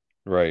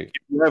 Right.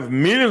 You have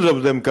millions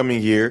of them coming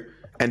here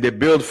and they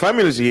build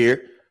families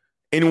here.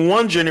 In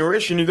one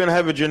generation, you're gonna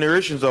have a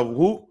generations of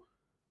who?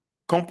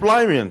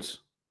 Compliance.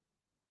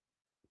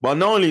 But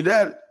not only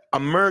that,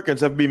 Americans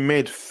have been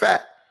made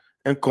fat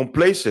and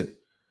complacent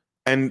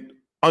and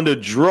under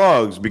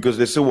drugs, because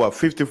they say what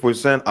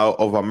 50%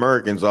 of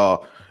Americans are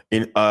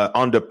in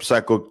under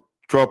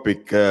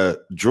psychotropic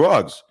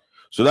drugs.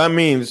 So that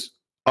means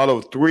out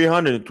of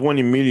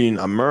 320 million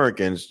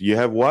Americans, you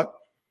have what?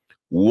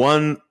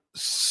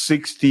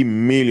 160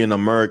 million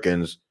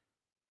Americans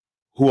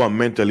who are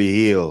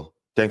mentally ill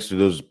thanks to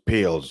those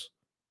pills.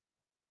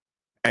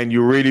 And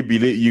you really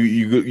believe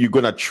you're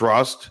gonna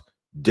trust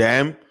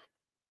them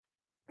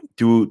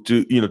to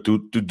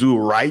do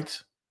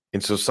right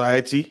in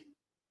society?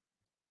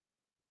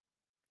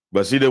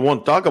 But see, they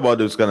won't talk about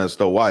this kind of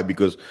stuff. Why?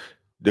 Because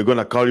they're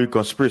gonna call you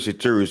conspiracy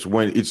theorists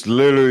when it's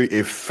literally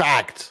a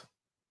fact.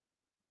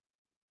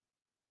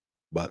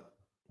 But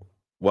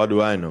what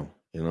do I know?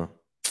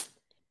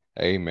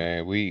 Hey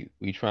man, we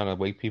trying to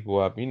wake people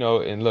up,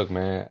 and look,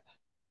 man,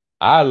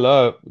 I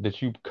love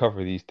that you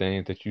cover these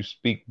things, that you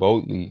speak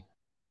boldly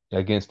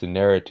against the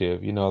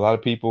narrative. A lot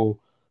of people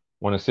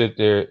want to sit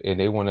there and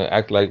they want to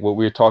act like what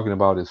we're talking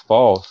about is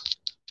false.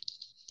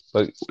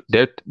 But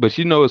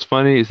what's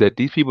funny is that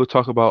these people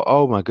talk about,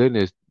 oh my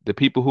goodness, the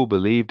people who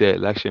believe that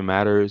election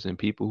matters and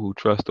people who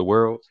trust the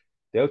world,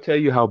 they'll tell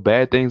you how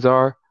bad things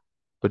are,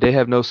 but they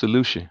have no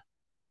solution.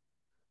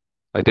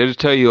 Like they just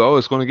tell you, oh,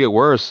 it's going to get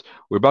worse.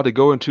 We're about to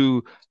go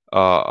into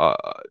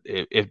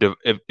if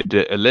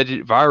the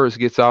alleged virus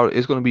gets out,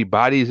 it's going to be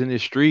bodies in the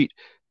street.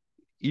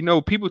 You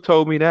know, people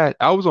told me that.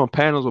 I was on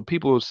panels where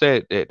people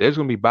said that there's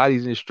going to be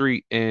bodies in the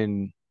street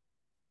in,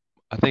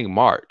 I think,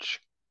 March.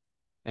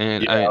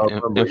 And Yeah, I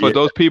remember. and for Yeah.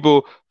 those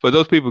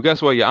people,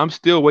 guess what? Yeah, I'm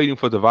still waiting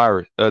for the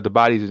virus, the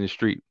bodies in the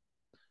street.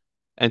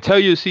 And tell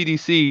your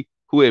CDC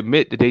who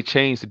admit that they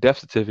changed the death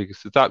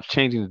certificates to stop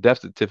changing the death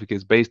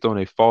certificates based on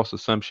a false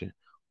assumption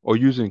or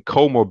using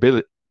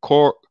comorbidities,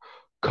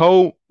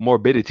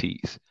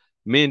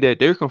 meaning that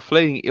they're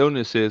conflating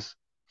illnesses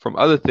from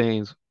other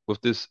things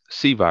with this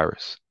C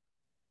virus.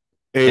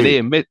 And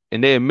Hey,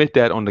 they admit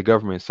that on the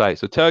government site.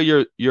 So tell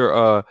your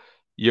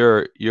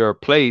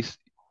place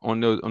on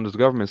those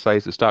government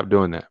sites to stop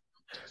doing that.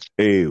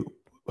 hey,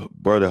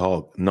 Brother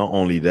Hawk, not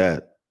only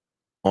that,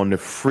 on the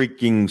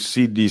freaking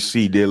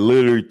CDC, they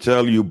literally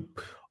tell you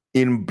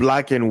in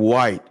black and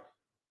white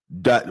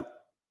that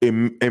a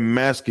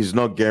mask is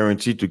not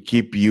guaranteed to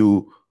keep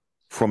you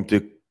from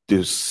the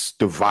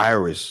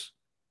virus.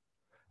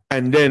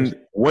 And then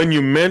when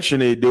you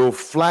mention it, they'll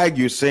flag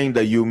you saying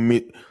that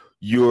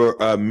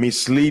you're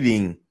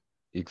misleading.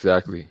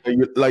 Exactly.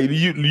 Like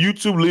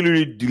YouTube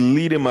literally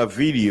deleted my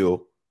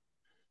video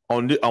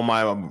on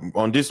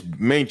this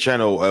main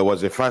channel.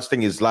 Was a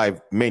Fasting is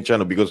Live main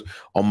channel because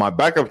on my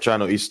backup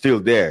channel it's still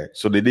there,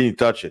 so they didn't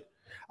touch it.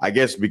 I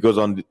guess because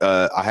on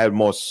I had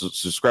more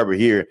subscriber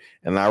here,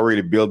 and I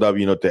already built up,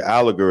 the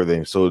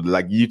algorithm. So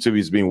like YouTube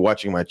has been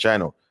watching my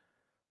channel.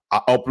 I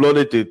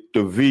uploaded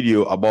the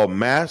video about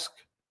mask.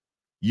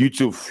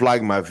 YouTube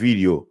flagged my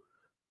video,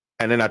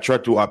 and then I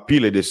tried to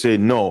appeal it. They say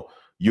no,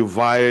 you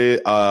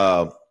violate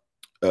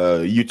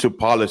YouTube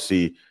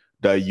policy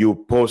that you're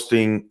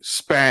posting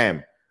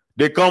spam.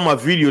 They call my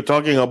video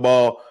talking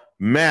about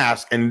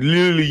mask and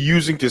literally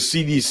using the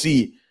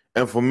CDC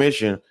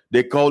information.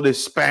 They called it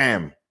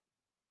spam.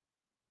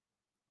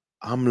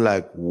 I'm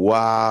like,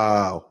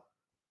 wow.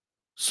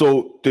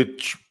 So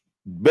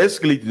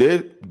basically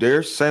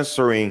they're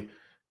censoring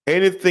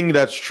anything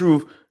that's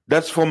true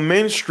that's from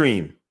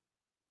mainstream,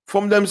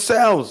 from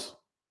themselves.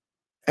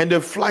 And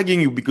they're flagging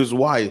you because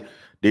why?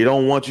 They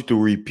don't want you to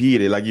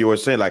repeat it. Like you were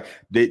saying, like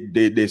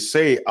they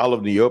say all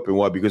of the open.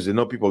 Why? Because they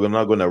know people are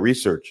not going to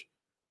research.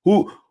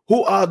 Who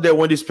out there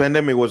when this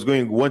pandemic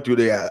went to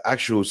the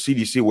actual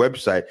CDC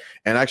website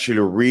and actually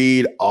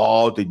read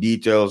all the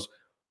details?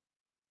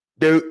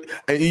 And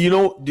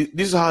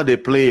this is how they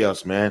play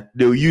us, man.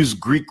 They'll use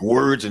Greek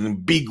words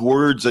and big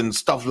words and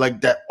stuff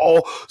like that,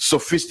 all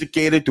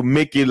sophisticated to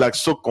make it like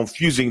so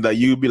confusing that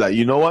you'll be like,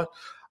 you know what?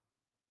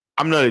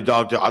 I'm not a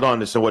doctor. I don't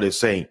understand what they're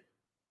saying.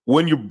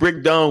 When you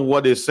break down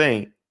what they're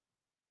saying,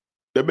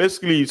 they're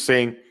basically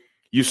saying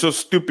you're so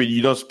stupid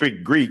you don't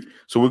speak Greek,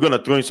 so we're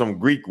gonna throw in some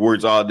Greek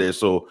words out there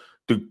so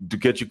to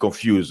get you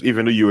confused,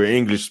 even though you were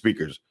English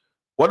speakers.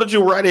 Why don't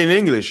you write in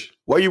English?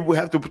 Why you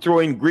have to throw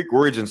in Greek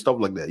words and stuff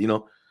like that?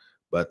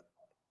 But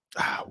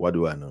what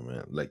do I know,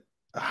 man? Like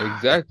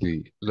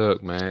Exactly.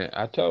 Look, man,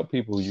 I tell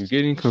people you're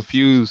getting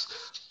confused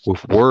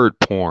with word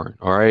porn,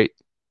 all right?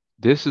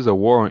 This is a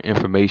war on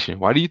information.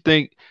 Why do you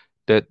think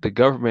that the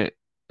government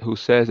who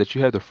says that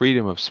you have the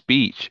freedom of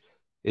speech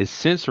is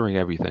censoring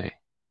everything?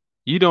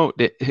 You don't,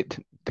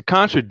 the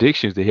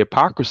contradictions, the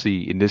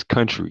hypocrisy in this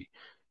country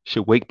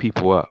should wake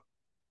people up.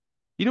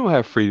 You don't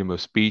have freedom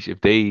of speech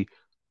if they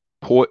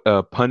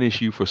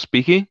punish you for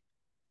speaking.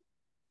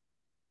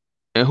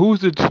 And who's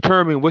to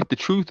determine what the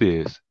truth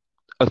is?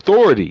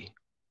 Authority,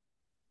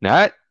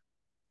 not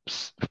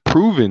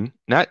proving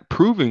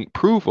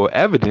proof or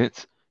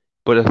evidence,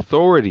 but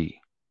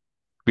authority.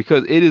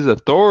 Because it is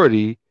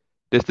authority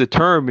that's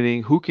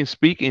determining who can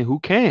speak and who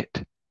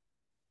can't.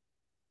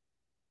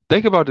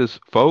 Think about this,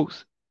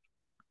 folks.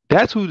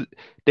 That's who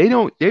they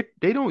don't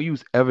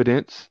use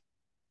evidence.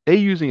 They're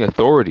using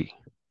authority.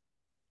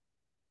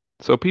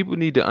 So people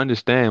need to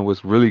understand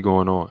what's really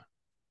going on.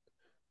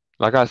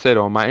 Like I said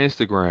on my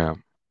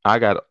Instagram, I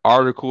got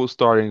articles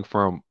starting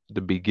from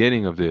the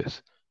beginning of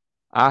this.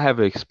 I have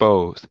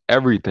exposed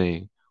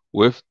everything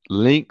with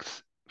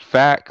links,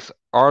 facts,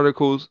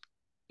 articles,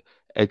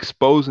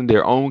 exposing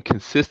their own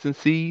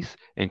consistencies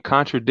and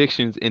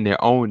contradictions in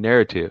their own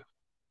narrative.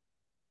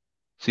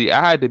 See,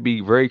 I had to be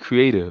very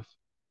creative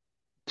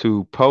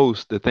to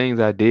post the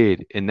things I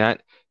did and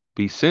not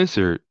be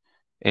censored.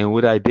 And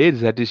what I did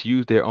is I just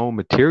used their own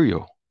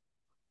material.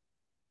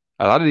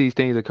 A lot of these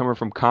things are coming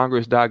from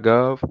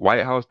Congress.gov,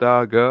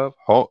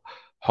 WhiteHouse.gov,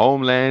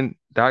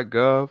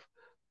 Homeland.gov,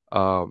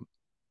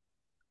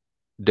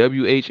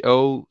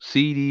 WHO,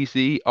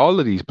 CDC, all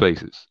of these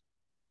places.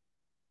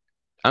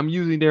 I'm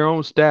using their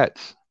own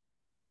stats,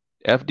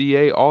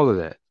 FDA, all of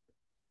that.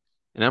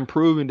 And I'm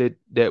proving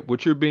that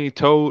what you're being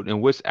told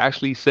and what's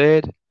actually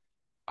said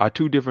are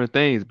two different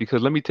things.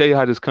 Because let me tell you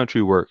how this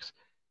country works.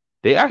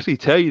 They actually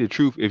tell you the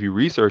truth if you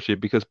research it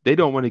because they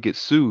don't want to get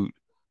sued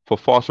for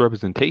false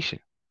representation.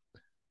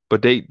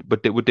 what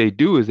they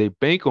do is they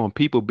bank on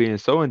people being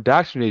so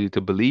indoctrinated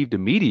to believe the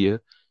media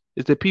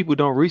is that people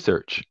don't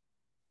research.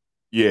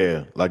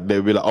 Yeah, like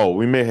they'll be like, oh,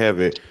 we may have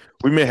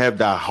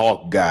that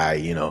hawk guy,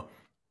 you know,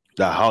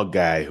 that hawk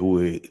guy who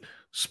is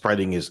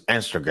spreading his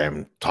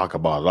Instagram, talk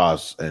about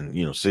us,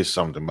 and say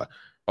something. But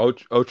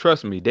Oh,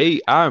 trust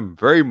me, I'm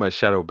very much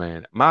shadow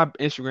banned. My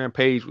Instagram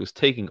page was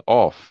taking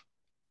off.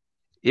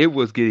 It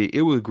was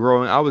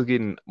growing. I was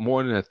getting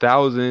more than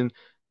 1,000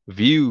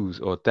 views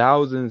or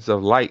thousands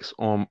of likes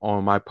on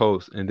my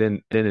posts, and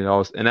then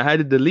and I had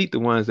to delete the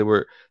ones that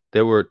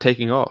were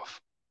taking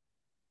off.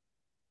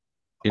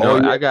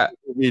 yeah, I got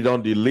you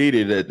don't delete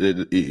it,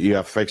 it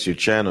affects your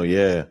channel.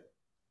 Yeah,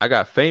 I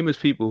got famous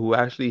people who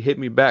actually hit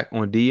me back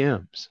on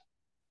DMs.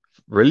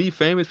 Really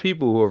famous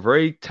people who are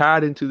very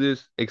tied into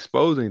this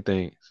exposing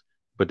things,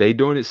 but they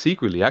doing it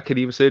secretly. I could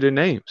even say their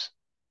names.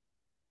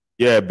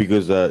 yeah,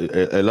 because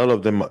a lot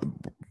of them,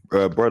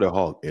 brother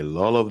Hawk, a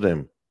lot of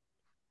them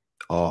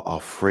are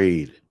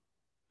afraid.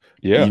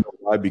 Yeah, You know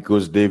why?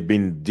 Because they've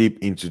been deep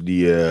into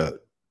the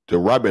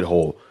rabbit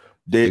hole.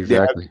 They have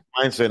exactly. this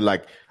mindset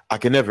like I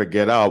can never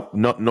get out,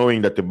 not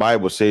knowing that the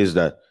Bible says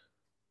that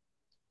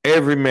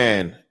every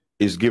man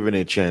is given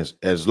a chance.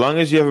 As long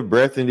as you have a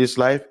breath in this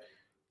life,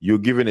 you're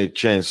given a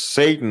chance.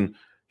 Satan,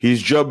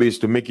 his job is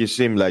to make it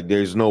seem like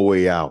there's no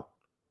way out.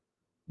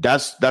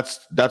 That's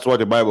what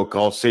the Bible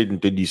calls Satan,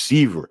 the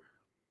deceiver.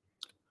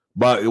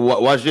 But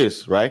watch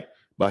this, right?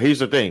 But here's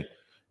the thing: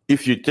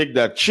 if you take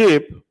that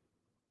chip,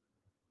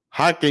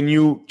 how can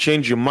you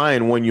change your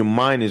mind when your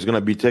mind is gonna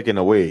be taken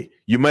away?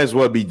 You might as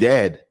well be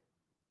dead.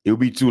 It'll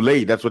be too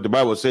late. That's what the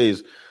Bible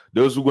says.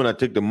 Those who are gonna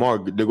take the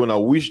mark, they're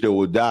gonna wish they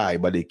would die,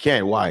 but they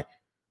can't. Why?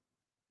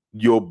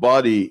 Your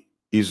body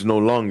is no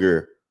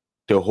longer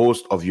the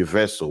host of your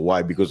vessel.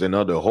 Why? Because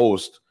another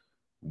host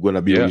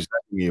gonna be residing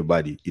in your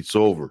body. It's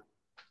over.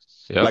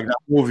 Yep. Like that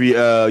movie.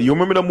 You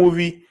remember the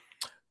movie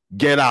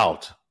Get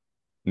Out?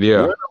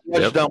 Yeah. When I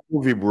watched that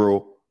movie,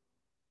 bro.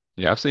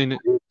 Yeah, I've seen it.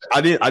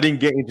 I didn't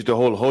get into the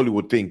whole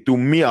Hollywood thing. To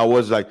me, I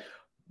was like,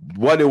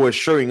 what they were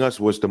showing us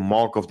was the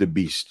mark of the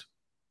beast.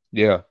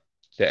 Yeah.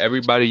 That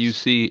everybody you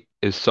see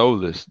is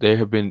soulless. They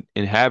have been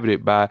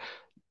inhabited by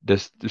the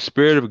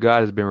spirit of God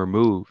has been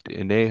removed,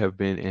 and they have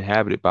been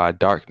inhabited by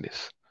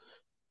darkness,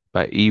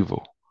 by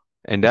evil.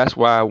 And that's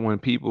why when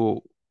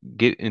people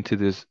get into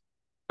this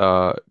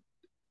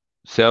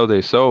sell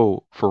their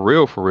soul for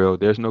real,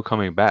 there's no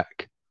coming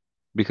back.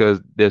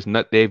 Because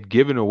they've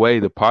given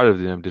away the part of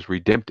them that's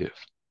redemptive.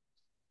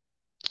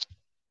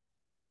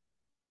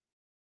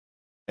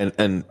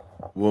 And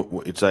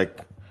it's like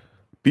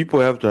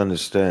people have to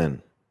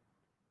understand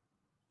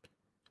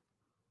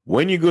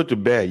when you go to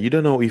bed, you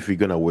don't know if you're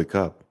gonna wake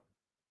up.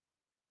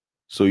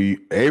 So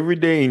every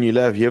day in your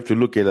life, you have to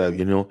look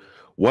at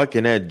what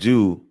can I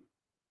do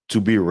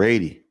to be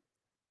ready?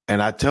 And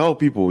I tell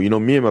people,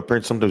 me and my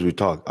parents sometimes we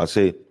talk. I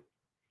say,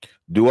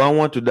 do I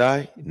want to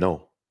die?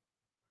 No.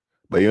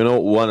 But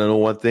want to know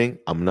one thing?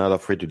 I'm not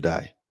afraid to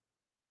die.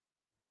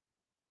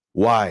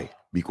 Why?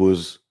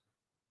 Because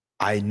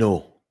I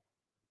know.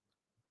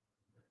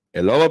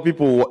 A lot of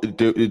people,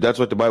 that's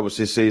what the Bible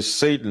says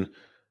Satan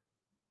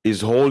is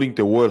holding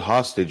the world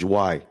hostage.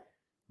 Why?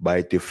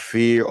 By the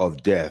fear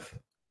of death.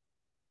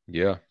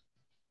 Yeah.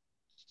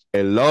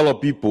 A lot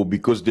of people,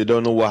 because they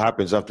don't know what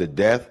happens after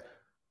death,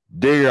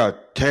 they are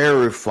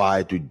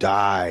terrified to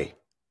die.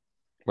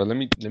 But let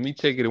me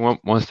take it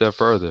one step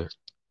further.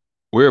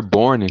 We're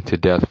born into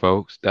death,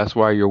 folks. That's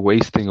why you're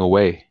wasting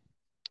away.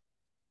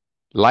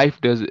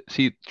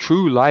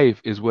 True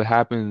life is what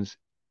happens.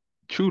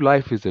 True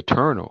life is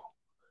eternal.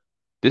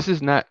 This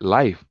is not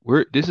life.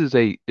 This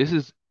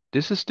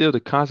is still the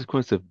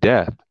consequence of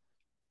death.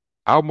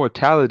 Our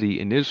mortality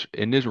in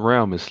this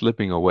realm is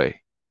slipping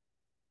away.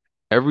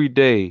 Every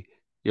day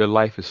your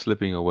life is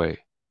slipping away.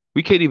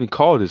 We can't even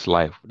call this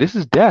life. This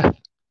is death.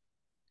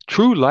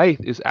 True life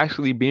is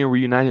actually being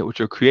reunited with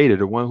your creator,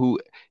 the one who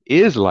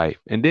is life,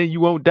 and then you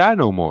won't die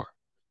no more.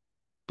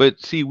 But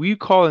see, we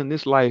calling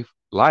this life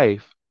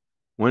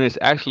when it's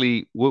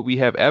actually what we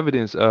have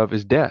evidence of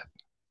is death.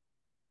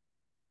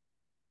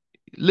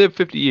 Live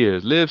 50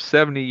 years, live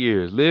 70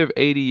 years, live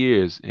 80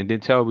 years, and then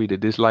tell me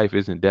that this life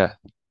isn't death.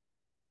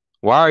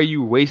 Why are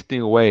you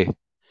wasting away?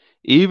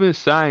 Even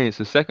science,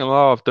 the second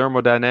law of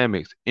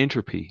thermodynamics,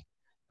 entropy,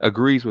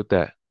 agrees with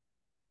that.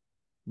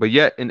 But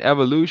yet in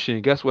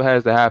evolution, guess what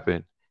has to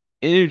happen?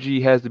 Energy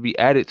has to be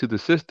added to the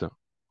system.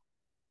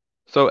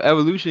 So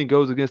evolution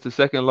goes against the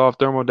second law of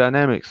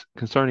thermodynamics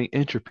concerning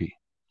entropy.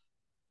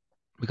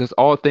 Because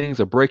all things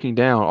are breaking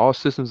down, all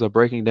systems are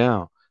breaking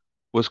down,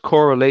 which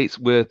correlates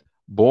with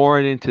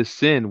born into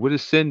sin. What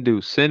does sin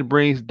do? Sin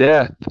brings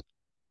death.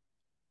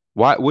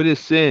 What is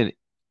sin?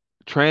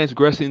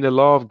 Transgressing the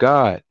law of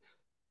God.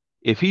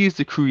 If he is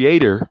the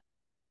creator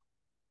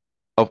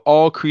of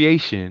all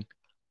creation,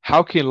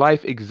 how can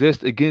life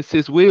exist against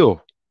his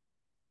will?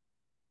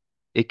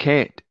 It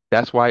can't.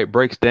 That's why it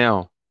breaks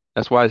down.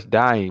 That's why it's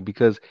dying,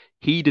 because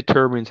he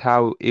determines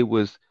how it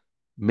was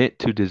meant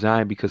to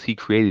design, because he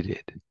created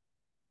it.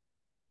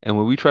 And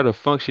when we try to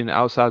function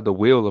outside the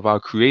will of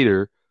our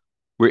creator,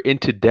 We're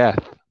into death.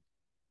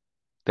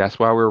 That's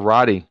why we're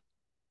rotting.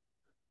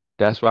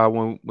 That's why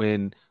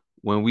when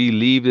we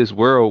leave this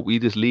world, we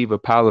just leave a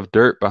pile of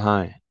dirt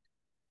behind.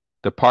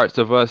 The parts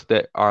of us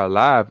that are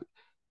alive,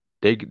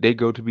 they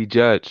go to be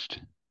judged.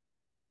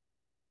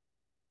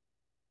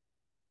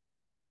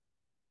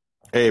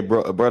 Hey,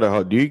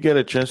 brother, do you get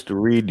a chance to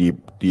read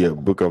the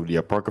book of the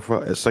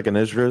Apocrypha, Second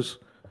Esdras?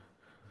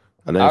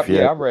 And then if you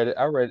Yeah, have,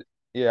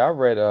 I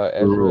read bro,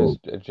 Ezra's,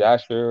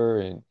 Jasher,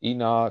 and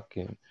Enoch,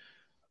 and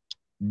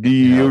do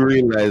you you know,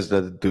 realize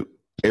that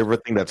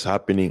everything that's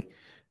happening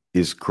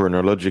is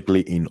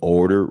chronologically in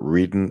order,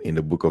 written in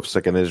the book of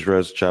Second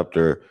Esdras,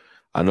 chapter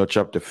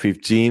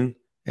 15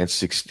 and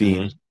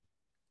 16. mhm.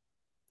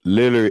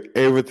 Literally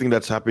everything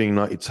that's happening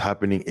now, it's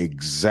happening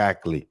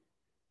exactly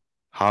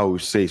how we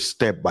say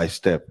step by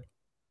step.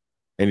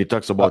 And he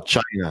talks I, about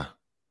China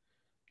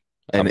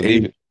I and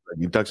believe Asia. it.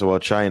 He talks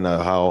about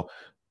China, how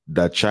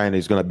that China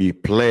is gonna be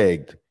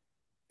plagued.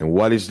 And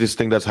what is this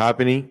thing that's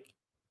happening?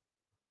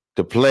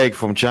 The plague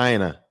from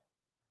China.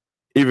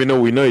 Even though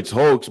we know it's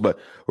hoax, but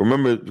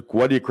remember,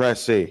 what did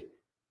Christ say?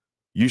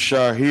 You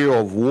shall hear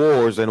of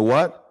wars and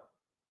what?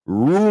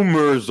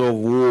 Rumors of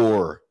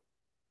war.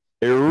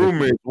 A But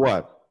rumor is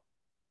what?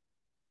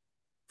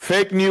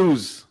 Fake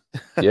news.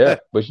 yeah,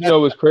 but you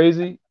know what's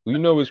crazy? You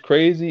know what's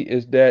crazy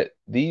is that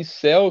these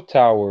cell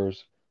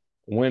towers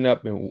went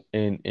up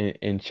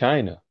in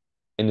China,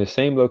 in the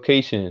same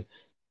location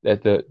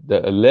that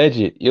the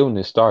alleged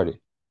illness started.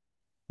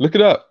 Look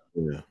it up.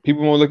 Yeah.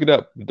 People won't look it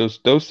up.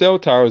 Those cell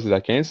towers that I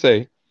can't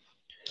say,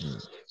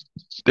 Mm.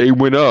 they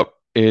went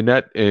up in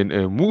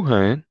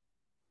Wuhan,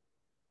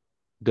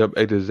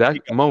 at the exact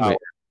Giga tower. moment.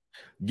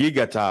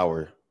 Giga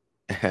tower.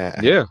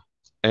 Yeah.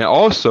 And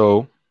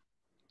also,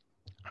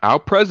 our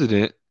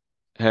president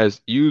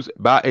has used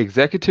by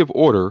executive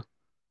order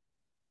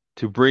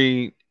to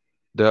bring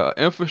the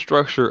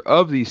infrastructure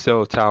of these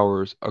cell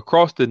towers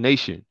across the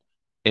nation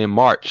in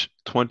March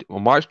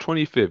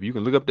 25th. You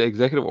can look up the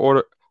executive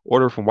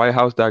order from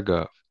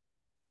whitehouse.gov.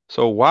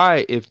 So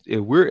why, if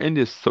we're in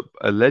this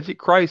alleged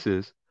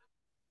crisis,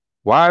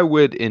 why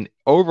would an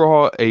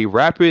overhaul a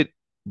rapid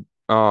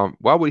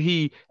why would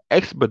he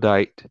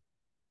expedite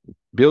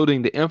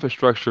building the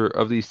infrastructure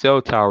of these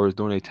cell towers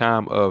during a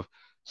time of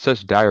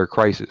such dire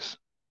crisis?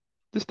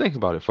 Just think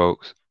about it,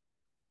 folks.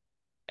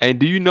 And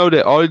do you know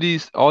that all of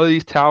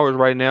these towers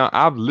right now,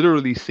 I've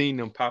literally seen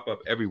them pop up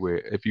everywhere.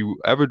 If you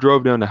ever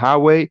drove down the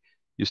highway,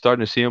 you're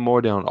starting to see them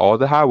more down all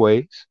the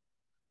highways.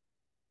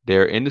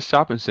 They're in the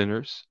shopping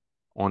centers,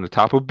 on the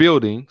top of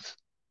buildings.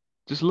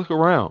 Just look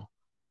around.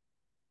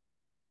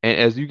 And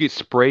as you get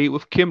sprayed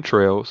with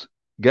chemtrails,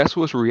 guess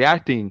what's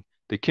reacting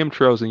to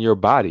chemtrails in your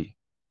body?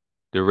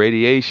 The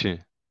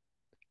radiation.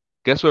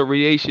 Guess what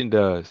radiation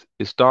does?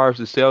 It starves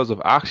the cells of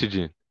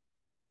oxygen.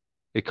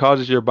 It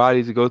causes your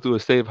body to go through a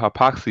state of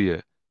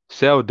hypoxia,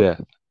 cell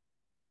death.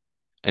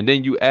 And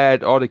then you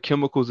add all the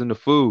chemicals in the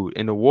food,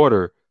 in the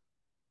water,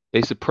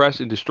 they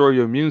suppress and destroy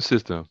your immune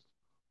system.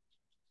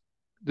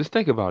 Just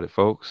think about it,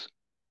 folks.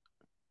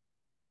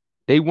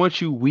 They want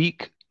you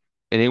weak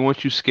and they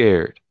want you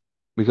scared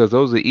because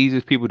those are the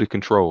easiest people to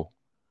control.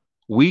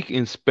 Weak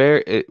and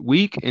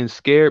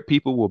scared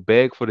people will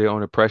beg for their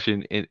own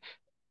oppression,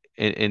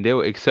 and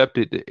they'll accept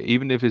it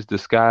even if it's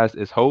disguised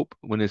as hope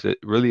when it's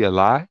really a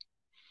lie.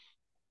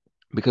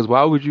 Because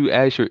why would you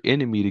ask your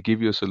enemy to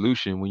give you a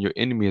solution when your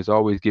enemy is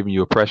always giving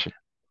you oppression?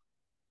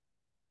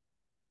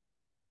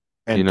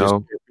 You And to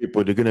know? scare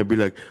people, they're gonna be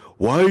like,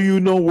 "Why are you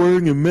not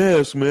wearing a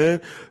mask,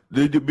 man?"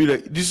 They'd be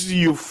like, "This is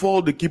your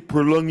fault. They keep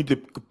prolonging the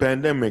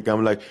pandemic."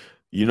 I'm like,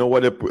 you know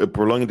what?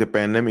 Prolonging the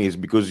pandemic is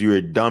because you're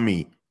a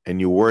dummy and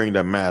you're wearing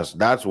the mask.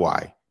 That's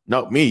why,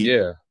 not me,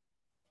 Yeah,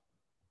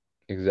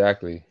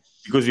 exactly.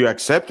 because you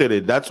accepted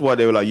it. That's why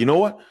they were like, you know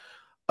what?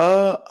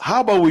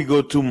 How about we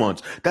go 2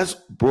 months? That's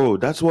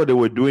what they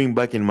were doing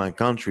back in my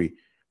country.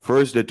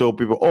 First, they told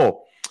people,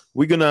 "Oh,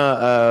 we're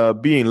gonna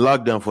be in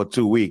lockdown for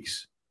 2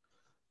 weeks."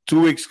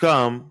 2 weeks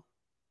come.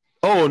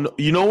 Oh, no,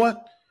 you know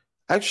what?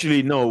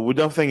 Actually, no, we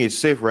don't think it's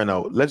safe right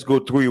now. Let's go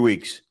 3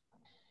 weeks.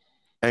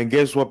 And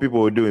guess what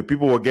people were doing?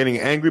 People were getting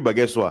angry, but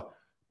guess what?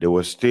 They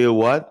were still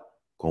what?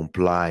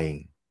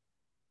 Complying.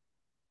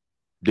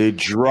 They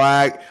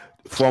dragged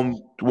from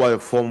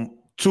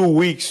 2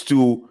 weeks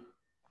to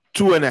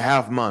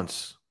 2.5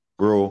 months,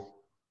 bro.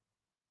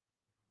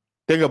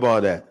 Think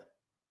about that.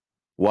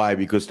 Why?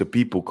 Because the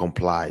people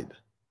complied.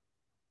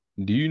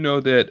 Do you know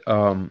that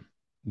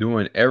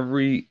doing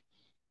every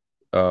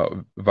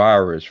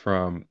virus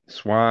from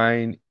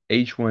swine,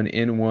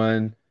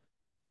 H1N1,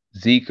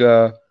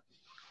 Zika,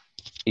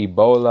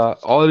 Ebola,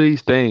 all of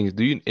these things,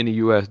 do you in the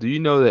US, do you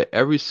know that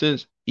ever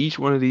since each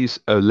one of these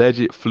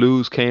alleged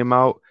flus came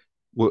out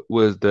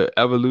was the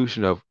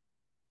evolution of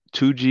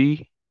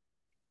 2G,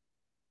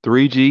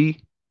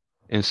 3G,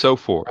 and so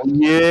forth?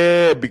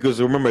 Yeah,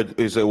 because remember,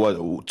 it's a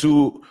what?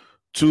 Two,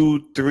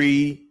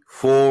 3,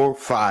 4,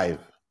 5.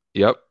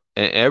 Yep.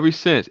 And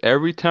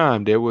every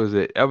time there was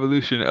an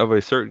evolution of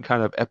a certain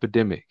kind of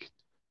epidemic.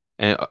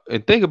 And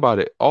think about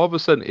it. All of a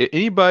sudden,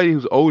 anybody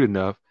who's old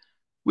enough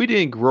We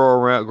didn't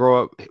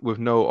grow up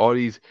with all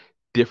these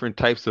different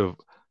types of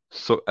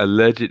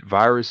alleged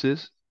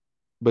viruses.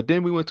 But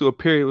then we went through a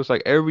period. It was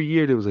like every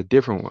year there was a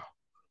different one.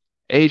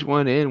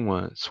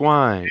 H1N1,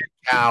 swine,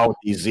 Cow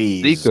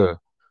disease. Zika,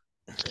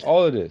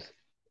 all of this,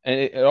 and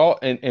it all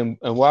and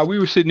while we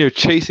were sitting there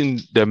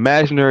chasing the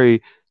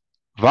imaginary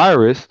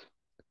virus,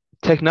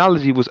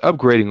 technology was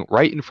upgrading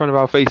right in front of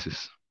our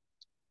faces.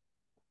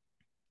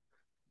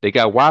 They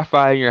got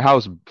Wi-Fi in your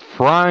house,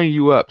 frying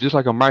you up just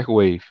like a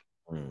microwave,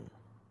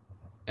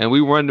 and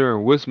we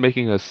wondering what's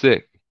making us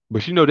sick.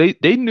 But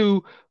they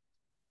knew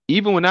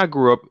even when I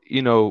grew up,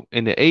 in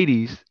the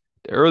 '80s,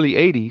 the early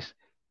 '80s,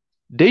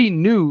 they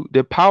knew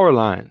that power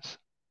lines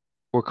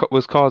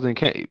was causing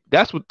cancer.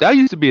 That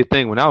used to be a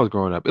thing when I was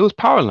growing up. It was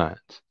power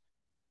lines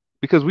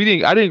because we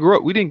didn't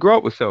grow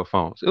up with cell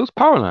phones. It was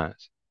power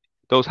lines.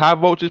 Those high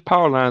voltage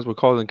power lines were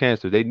causing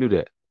cancer. They knew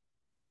that,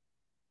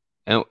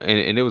 and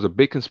it was a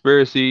big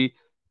conspiracy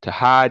to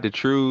hide the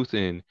truth,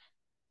 and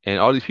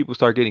all these people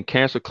start getting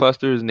cancer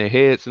clusters in their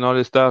heads and all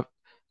this stuff.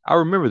 I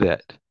remember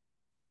that.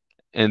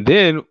 And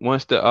then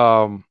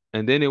and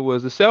then it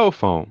was the cell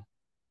phone,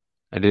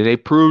 and then they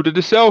proved that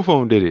the cell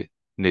phone did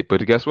it.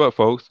 But guess what,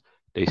 folks?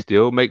 They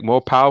still make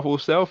more powerful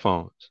cell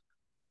phones.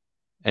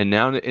 And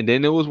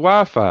then it was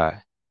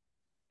Wi-Fi,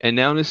 and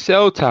now there's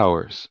cell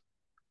towers.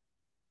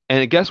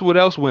 And guess what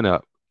else went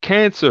up?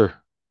 Cancer.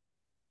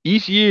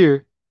 Each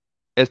year,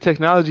 as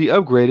technology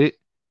upgraded,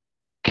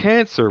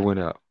 cancer went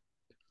up.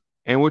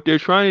 And what they're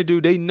trying to do,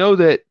 they know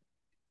that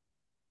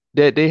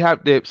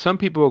some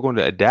people are going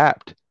to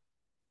adapt,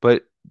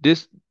 but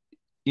this,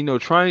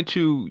 trying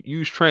to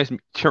use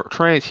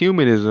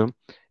transhumanism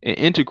and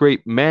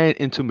integrate man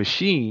into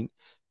machine,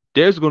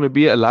 there's going to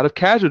be a lot of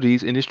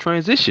casualties in this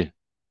transition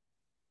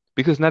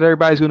because not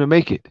everybody's going to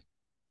make it.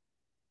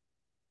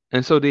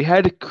 And so they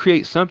had to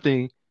create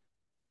something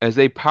as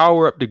they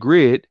power up the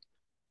grid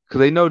because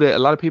they know that a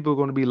lot of people are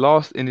going to be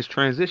lost in this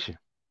transition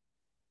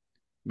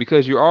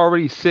because you're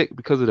already sick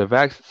because of the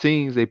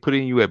vaccines they put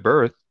in you at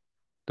birth,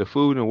 the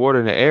food and water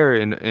and the air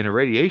and the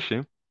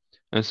radiation.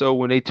 And so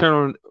when they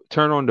turn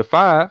on the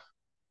 5,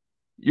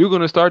 you're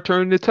going to start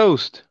turning to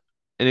toast.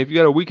 And if you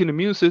got a weakened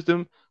immune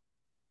system,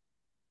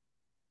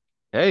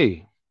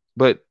 hey,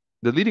 but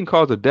the leading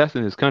cause of death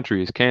in this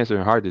country is cancer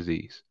and heart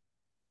disease.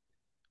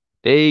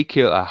 They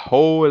kill a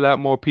whole lot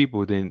more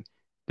people than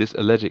this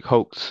alleged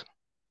hoax.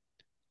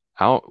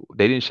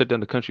 They didn't shut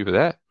down the country for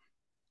that.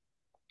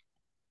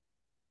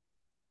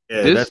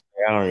 Yeah, that's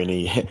the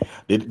irony.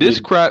 This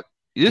crap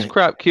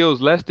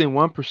kills less than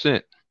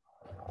 1%.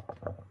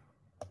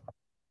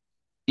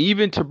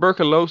 Even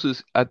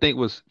tuberculosis, I think,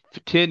 was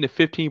 10 to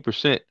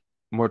 15%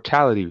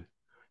 mortality.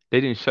 They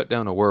didn't shut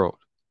down the world.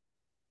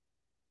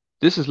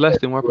 This is less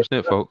than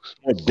 1%, folks.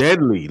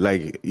 Deadly.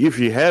 Like if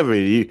you have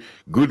it,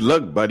 good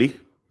luck, buddy.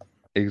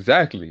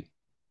 Exactly.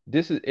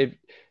 This is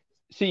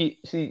see.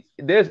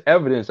 There's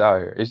evidence out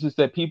here. It's just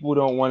that people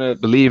don't want to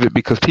believe it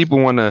because people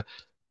want to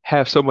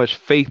have so much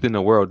faith in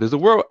the world. Does the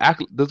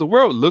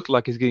world look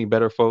like it's getting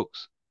better,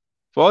 folks?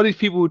 For all these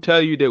people who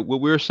tell you that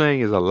what we're saying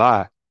is a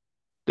lie,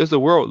 does the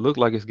world look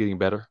like it's getting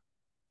better?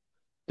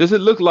 Does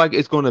it look like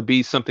it's going to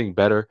be something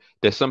better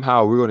that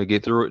somehow we're going to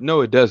get through it?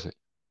 No, it doesn't.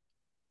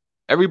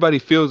 Everybody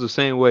feels the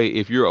same way.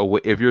 If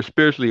you're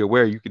spiritually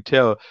aware, you can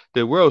tell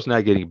the world's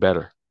not getting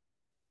better.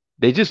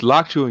 They just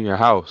locked you in your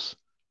house.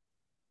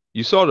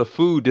 You saw the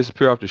food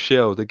disappear off the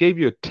shelves. They gave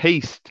you a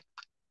taste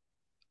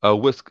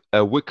of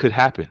what could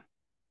happen.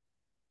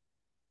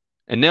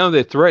 And now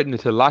they're threatening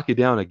to lock you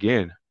down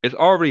again. It's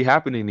already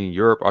happening in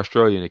Europe,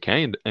 Australia,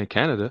 and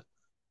Canada,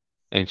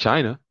 and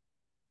China.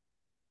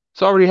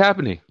 It's already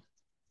happening.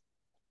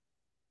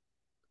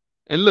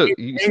 And look,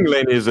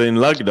 England is in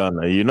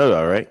lockdown. You know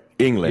that, right?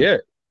 England. Yeah.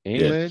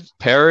 England,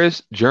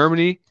 Paris,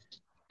 Germany,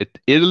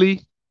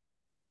 Italy,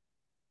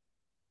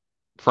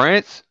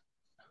 France.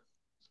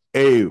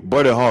 Hey,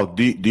 Brother Hawk,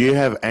 do you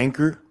have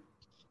Anchor?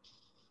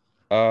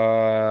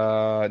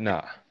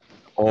 Nah.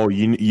 Oh,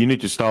 you need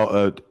to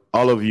start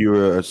all of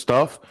your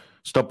stuff.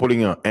 Stop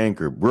putting on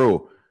Anchor,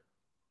 bro.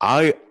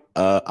 I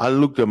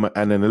looked at my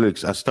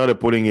analytics. I started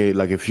putting it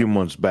like a few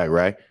months back,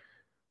 right?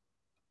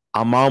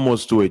 I'm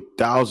almost to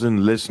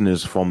 1,000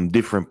 listeners from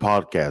different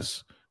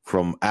podcasts,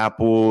 from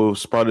Apple,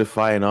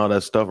 Spotify, and all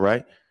that stuff,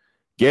 right?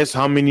 Guess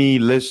how many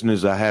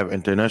listeners I have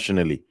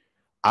internationally?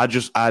 I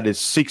just added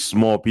 6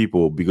 more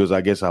people because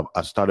I guess I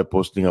started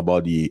posting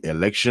about the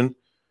election.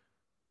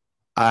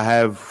 I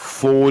have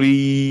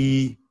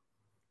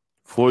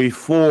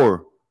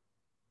 44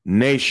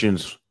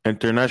 nations,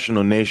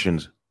 international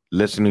nations,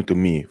 listening to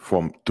me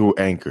through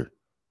Anchor.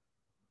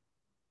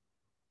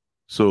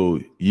 So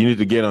you need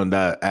to get on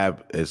that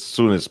app as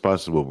soon as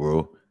possible,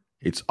 bro.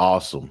 It's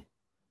awesome.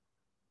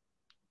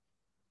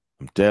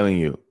 I'm telling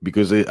you,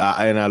 because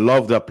I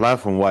love that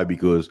platform. Why?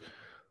 Because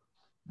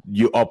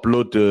you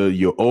upload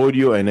your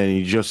audio and then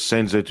it just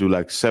sends it to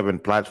like 7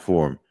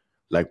 platform,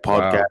 like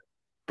podcast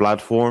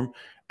platform,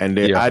 and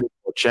they add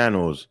more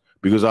channels.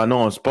 Because I know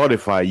on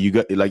Spotify, you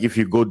got like if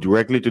you go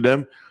directly to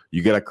them,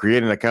 you gotta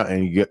create an account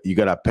and you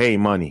gotta pay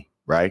money,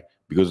 right?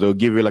 because they'll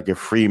give you like a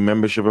free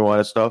membership and all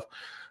that stuff.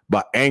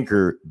 But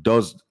Anchor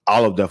does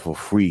all of that for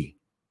free.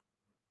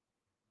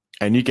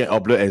 And you can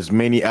upload as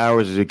many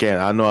hours as you can.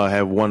 I know I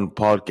have one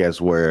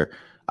podcast where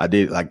I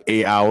did like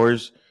 8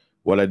 hours.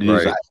 What I did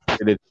is I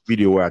did a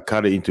video where I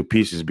cut it into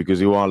pieces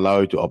because it won't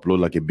allow you to upload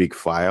like a big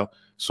file.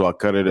 So I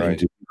cut it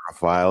into different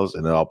files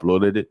and I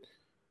uploaded it.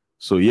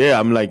 So yeah,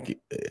 I'm like,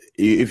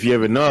 if you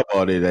ever know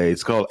about it,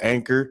 it's called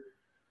Anchor.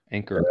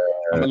 Anchor.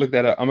 I'm gonna look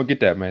that up. I'm gonna get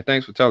that, man.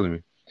 Thanks for telling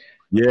me.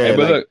 Yeah, hey,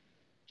 but look,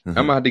 I'm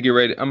gonna have to get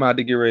ready. I'm gonna have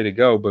to get ready to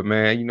go. But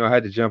man, you know, I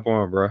had to jump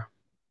on, bro.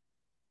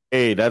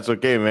 Hey, that's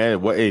okay,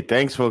 man. Well, hey,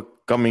 thanks for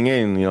coming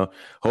in. You know,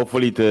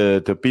 hopefully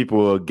the people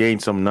will gain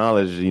some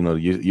knowledge. You know,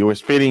 you were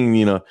spitting,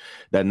 you know,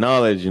 that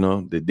knowledge. You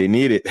know, they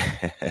need it.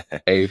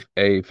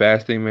 hey,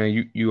 fasting,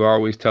 man. You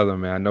always tell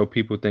them, man. I know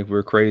people think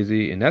we're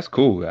crazy, and that's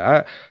cool.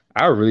 I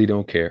really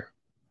don't care.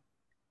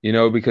 You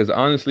know, because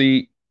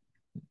honestly,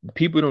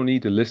 people don't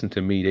need to listen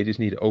to me. They just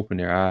need to open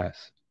their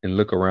eyes and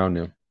look around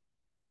them.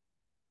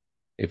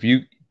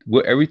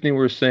 Everything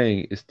we're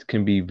saying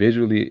can be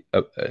visually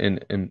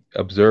and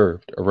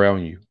observed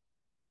around you.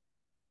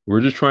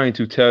 We're just trying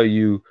to tell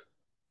you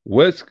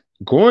what's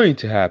going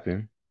to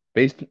happen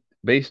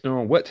based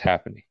on what's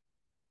happening.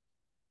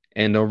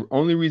 And the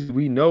only reason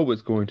we know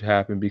what's going to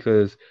happen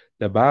because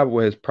the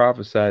Bible has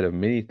prophesied of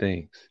many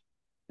things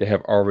that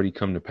have already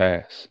come to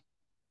pass.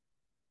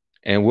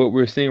 And what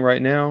we're seeing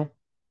right now,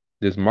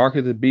 this mark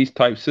of the beast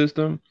type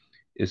system,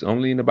 is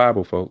only in the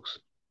Bible, folks.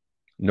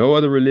 No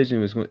other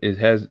religion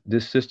has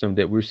this system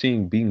that we're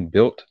seeing being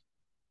built,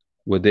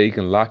 where they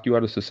can lock you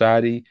out of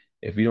society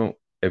if you're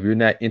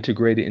not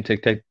integrated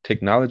into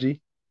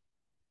technology,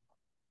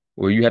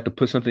 where you have to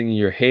put something in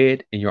your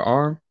head, in your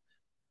arm.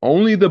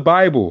 Only the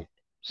Bible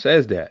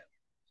says that.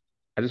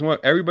 I just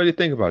want everybody to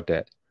think about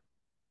that.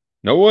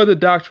 No other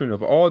doctrine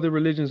of all the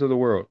religions of the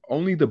world,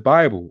 only the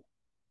Bible.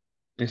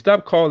 And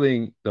stop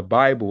calling the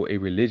Bible a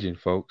religion,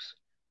 folks.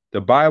 The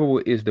Bible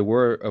is the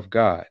word of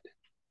God.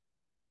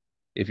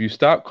 If you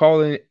stop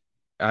calling it,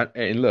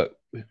 and look,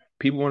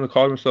 people want to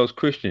call themselves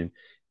Christian,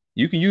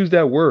 you can use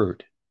that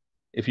word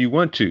if you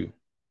want to.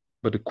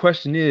 But the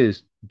question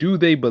is, do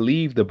they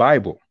believe the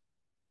Bible?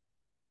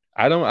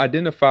 I don't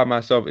identify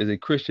myself as a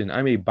Christian.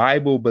 I'm a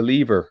Bible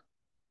believer.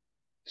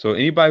 So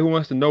anybody who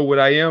wants to know what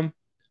I am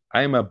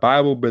a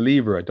Bible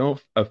believer. I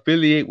don't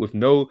affiliate with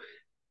no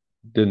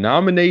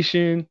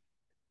denomination,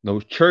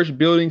 no church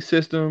building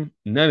system,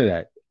 none of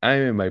that. I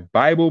am a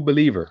Bible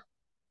believer.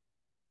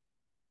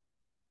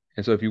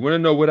 And so if you want to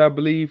know what I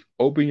believe,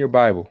 open your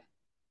Bible.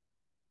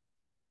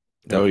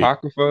 The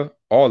Apocrypha,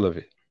 all of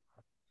it.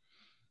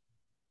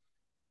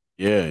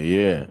 Yeah.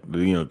 You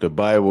know, the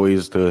Bible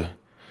is the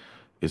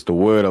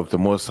word of the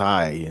Most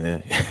High. You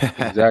know?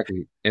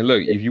 Exactly. And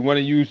look, if you want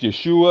to use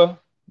Yeshua,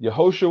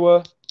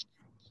 Yehoshua,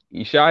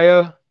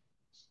 Ishaya,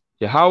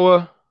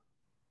 Yahweh,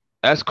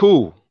 that's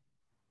cool.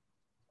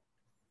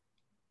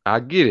 I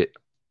get it.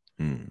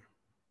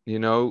 You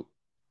know,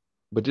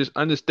 but just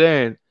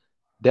understand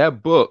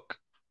that book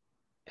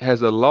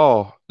has a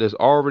law that's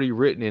already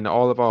written in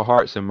all of our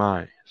hearts and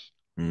minds.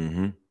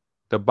 Mm-hmm.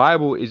 The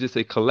Bible is just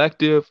a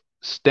collective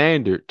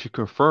standard to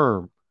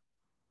confirm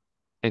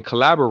and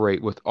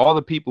collaborate with all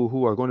the people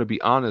who are going to be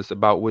honest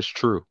about what's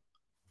true,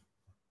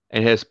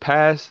 and has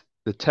passed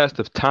the test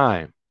of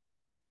time.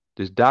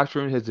 This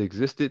doctrine has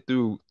existed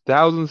through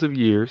thousands of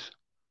years,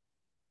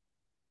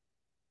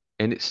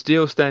 and it's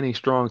still standing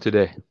strong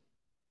today.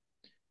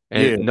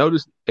 And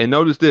notice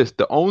this: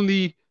 the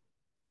only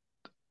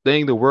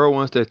thing the world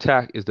wants to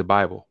attack is the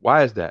Bible.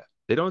 Why is that?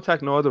 They don't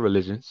attack no other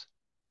religions.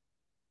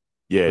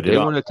 Yeah, they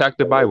want to attack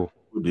the Bible.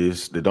 They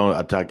don't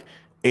attack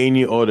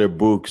any other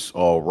books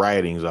or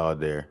writings out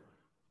there.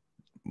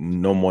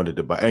 No more than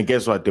the Bible. And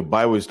guess what? The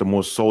Bible is the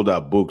most sold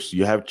out books.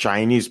 You have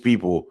Chinese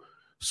people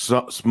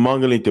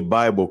smuggling the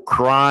Bible,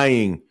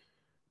 crying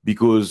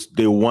because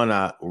they want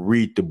to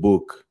read the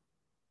book.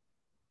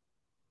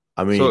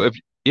 I mean, so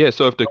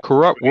if the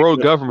corrupt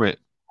world government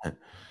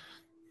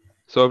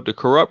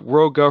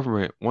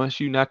wants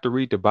you not to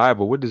read the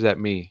Bible, what does that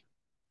mean?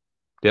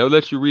 They'll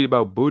let you read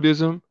about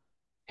Buddhism,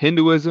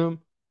 Hinduism,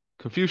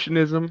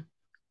 Confucianism,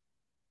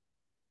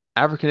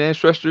 African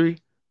ancestry.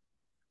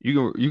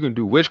 You can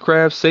do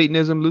witchcraft,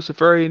 Satanism,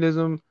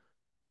 Luciferianism,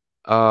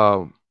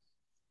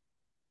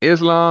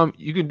 Islam.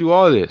 You can do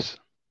all this.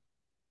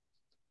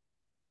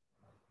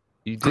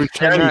 You just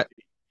cannot.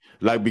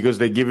 Like, because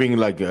they're giving,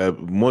 like,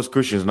 most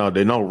Christians now,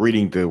 they're not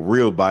reading the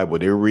real Bible.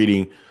 They're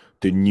reading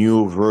the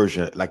new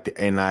version, like the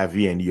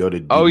NIV and the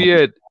other. Oh,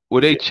 yeah. Well,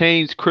 they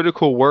change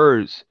critical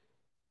words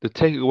to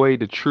take away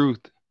the truth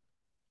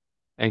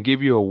and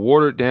give you a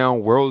watered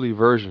down worldly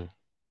version.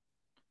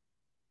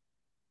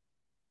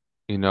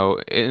 You know,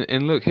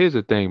 and look, here's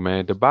the thing,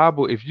 man. The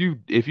Bible, if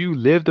you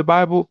live the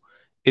Bible,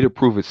 it'll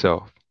prove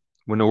itself.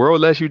 When the world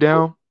lets you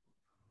down,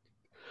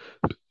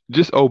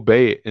 just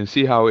obey it and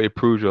see how it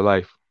improves your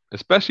life,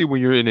 especially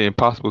when you're in an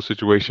impossible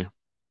situation.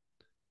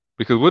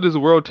 Because what does the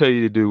world tell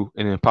you to do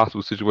in an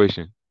impossible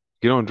situation?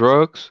 Get on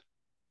drugs,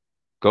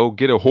 go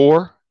get a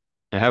whore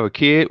and have a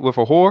kid with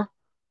a whore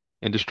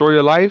and destroy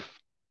your life?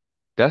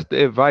 That's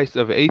the advice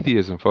of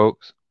atheism,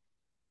 folks.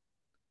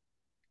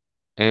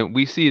 And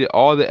we see that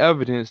all the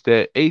evidence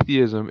that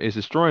atheism is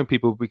destroying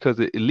people because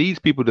it leads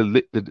people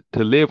to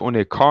live on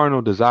their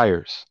carnal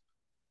desires.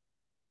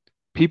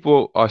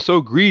 People are so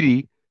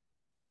greedy,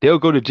 they'll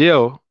go to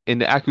jail in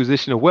the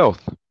acquisition of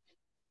wealth.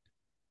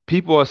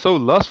 People are so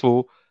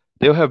lustful,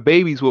 they'll have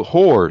babies with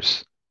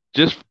whores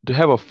just to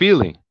have a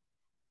feeling.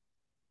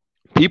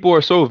 People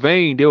are so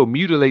vain, they'll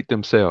mutilate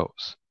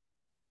themselves.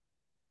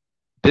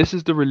 This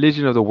is the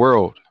religion of the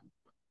world.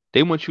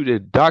 They want you to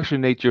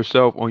indoctrinate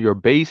yourself on your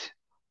base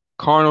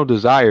carnal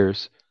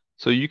desires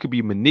so you can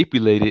be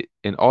manipulated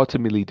and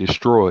ultimately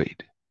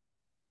destroyed.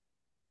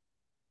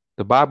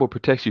 The Bible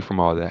protects you from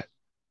all that,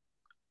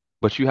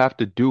 but you have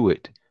to do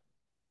it.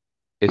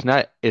 It's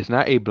not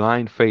a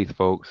blind faith,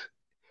 folks.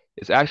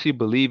 It's actually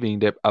believing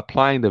that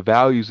applying the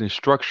values and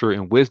structure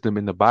and wisdom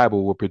in the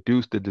Bible will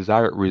produce the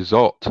desired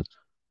result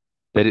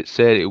that it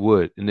said it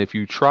would. And if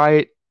you try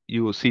it,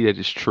 you will see that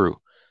it's true.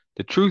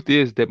 The truth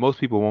is that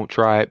most people won't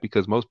try it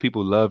because most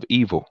people love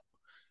evil.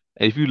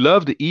 And if you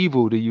love the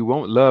evil, then you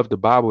won't love the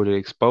Bible that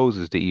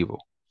exposes the evil.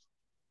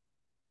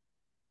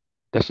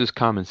 That's just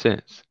common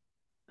sense.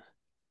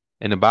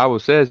 And the Bible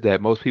says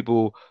that most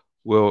people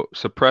will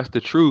suppress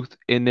the truth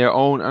in their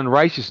own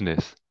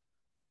unrighteousness.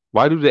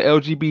 Why do the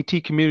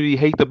LGBT community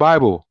hate the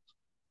Bible?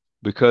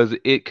 Because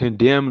it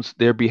condemns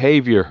their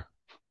behavior.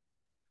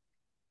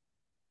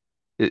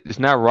 It's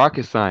not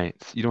rocket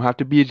science. You don't have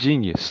to be a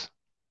genius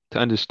to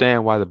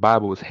understand why the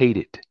Bible is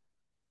hated.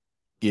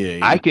 Yeah,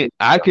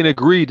 I can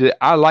agree that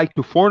I like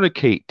to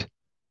fornicate,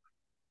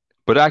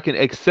 but I can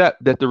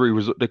accept that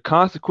the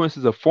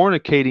consequences of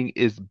fornicating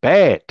is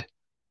bad.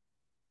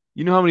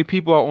 You know how many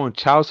people are on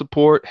child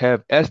support,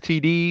 have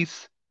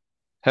STDs,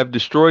 have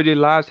destroyed their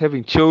lives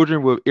having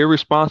children with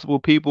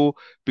irresponsible people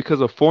because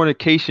of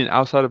fornication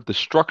outside of the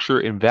structure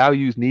and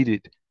values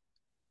needed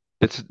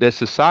that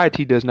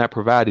society does not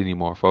provide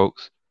anymore,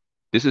 folks.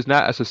 This is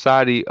not a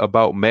society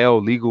about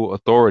male legal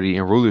authority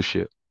and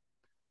rulership.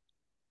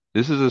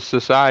 This is a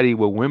society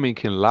where women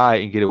can lie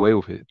and get away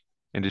with it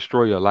and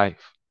destroy your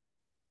life.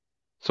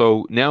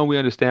 So now we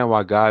understand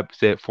why God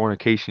said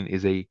fornication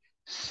is a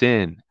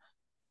sin.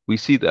 We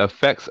see the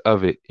effects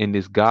of it in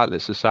this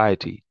godless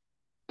society,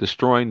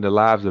 destroying the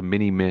lives of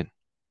many men.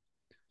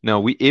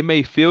 Now, it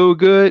may feel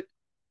good,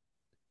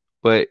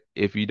 but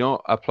if you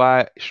don't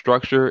apply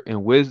structure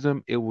and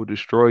wisdom, it will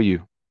destroy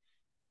you.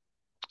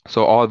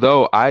 So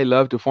although I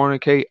love to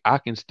fornicate, I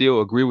can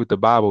still agree with the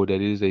Bible that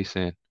it is a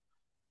sin.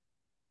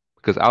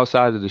 Because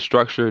outside of the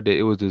structure that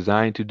it was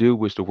designed to do,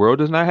 which the world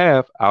does not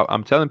have,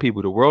 I'm telling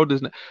people the world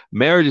does not.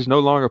 Marriage is no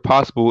longer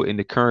possible in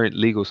the current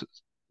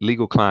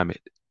legal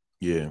climate.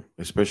 Yeah,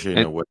 especially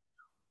in the West.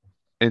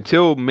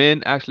 Until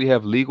men actually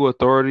have legal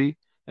authority,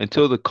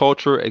 until the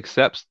culture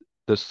accepts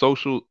the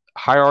social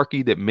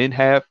hierarchy that men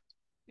have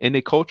in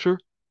the culture,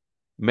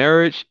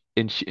 marriage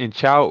and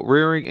child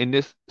rearing in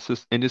this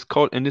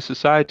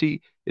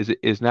society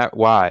is not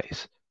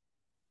wise.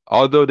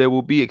 Although there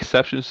will be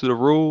exceptions to the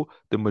rule,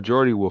 the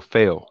majority will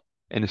fail,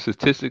 and the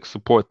statistics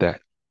support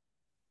that.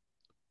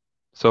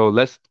 So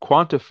let's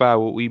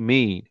quantify what we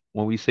mean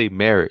when we say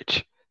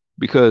marriage,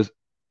 because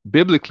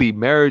biblically,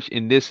 marriage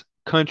in this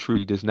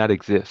country does not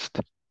exist.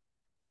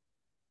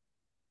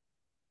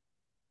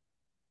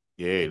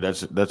 Yeah,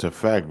 that's a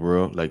fact,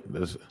 bro. Like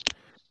that's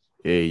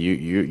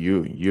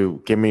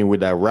you came in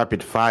with that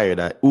rapid fire,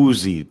 that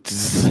Uzi.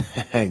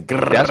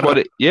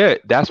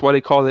 That's why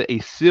they call it a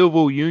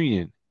civil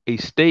union, a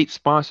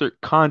state-sponsored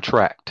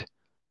contract.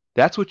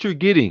 That's what you're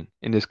getting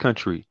in this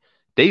country.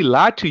 They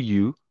lie to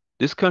you.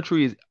 This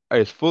country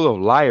is full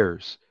of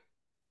liars.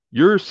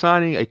 You're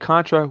signing a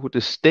contract with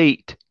the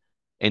state,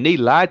 and they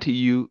lied to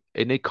you,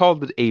 and they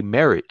called it a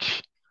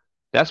marriage.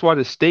 That's why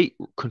the state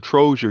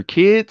controls your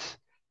kids,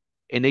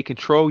 and they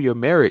control your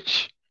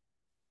marriage,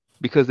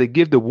 because they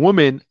give the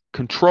woman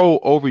control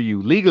over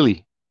you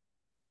legally.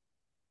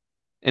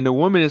 And the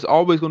woman is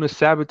always going to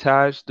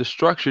sabotage the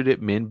structure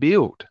that men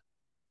build.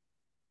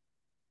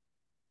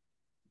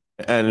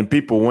 And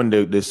people, when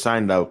they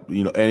signed out,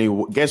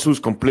 guess who's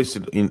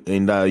complicit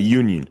in the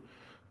union?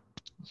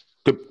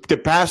 The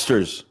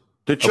pastors,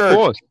 the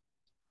church.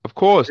 Of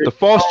course, the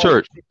false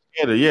church.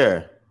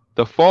 Yeah.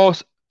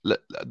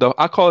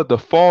 I call it the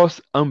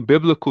false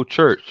unbiblical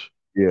church.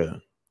 Yeah.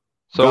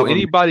 So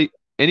anybody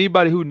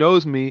who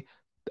knows me,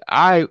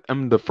 I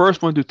am the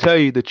first one to tell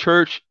you the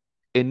church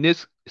in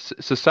this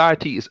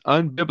society is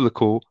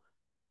unbiblical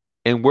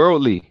and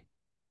worldly.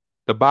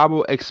 The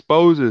Bible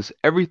exposes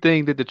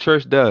everything that the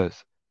church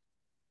does.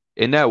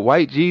 And that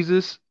white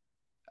Jesus,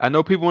 I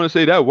know people want to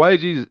say that white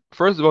Jesus.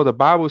 First of all, the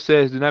Bible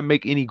says do not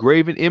make any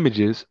graven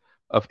images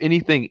of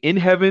anything in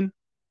heaven,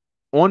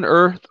 on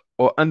earth,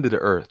 or under the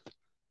earth.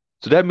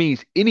 So that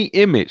means any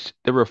image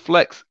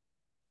that's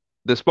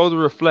supposed to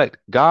reflect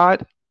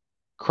God,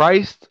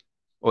 Christ,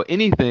 or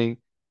anything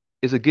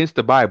is against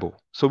the Bible.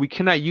 So we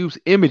cannot use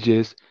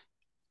images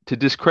to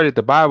discredit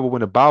the Bible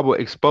when the Bible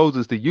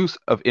exposes the use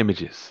of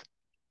images.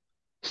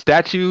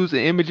 Statues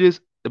and images,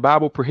 the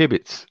Bible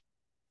prohibits.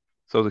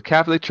 So the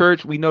Catholic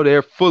Church, we know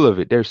they're full of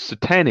it. They're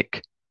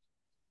satanic.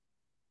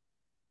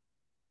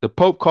 The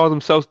Pope calls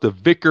himself the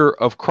vicar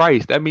of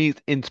Christ. That means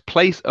in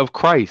place of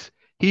Christ.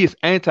 He is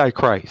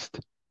Antichrist.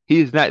 He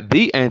is not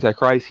the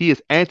Antichrist. He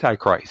is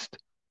Antichrist.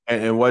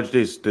 And watch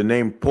this. The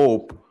name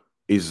Pope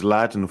is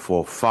Latin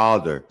for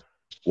father.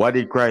 What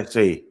did Christ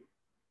say?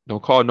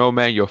 Don't call no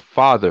man your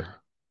father.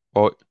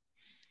 Or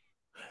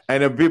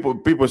And then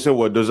people say,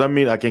 well, does that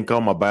mean I can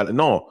call my biological?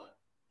 No.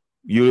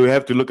 You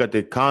have to look at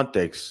the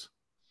context.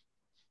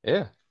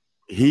 yeah.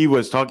 He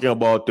was talking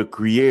about the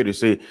creator,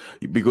 say,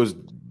 because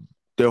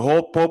the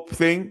whole Pope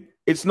thing,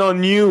 it's not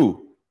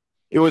new.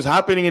 It was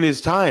happening in his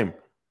time.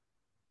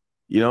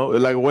 You know,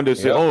 like when they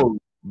say, Yeah. oh,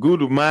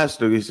 good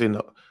master, they say,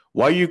 no,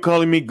 why are you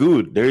calling me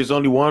good? There is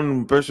only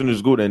one person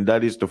who's good, and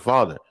that is the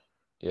Father.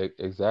 Yeah,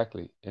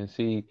 exactly. And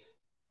see,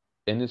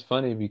 and it's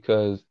funny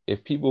because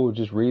if people would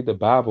just read the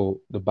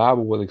Bible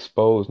will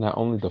expose not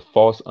only the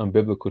false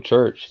unbiblical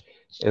church,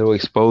 it will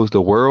expose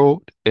the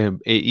world,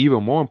 and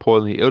even more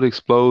importantly, it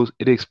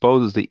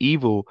exposes the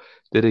evil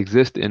that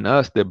exists in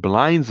us that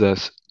blinds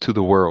us to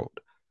the world.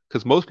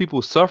 Because most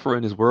people suffer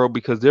in this world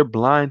because they're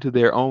blind to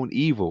their own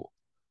evil.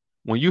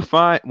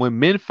 When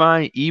men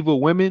find evil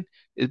women,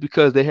 it's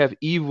because they have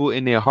evil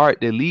in their heart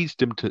that leads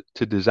them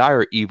to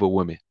desire evil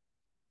women.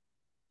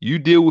 You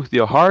deal with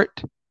your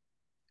heart,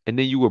 and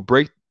then you will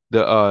break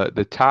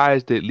the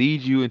ties that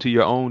lead you into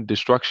your own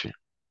destruction.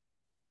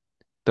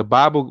 The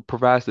Bible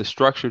provides the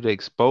structure that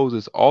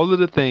exposes all of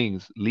the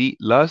things,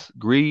 lust,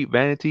 greed,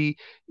 vanity,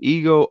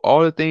 ego,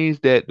 all the things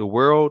that the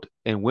world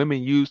and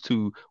women use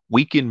to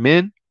weaken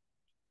men.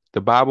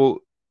 The Bible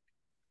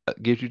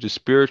gives you the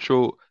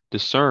spiritual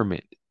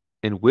discernment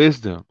and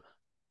wisdom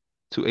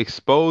to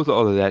expose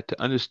all of that, to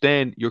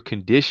understand your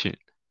condition,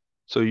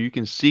 so you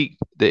can seek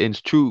the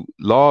true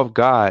law of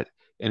God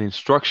and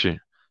instruction.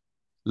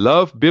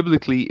 Love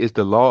biblically is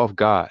the law of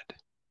God.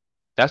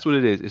 That's what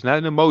it is. It's not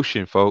an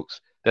emotion, folks.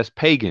 That's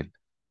pagan.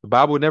 The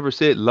Bible never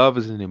said love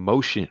is an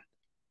emotion.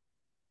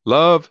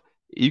 Love,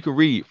 you can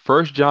read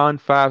 1 John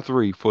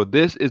 5:3. For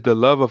this is the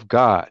love of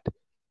God,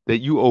 that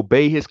you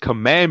obey his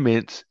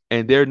commandments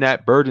and they're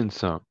not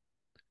burdensome.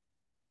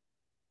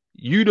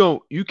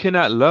 You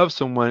cannot love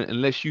someone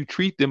unless you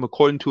treat them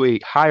according to a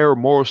higher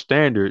moral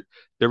standard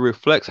that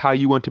reflects how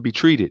you want to be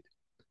treated.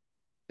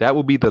 That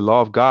will be the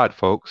law of God,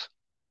 folks.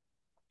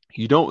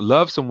 You don't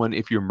love someone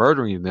if you're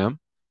murdering them.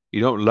 You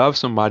don't love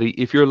somebody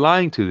if you're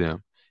lying to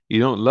them. You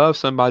don't love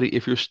somebody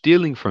if you're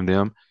stealing from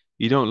them.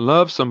 You don't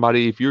love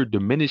somebody if you're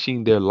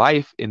diminishing their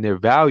life and their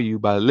value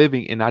by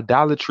living in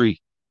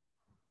idolatry.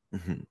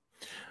 Mhm.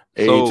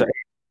 So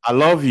I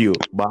love you,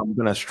 but I'm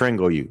gonna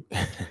strangle you.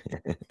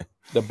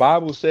 the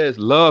Bible says,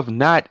 love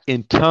not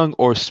in tongue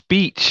or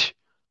speech,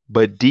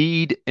 but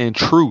deed and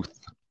truth.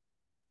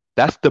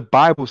 That's the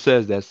Bible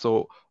says that.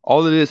 So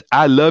all of this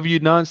I love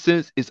you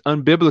nonsense is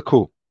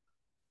unbiblical.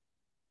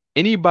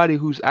 Anybody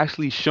who's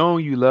actually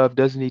showing you love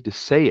doesn't need to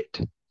say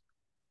it.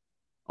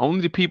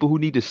 Only the people who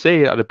need to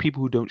say it are the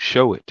people who don't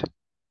show it.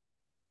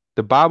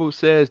 The Bible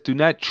says, do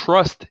not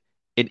trust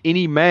in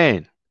any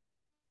man.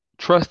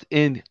 Trust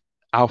in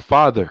our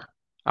Father,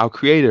 our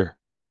Creator.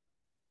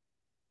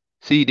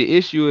 See, the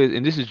issue is,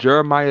 and this is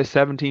Jeremiah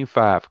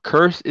 17:5.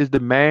 Cursed is the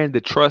man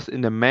that trusts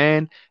in the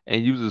man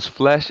and uses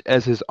flesh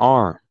as his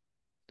arm.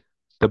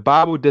 The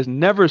Bible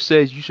never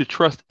says you should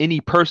trust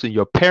any person,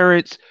 your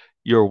parents,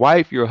 your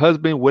wife, your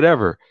husband,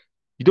 whatever.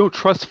 You don't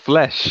trust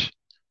flesh.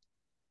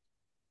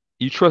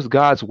 You trust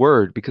God's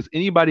word, because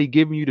anybody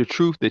giving you the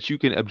truth that you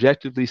can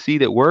objectively see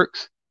that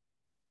works,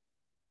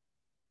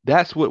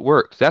 that's what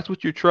works. That's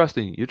what you're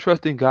trusting. You're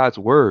trusting God's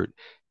word.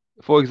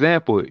 For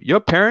example, your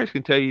parents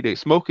can tell you that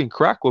smoking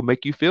crack will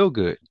make you feel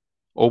good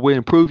or will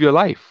improve your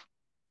life.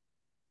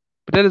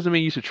 But that doesn't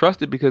mean you should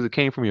trust it because it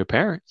came from your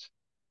parents.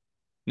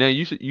 Now,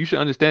 you should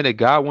understand that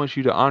God wants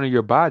you to honor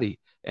your body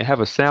and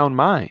have a sound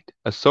mind,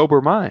 a sober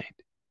mind.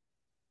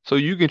 So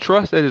you can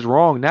trust that it's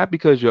wrong, not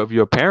because of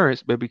your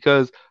parents, but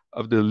because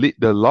of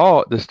the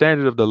law, the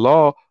standard of the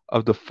law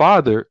of the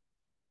Father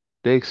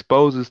that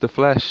exposes the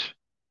flesh.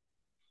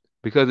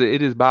 Because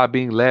it is by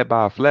being led by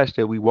our flesh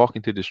that we walk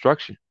into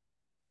destruction.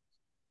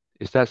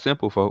 It's that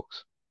simple,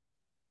 folks.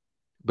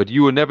 But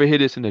you will never hear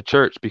this in the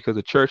church, because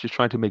the church is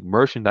trying to make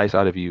merchandise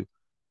out of you.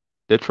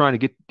 They're trying to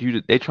get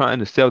you. They're trying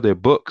to sell their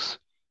books.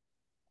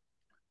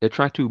 They're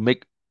trying to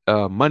make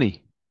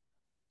money.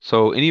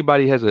 So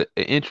anybody has an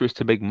interest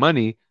to make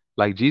money,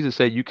 like Jesus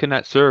said, you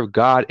cannot serve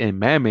God and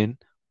mammon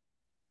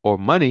or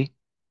money.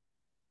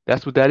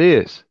 That's what that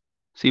is.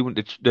 See, when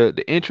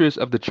the interest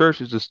of the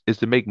church is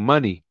to make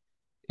money,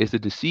 is to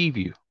deceive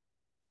you.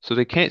 So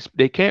they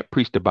can't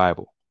preach the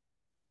Bible.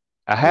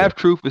 A half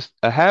truth is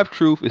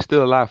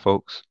still a lie,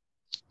 folks.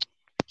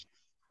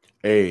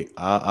 Hey,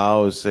 I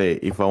always say,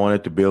 if I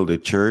wanted to build a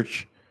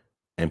church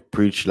and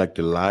preach like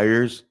the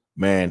liars,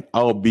 man,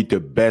 I'll be the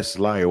best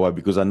liar. Why?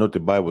 Because I know the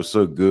Bible is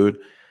so good.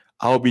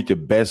 I'll be the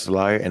best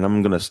liar, and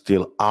I'm gonna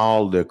steal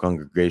all the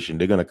congregation.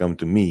 They're gonna come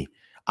to me.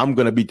 I'm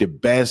gonna be the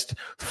best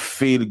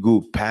feel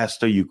good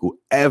pastor you could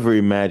ever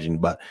imagine.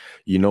 But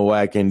you know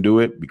why I can do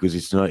it? Because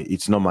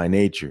it's not my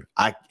nature.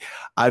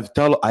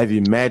 I've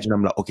imagined,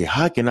 I'm like, okay,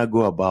 how can I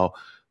go about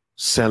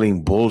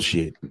selling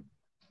bullshit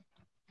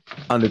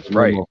under the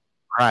Right. name of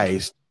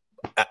Christ?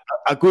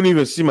 I couldn't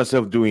even see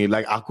myself doing it.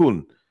 Like I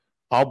couldn't.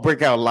 I'll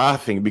break out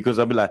laughing because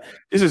I'll be like,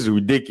 this is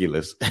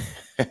ridiculous.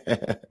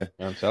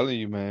 I'm telling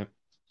you, man.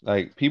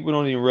 Like people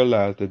don't even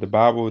realize that the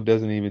Bible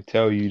doesn't even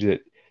tell you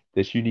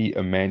that you need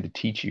a man to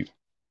teach you.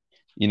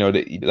 You know,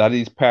 that a lot of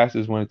these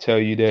pastors want to tell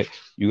you that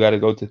you got to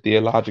go to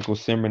theological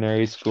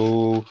seminary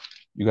school,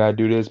 you got to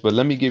do this. But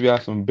let me give y'all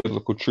some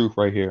biblical truth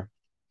right here.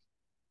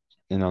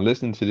 And now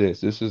listen to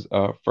this. This is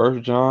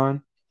 1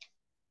 John,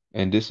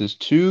 and this is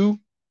 2,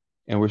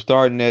 and we're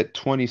starting at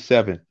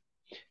 27.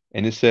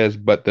 And it says,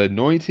 "But the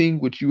anointing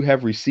which you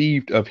have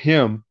received of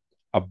him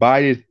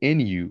abideth in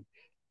you,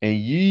 and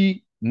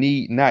ye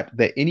need not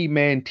that any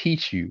man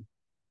teach you,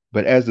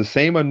 but as the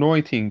same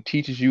anointing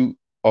teaches you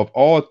of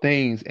all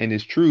things, and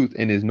is truth,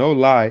 and is no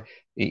lie,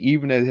 and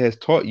even as it has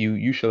taught you,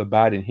 you shall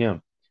abide in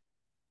him."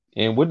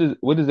 And what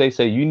does they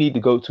say? You need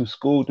to go to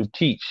school to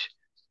teach.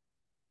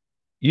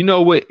 You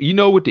know what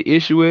the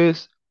issue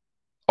is?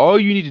 All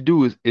you need to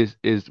do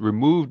is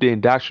remove the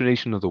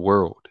indoctrination of the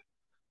world.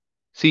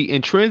 See,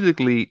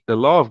 intrinsically, the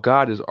law of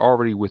God is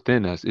already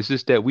within us. It's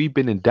just that we've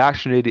been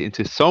indoctrinated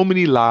into so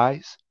many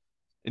lies,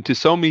 into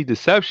so many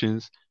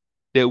deceptions,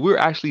 that we're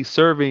actually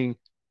serving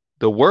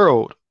the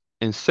world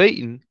and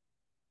Satan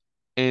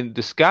in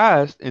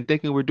disguise and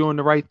thinking we're doing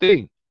the right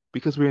thing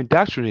because we're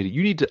indoctrinated.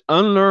 You need to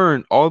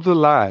unlearn all the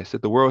lies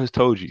that the world has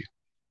told you.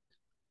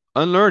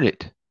 Unlearn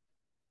it.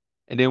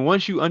 And then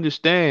once you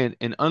understand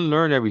and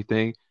unlearn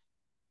everything,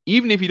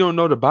 even if you don't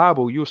know the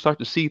Bible, you'll start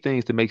to see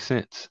things that make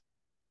sense.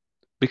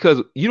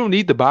 Because you don't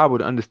need the Bible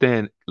to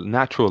understand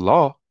natural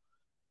law.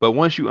 But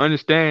once you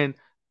understand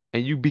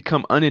and you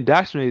become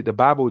unindoctrinated, the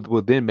Bible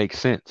will then make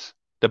sense.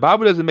 The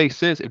Bible doesn't make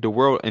sense if the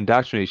world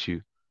indoctrinates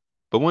you.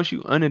 But once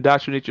you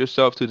unindoctrinate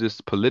yourself to this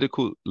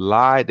political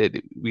lie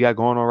that we got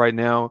going on right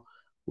now,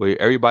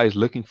 where everybody's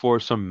looking for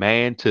some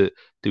man to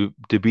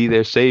be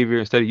their savior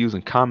instead of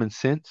using common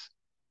sense,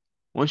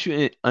 once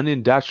you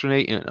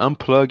unindoctrinate and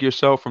unplug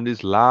yourself from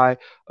this lie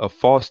of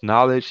false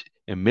knowledge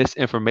and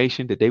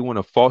misinformation that they want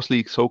to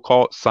falsely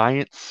so-called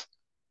science.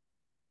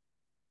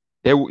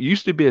 There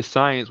used to be a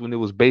science when it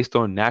was based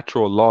on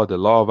natural law, the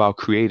law of our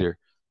creator,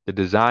 the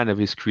design of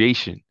his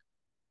creation.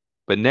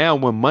 But now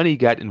when money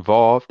got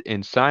involved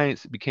and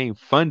science became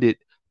funded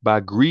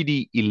by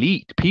greedy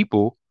elite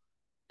people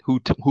who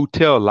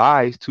tell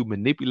lies to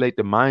manipulate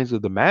the minds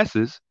of the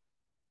masses,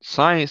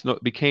 science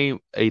became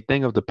a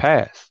thing of the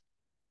past.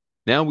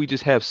 Now we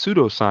just have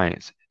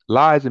pseudoscience,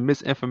 lies and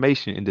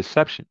misinformation and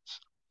deceptions.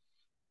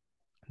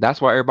 That's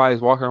why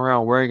everybody's walking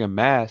around wearing a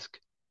mask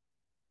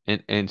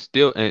and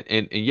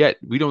yet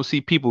we don't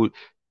see people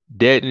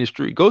dead in the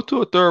street. Go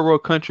to a third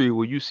world country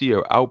where you see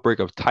an outbreak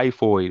of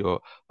typhoid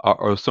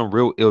or some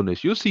real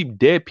illness. You'll see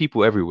dead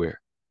people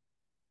everywhere.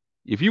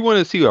 If you want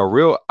to see a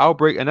real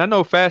outbreak, and I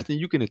know Fasting,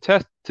 you can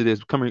attest to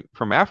this coming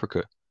from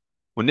Africa.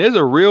 When there's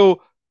a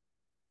real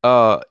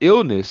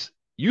illness,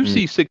 you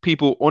see sick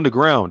people on the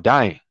ground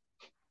dying.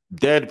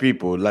 Dead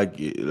people, like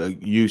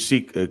you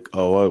see,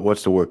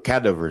 what's the word?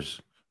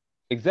 Cadavers.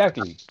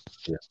 Exactly.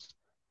 Yeah.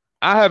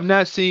 I have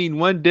not seen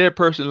one dead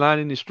person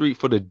lying in the street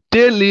for the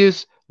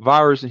deadliest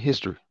virus in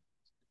history.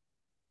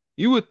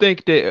 You would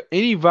think that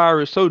any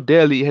virus so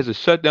deadly has to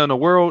shut down the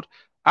world.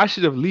 I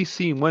should have at least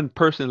seen one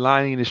person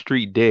lying in the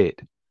street dead.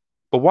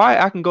 But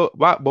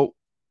but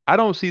I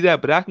don't see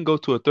that, but I can go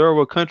to a third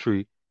world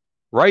country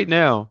right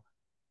now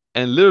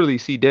and literally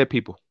see dead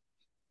people.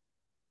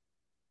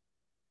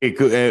 It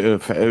could,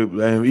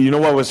 you know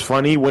what was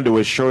funny when they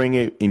were showing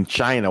it in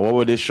China? What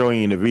were they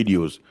showing in the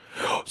videos?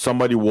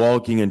 Somebody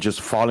walking and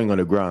just falling on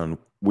the ground.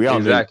 We all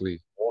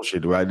exactly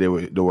bullshit, right? They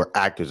were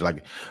actors,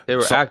 like they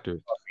were actors.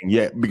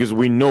 Yeah, because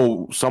we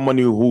know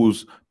somebody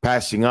who's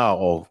passing out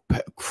or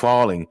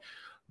falling.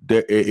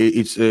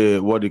 It's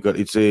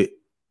It's a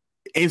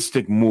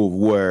instinct move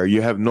where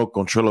you have no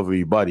control over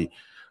your body.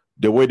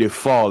 The way they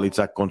fall, it's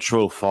a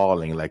controlled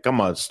falling. Like, come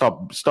on,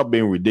 stop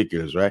being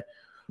ridiculous, right?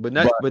 But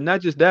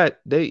not just that.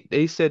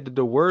 They said that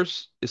the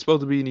worst is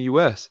supposed to be in the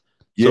U.S.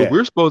 Yeah. So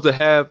we're supposed to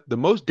have the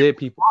most dead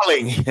people.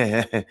 Falling.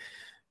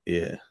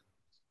 Yeah.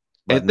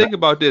 And think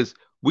about this.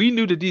 We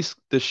knew that these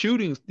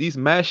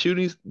mass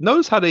shootings.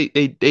 Notice how they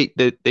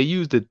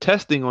used the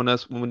testing on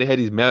us when they had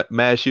these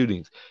mass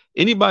shootings.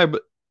 Anybody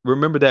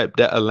remember that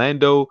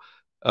Orlando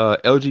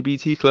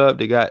LGBT club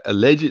that got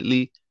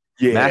allegedly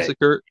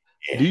massacred?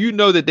 Yeah. Do you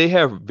know that they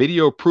have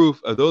video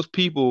proof of those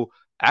people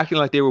acting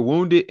like they were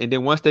wounded, and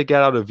then once they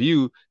got out of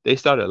view, they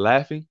started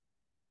laughing?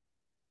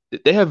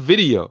 They have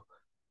video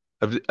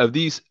of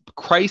these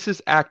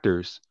crisis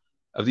actors,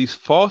 of these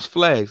false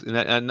flags,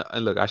 and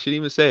look, I shouldn't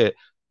even say it,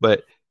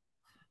 but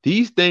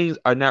these things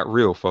are not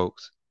real,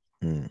 folks.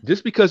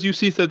 Just because you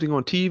see something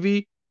on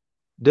TV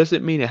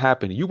doesn't mean it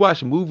happened. You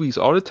watch movies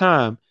all the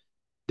time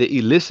that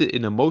elicit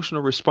an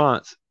emotional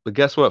response, but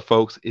guess what,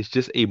 folks? It's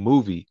just a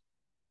movie.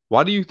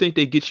 Why do you think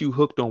they get you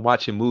hooked on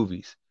watching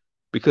movies?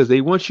 Because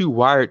they want you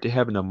wired to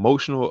have an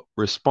emotional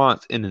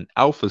response in an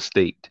alpha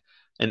state.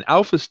 An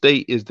alpha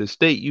state is the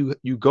state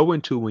you go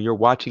into when you're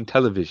watching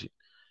television.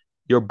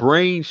 Your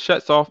brain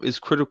shuts off its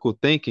critical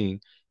thinking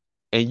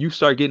and you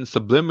start getting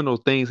subliminal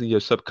things in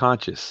your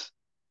subconscious.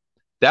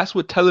 That's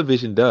what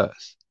television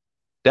does.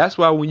 That's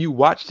why when you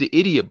watch the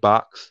Idiot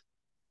Box,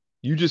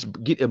 you just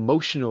get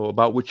emotional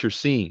about what you're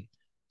seeing.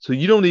 So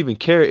you don't even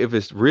care if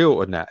it's real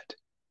or not.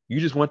 You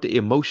just want the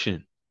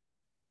emotion.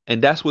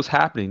 And that's what's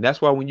happening.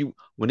 That's why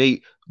when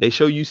they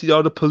show you see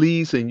all the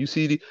police and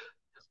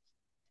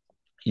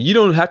you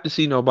don't have to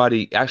see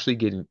nobody actually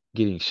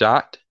getting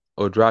shot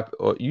or drop,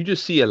 or you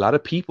just see a lot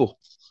of people.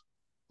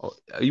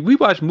 We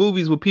watch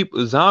movies with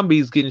people,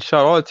 zombies getting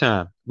shot all the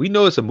time. We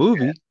know it's a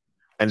movie.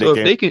 And So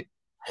if they can,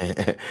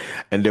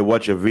 and they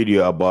watch a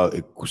video about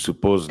a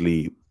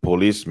supposedly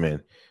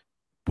policeman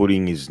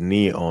putting his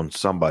knee on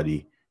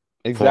somebody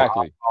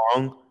exactly. for how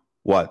long?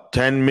 What,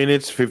 10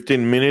 minutes,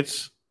 15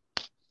 minutes?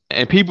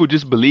 And people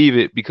just believe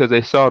it because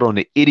they saw it on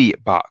the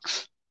Idiot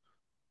Box.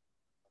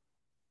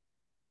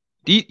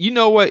 You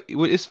know what?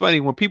 It's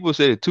funny when people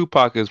say that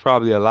Tupac is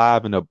probably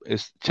alive and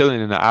is chilling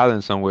in the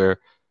island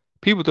somewhere.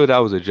 People thought that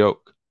was a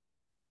joke.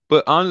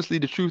 But honestly,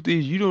 the truth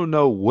is you don't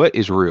know what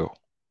is real.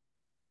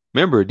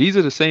 Remember, these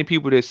are the same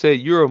people that said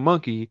you're a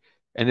monkey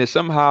and that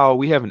somehow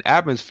we have an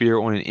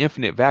atmosphere on an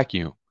infinite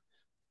vacuum.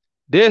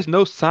 There's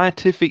no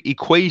scientific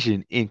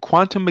equation in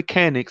quantum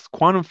mechanics,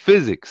 quantum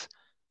physics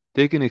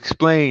that can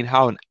explain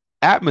how an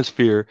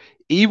atmosphere,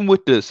 even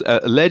with this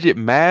alleged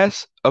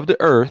mass of the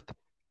Earth,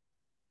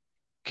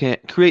 can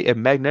create a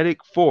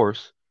magnetic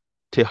force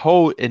to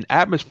hold an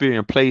atmosphere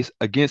in place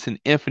against an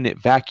infinite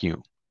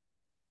vacuum.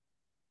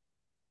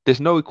 There's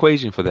no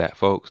equation for that,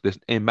 folks. There's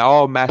in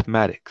all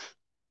mathematics.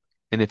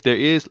 And if there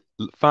is,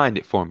 find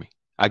it for me.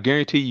 I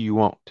guarantee you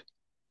won't.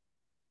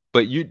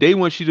 But they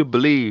want you to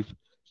believe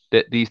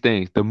that these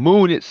things, the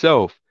moon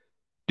itself,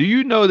 do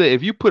you know that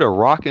if you put a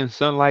rock in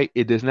sunlight,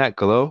 it does not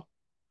glow?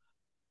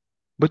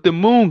 But the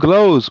moon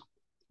glows.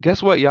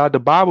 Guess what, y'all? The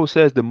Bible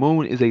says the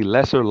moon is a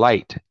lesser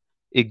light.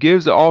 It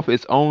gives off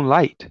its own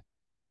light.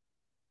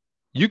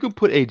 You can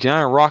put a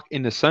giant rock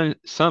in the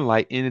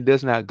sunlight and it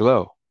does not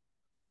glow.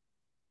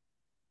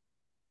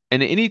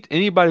 And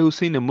anybody who's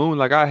seen the moon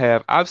like I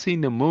have, I've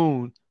seen the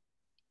moon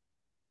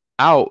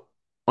out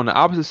on the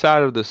opposite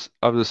side of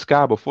the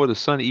sky before the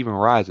sun even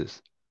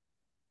rises.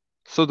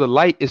 So the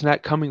light is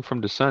not coming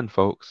from the sun,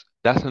 folks.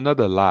 That's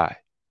another lie.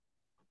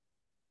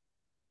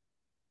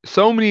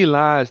 So many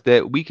lies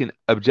that we can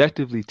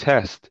objectively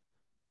test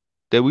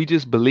that we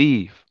just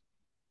believe.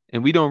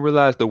 And we don't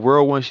realize the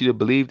world wants you to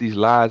believe these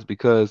lies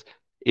because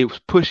it's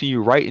pushing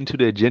you right into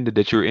the agenda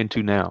that you're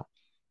into now,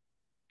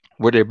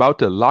 where they're about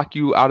to lock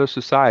you out of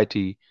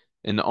society.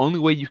 And the only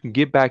way you can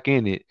get back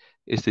in it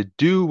is to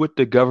do what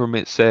the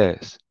government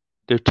says.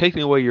 They're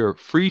taking away your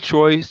free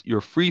choice, your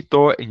free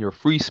thought, and your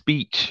free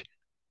speech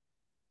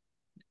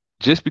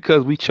just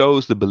because we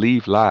chose to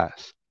believe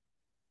lies.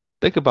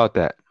 Think about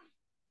that.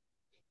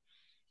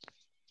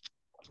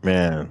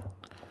 Man,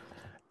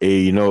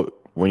 hey,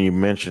 when you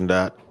mentioned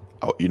that,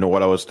 you know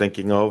what I was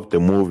thinking of? The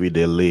movie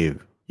They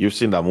Live. You've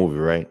seen that movie,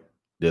 right?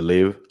 They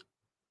Live.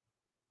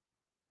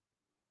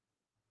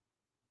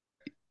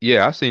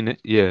 Yeah, I've seen it.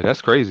 Yeah,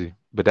 that's crazy.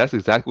 But that's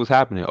exactly what's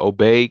happening.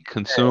 Obey,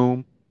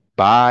 consume,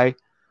 buy.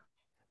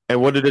 And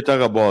what did they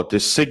talk about? The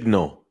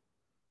signal.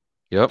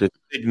 Yep. The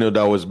signal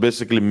that was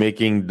basically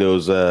making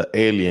those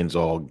aliens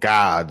or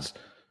gods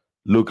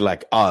look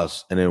like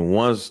us. And then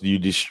once you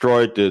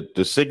destroyed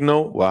the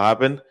signal, what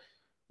happened?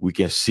 We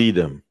can see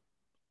them.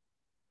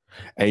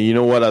 And you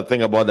know what I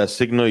think about that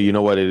signal? You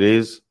know what it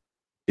is?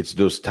 It's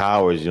those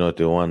towers,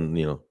 the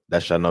one,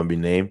 that shall not be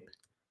named.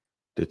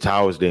 The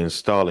towers they're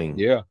installing.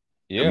 Yeah.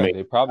 Yeah.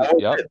 They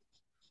probably, yep.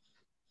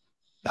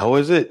 How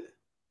was it?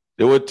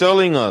 They were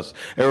telling us.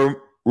 And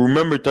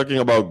remember talking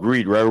about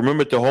greed, right?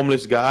 Remember the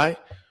homeless guy?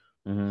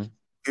 Mm-hmm.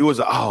 He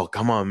was, oh,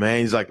 come on, man.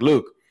 He's like,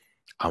 look,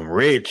 I'm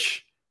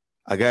rich.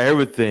 I got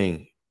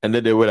everything. And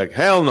then they were like,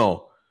 hell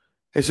no.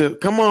 He said,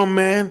 come on,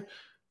 man.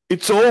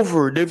 It's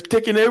over. They've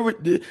taken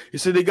everything. He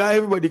said they got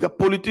everybody. They got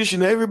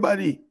politicians,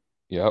 everybody.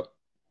 Yep.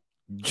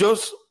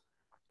 Just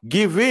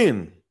give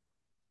in.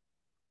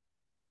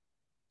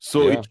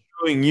 So it's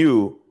showing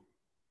you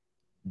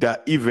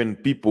that even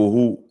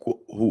people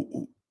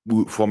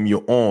who from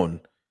your own,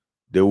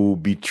 they will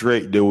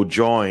betray, they will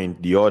join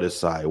the other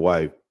side.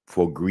 Why?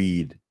 For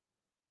greed,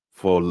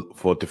 for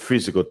the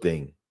physical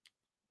thing.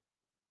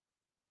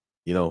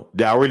 They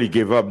already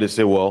gave up. They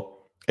say,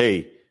 well,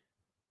 hey,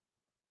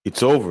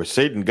 it's over.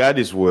 Satan got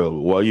this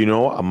world. Well,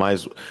 I might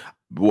as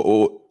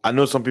well. I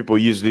know some people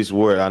use this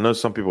word. I know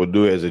some people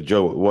do it as a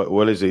joke.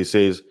 What is it? It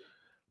says,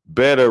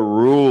 better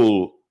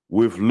rule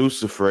with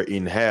Lucifer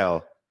in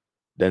hell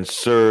than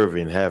serve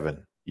in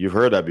heaven. You've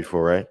heard that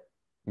before, right?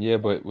 Yeah,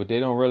 but what they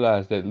don't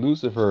realize that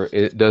Lucifer,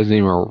 it doesn't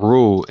even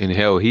rule in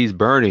hell. He's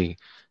burning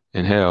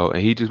in hell,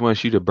 and he just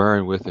wants you to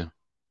burn with him.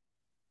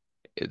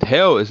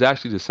 Hell is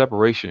actually the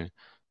separation.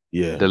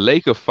 Yeah. The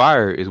lake of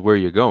fire is where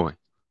you're going.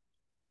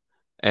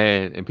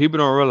 And people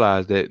don't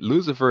realize that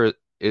Lucifer,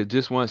 it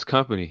just wants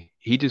company.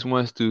 He just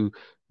wants to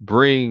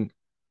bring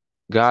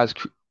God's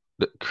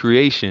the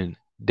creation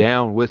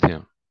down with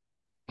him.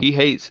 He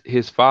hates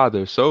his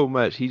father so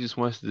much, he just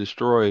wants to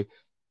destroy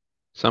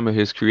some of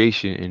his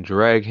creation and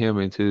drag him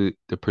into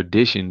the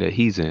perdition that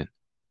he's in.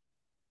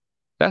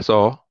 That's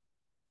all.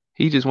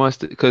 He just wants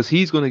to, because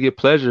he's going to get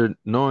pleasure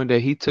knowing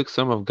that he took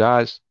some of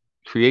God's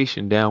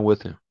creation down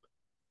with him.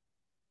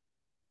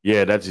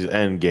 Yeah, that's his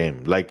end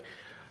game. Like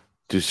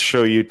to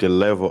show you the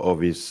level of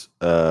his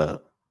there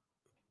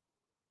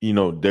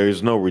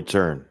is no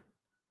return.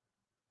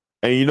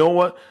 And you know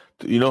what?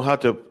 You know how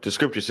the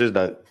scripture says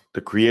that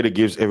the creator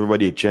gives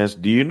everybody a chance.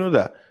 Do you know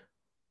that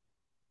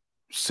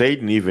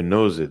Satan even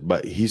knows it,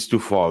 but he's too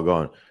far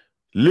gone?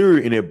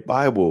 Literally in the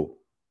Bible,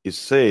 it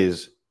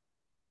says,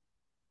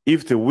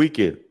 if the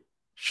wicked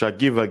shall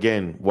give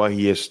again what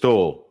he has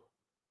stole,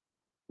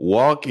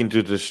 walk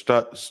into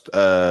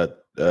the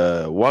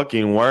walk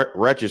in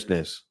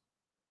righteousness,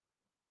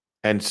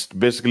 and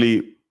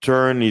basically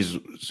turn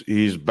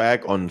his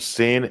back on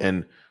sin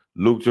and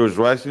look towards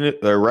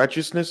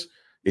righteousness.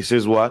 It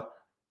says what?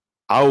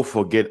 I will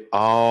forget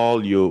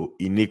all your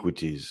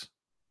iniquities.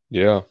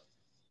 Yeah.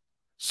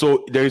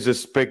 So there is a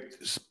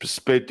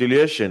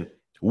speculation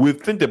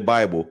within the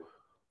Bible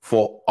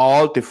for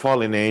all the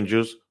fallen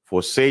angels,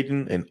 for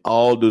Satan and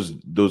all those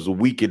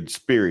wicked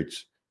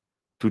spirits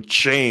to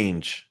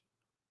change.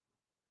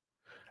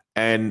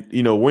 And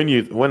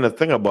when I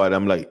think about it,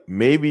 I'm like,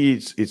 maybe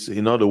it's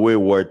another way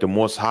where the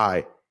Most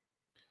High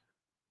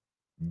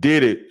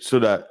did it so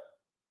that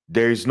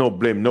there is no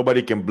blame.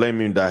 Nobody can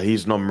blame him that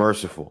he's not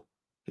merciful.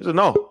 He said,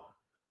 no,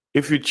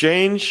 if you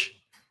change,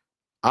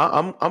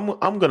 I'm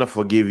gonna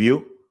forgive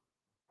you.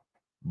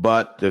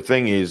 But the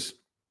thing is,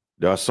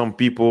 there are some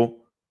people,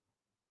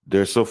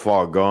 they're so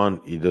far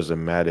gone, it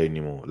doesn't matter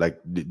anymore. Like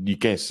you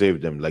can't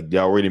save them. Like they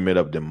already made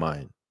up their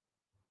mind.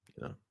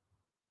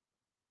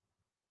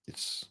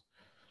 It's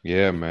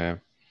Yeah, man.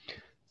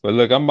 But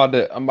look, I'm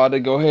about to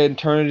go ahead and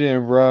turn it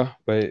in, bro.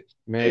 But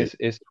man,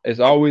 it's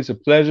always a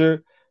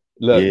pleasure.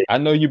 Look, Yeah. I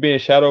know you're being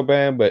shadow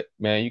banned, but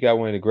man, you got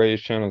one of the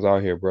greatest channels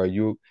out here, bro.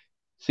 You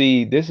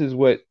see, this is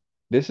what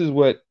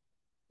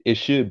it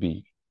should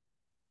be.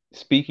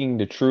 Speaking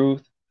the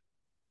truth,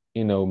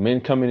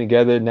 men coming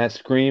together, not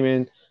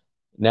screaming,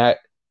 not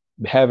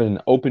having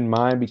an open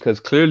mind, because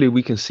clearly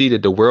we can see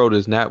that the world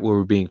is not what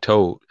we're being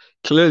told.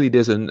 Clearly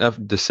there's enough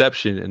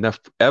deception, enough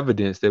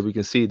evidence that we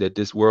can see that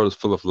this world is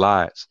full of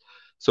lies.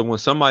 So when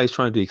somebody's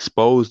trying to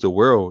expose the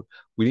world,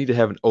 we need to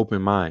have an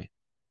open mind.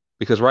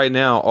 Because right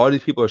now, all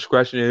these people are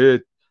scratching their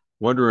head,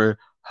 wondering,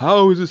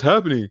 how is this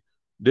happening?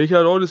 They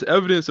got all this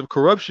evidence of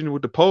corruption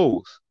with the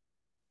polls.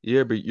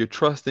 Yeah, but you're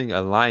trusting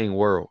a lying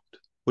world.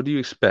 What do you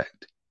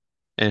expect?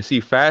 And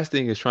see,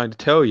 fasting is trying to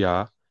tell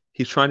y'all,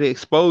 he's trying to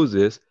expose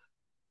this,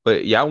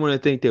 but y'all want to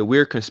think that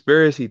we're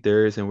conspiracy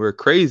theorists and we're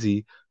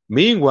crazy.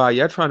 Meanwhile,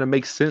 y'all trying to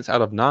make sense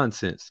out of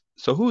nonsense.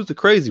 So who's the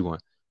crazy one?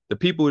 The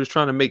people who are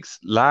trying to make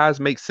lies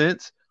make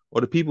sense,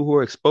 or the people who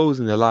are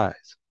exposing the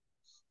lies?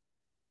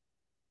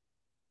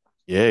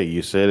 Yeah,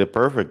 you said it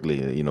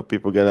perfectly.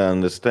 People gotta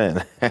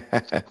understand.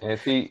 And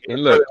see,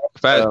 and look,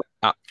 I'm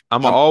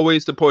gonna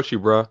always support you,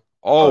 bro.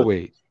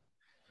 Always.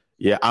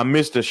 Yeah, I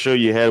missed the show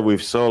you had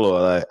with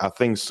Solo. I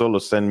think Solo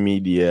sent me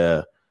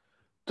the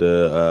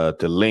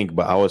link,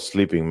 but I was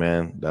sleeping,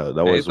 man. That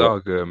Hey, was it's all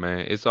good,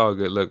 man. It's all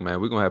good. Look,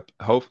 man, we're gonna have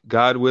hope.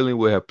 God willing,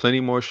 we'll have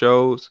plenty more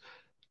shows.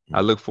 I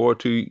look forward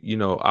to,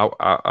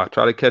 I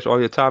try to catch all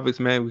your topics,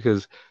 man,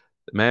 because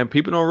man,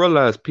 people don't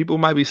realize people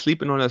might be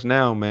sleeping on us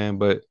now, man,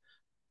 but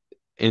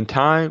in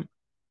time,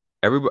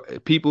 everybody,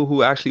 people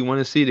who actually want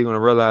to see, they're gonna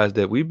realize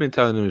that we've been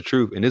telling them the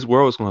truth, and this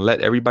world is gonna let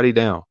everybody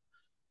down.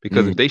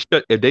 Because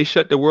if they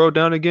shut the world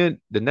down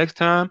again the next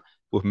time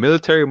with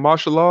military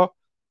martial law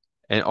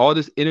and all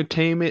this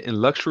entertainment and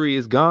luxury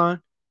is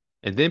gone,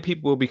 and then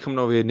people will be coming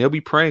over here and they'll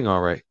be praying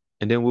all right,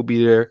 and then we'll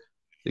be there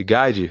to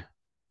guide you.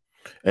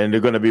 And they're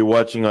gonna be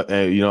watching. At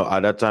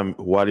that time,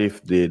 what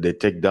if they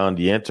take down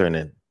the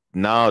internet?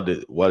 Now,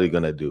 what are they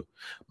gonna do?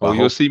 But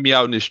you'll see me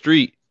out in the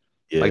street,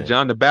 yeah, like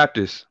John the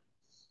Baptist.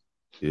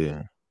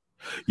 Yeah,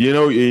 you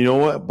know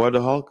what, Brother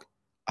Hulk?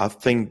 I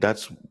think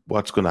that's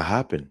what's gonna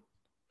happen.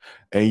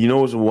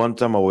 And one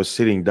time I was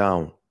sitting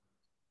down.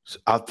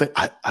 I think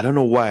I don't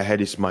know why I had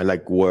this mind,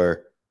 like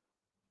where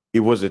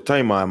it was a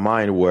time in my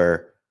mind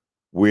where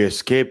we're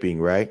escaping,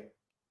 right?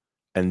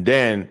 And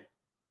then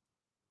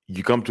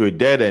you come to a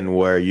dead end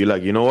where you're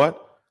like, you know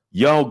what?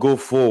 Y'all go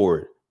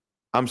forward.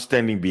 I'm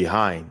standing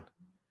behind.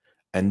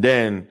 And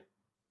then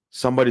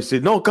somebody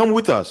said, no, come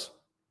with us.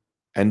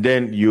 And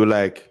then you're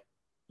like,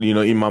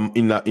 in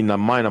my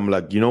mind, I'm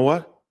like, you know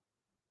what?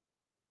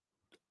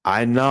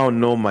 I now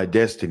know my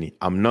destiny.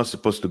 I'm not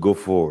supposed to go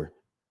forward.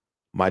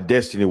 My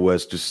destiny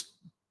was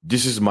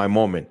this is my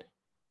moment.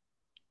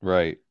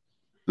 Right.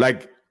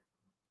 Like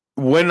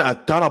when I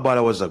thought about it,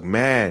 I was like,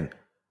 man,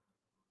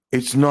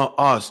 it's not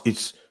us.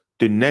 It's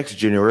the next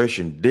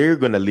generation. They're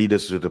going to lead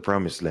us to the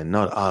promised land,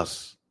 not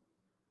us.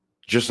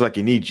 Just like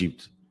in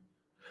Egypt.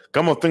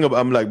 Come on, think about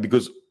I'm like,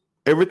 because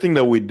everything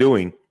that we're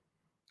doing,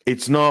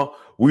 It's not,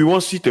 we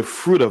won't see the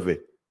fruit of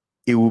it.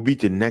 It will be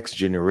the next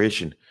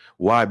generation.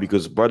 Why?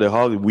 Because Brother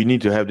Holly, we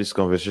need to have this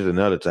conversation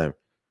another time.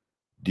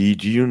 Do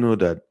you know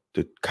that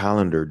the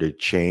calendar they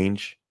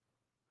change?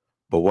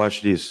 But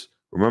watch this.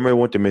 Remember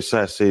what the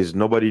Messiah says,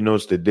 nobody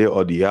knows the day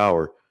or the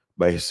hour,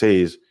 but he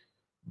says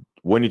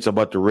when it's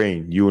about to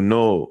rain, you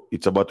know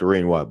it's about to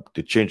rain. What?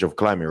 The change of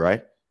climate,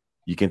 right?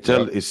 You can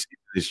tell Yep.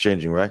 it's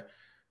changing, right?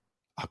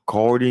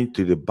 According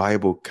to the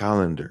Bible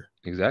calendar,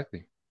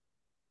 Exactly.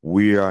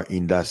 we are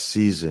in that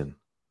season.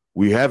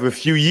 We have a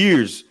few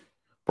years,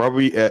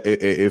 probably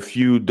a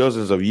few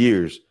dozens of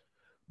years,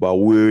 but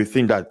we're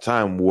within that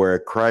time where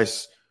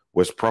Christ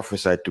was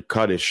prophesied to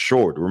cut it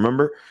short.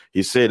 Remember,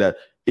 he said that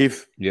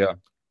if Yeah.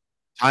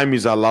 time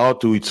is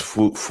allowed to its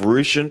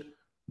fruition,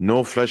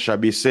 no flesh shall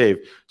be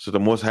saved. So the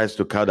Most High has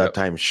to cut that Yep.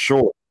 time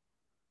short.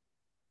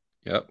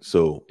 Yep.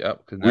 So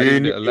Yep. Because not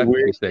even the elect will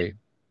we're be saved.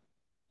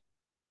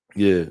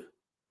 yeah.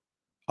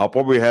 I'll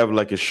probably have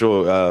like a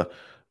show.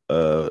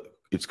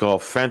 It's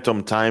called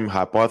Phantom Time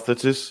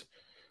Hypothesis.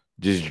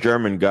 This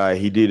German guy,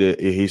 he did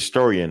a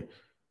historian.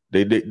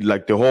 They did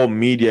like the whole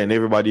media and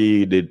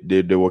everybody.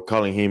 They were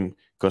calling him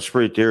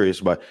conspiracy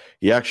theorist, but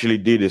he actually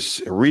did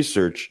his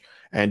research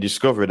and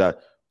discovered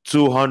that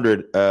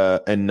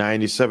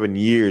 297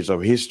 years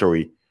of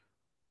history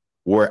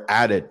were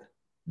added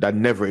that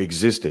never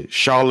existed.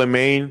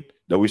 Charlemagne,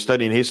 that we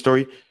study in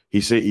history,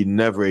 he said it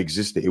never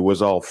existed. It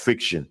was all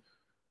fiction.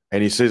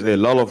 And he says a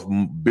lot of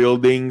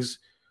buildings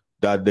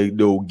that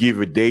they'll give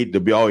a date,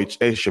 they'll be all it's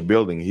ancient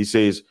building. He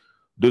says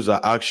those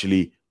are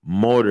actually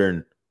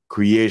modern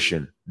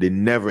creation. They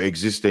never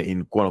existed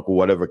in quote unquote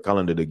whatever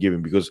calendar they're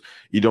giving because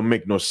it don't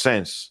make no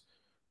sense.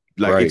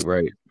 Like Right. it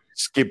Right.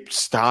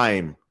 skips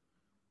time.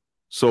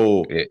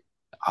 So It,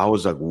 I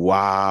was like,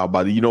 wow.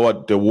 But you know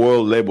what? The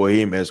world label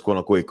him as quote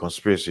unquote a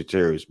conspiracy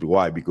theorist.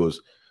 Why?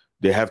 Because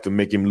they have to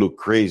make him look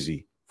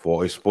crazy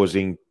for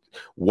exposing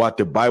what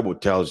the Bible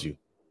tells you.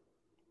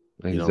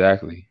 You know?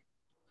 exactly.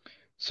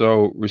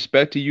 So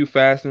respect to you,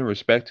 Fasting.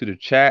 Respect to the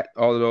chat.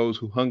 All of those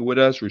who hung with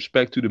us.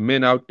 Respect to the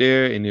men out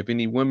there, and if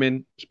any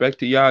women, respect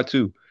to y'all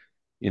too.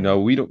 You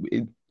know, we don't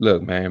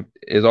look, man.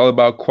 It's all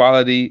about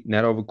quality,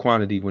 not over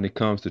quantity. When it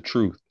comes to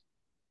truth,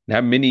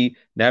 not many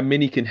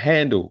can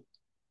handle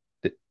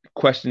the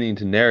questioning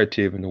to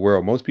narrative in the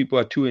world. Most people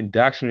are too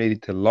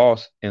indoctrinated to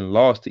lost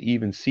to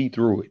even see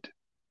through it.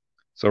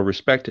 So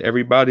respect to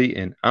everybody,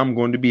 and I'm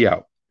going to be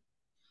out.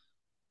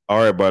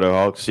 All right, brother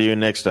Hawk. See you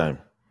next time.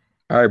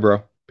 All right,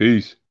 bro.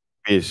 Peace.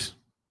 Peace.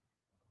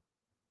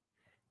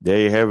 There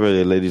you have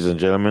it, ladies and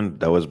gentlemen.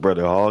 That was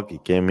Brother Hawk. He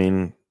came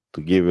in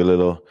to give a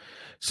little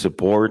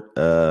support.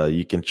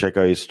 You can check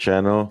out his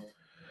channel.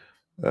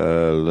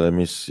 Let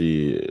me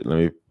see.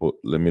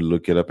 Let me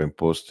look it up and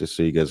post it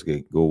so you guys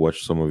can go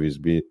watch some of his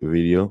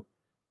video.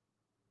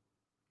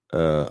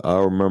 I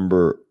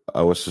remember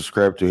I was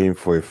subscribed to him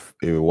for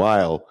a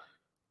while,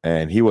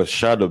 and he was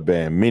shadow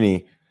banned,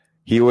 meaning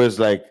he was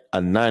like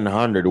a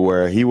 900,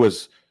 where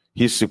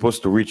he's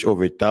supposed to reach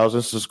over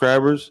 1,000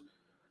 subscribers.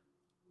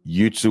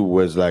 YouTube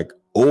was like,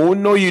 "Oh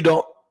no, you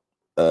don't."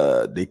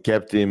 They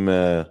kept him.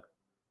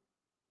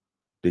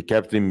 They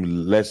kept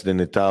him less than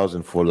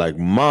 1,000 for like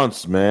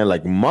months, man,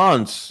 like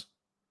months.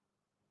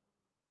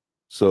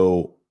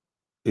 So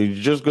it's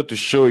just got to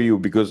show you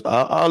because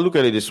I'll look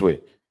at it this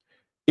way: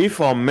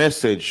 if our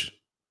message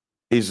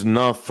is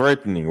not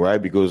threatening,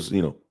 right? Because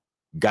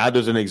God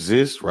doesn't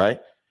exist, right?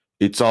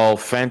 It's all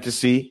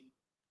fantasy.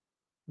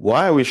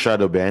 Why are we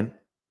shadow banned?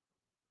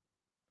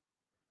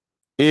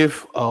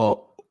 If our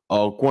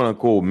quote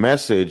unquote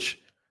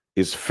message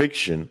is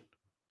fiction,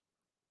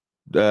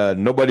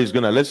 nobody's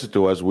gonna listen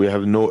to us. We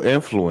have no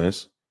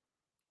influence.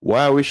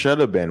 Why are we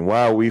shadow banned?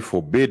 Why are we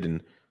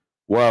forbidden?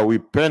 Why are we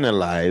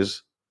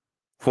penalized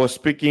for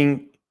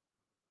speaking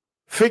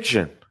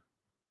fiction?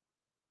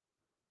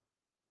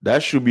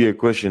 That should be a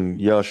question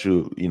y'all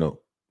should,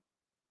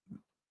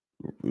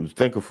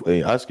 think of.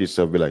 Ask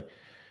yourself, be like,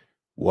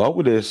 why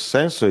would they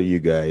censor you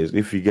guys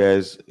if you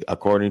guys,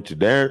 according to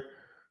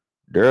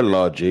their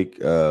logic,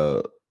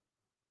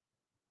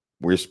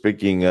 we're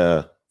speaking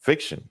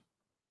fiction?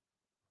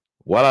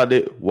 What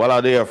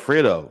are they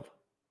afraid of?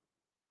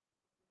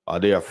 Are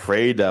they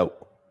afraid that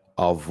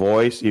our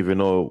voice, even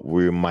though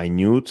we're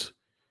minute,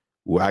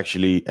 will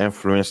actually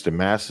influence the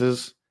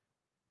masses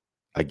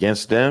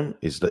against them?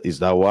 Is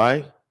that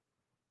why?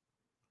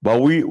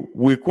 But we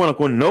quote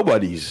unquote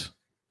nobodies.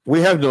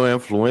 We have no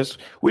influence.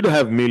 We don't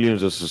have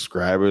millions of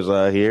subscribers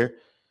out here.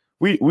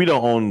 We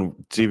don't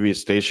own TV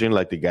station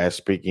like the guy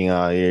speaking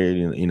out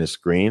here in the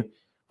screen.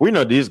 We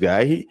know this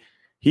guy.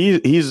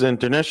 He's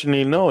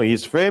internationally known.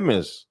 He's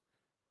famous.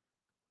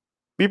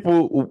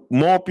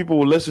 More people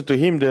will listen to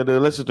him than they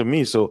listen to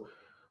me. So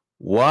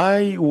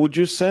why would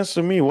you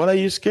censor me? What are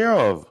you scared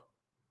of?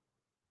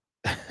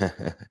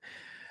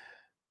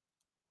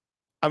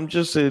 I'm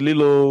just a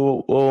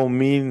little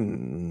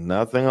mean,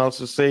 nothing else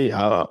to say.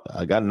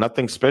 I got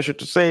nothing special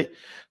to say.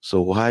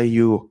 So why are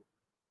you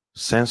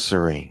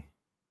censoring?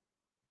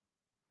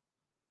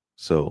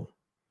 So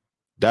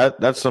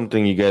that's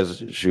something you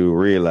guys should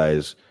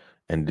realize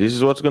And this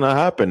is what's gonna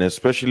happen,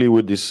 especially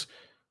with this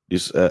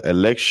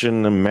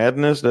election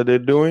madness that they're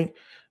doing.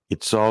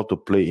 It's all to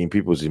play in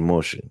people's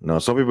emotion. Now,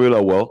 some people are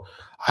like, "Well,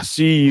 I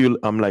see you."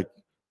 I'm like,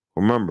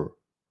 remember,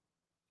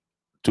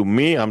 to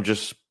me, I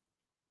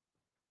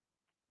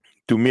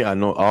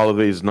know all of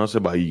it is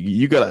nonsense, but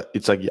you gotta.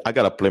 It's like I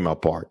gotta play my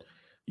part.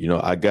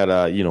 I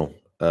gotta.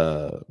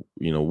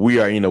 We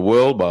are in the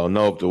world, but I'm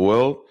not of the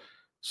world.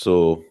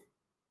 So,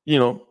 you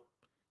know,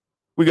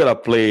 we gotta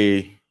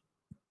play.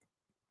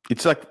 I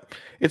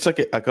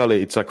call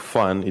it. It's like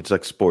fun. It's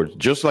like sport.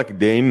 Just like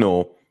they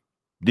know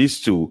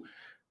these two,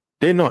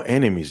 they're not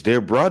enemies.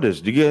 They're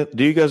brothers. Do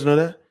you guys know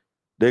that?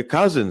 They're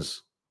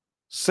cousins,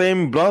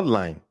 same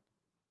bloodline,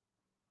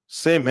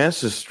 same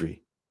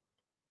ancestry.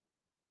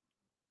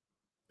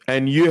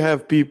 And you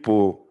have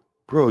people,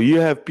 bro. You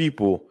have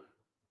people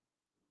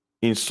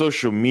in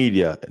social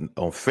media and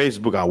on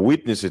Facebook. I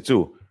witness it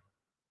too.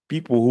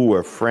 People who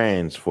were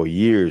friends for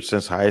years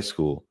since high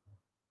school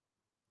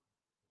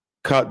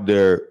cut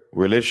their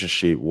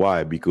relationship.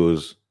 Why?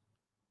 Because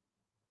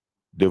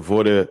they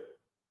voted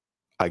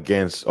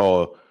against,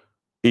 or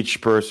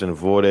each person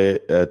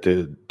voted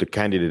the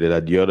candidate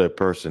that the other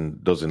person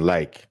doesn't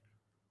like.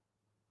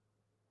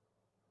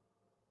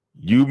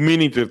 You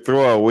meaning to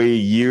throw away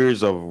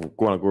years of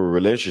quote unquote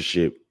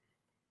relationship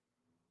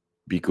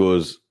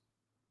because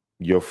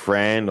your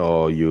friend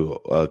or your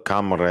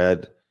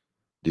comrade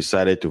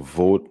decided to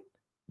vote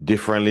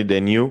differently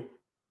than you?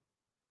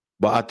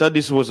 But I thought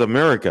this was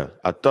America.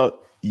 I thought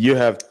you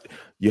have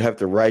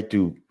the right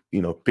to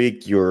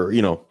pick your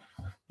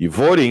your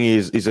voting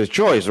is a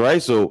choice,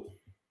 right? So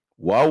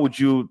why would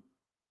you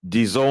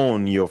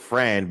disown your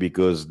friend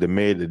because they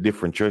made a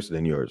different choice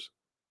than yours?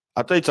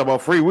 I thought it's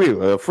about free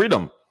will,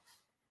 freedom.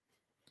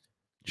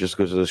 Just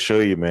because to show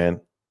you, man,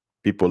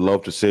 people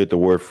love to say the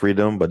word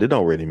freedom, but they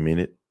don't really mean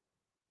it.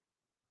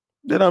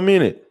 They don't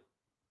mean it.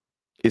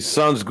 It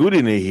sounds good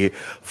in here.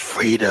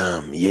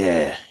 Freedom,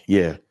 yeah.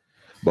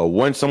 But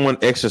when someone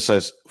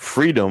exercises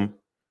freedom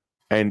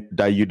and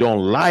that you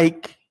don't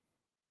like,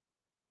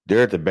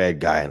 they're the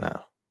bad guy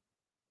now.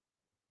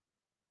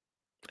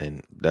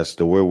 And that's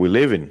the world we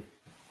live in.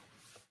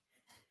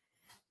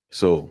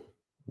 So,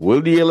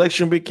 will the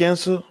election be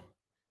canceled?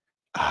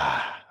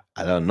 I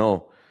don't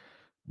know.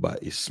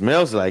 But it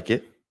smells like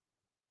it.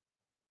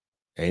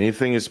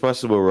 Anything is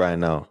possible right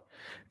now.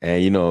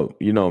 And you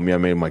know me, I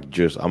made my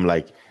juice. I'm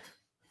like,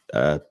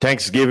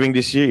 Thanksgiving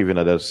this year, even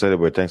though I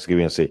celebrate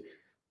Thanksgiving, I say,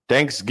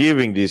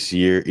 Thanksgiving this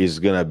year is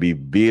gonna be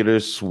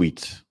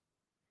bittersweet.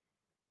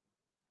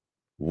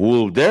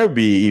 Will there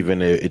be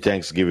even a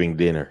Thanksgiving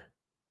dinner?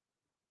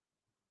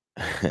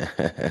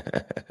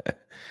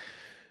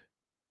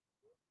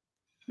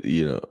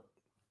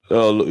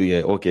 Oh look,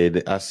 yeah,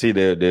 okay. I see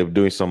they're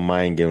doing some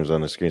mind games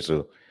on the screen,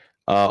 so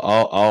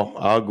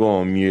I'll go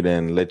on mute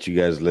and let you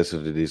guys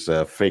listen to this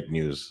fake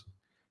news.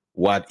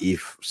 What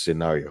if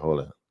scenario?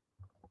 Hold on.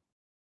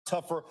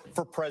 Tougher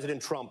for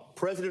President Trump.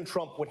 President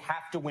Trump would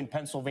have to win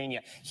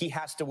Pennsylvania. He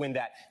has to win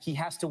that. He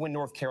has to win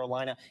North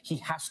Carolina. He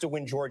has to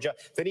win Georgia.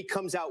 Then he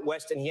comes out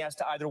west and he has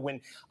to either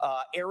win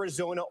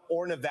Arizona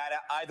or Nevada,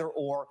 either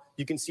or.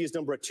 You can see his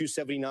number at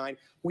 279.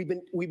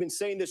 We've been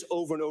saying this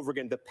over and over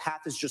again. The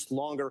path is just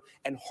longer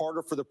and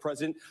harder for the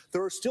president.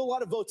 There are still a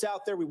lot of votes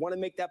out there. We want to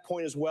make that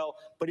point as well,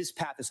 but his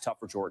path is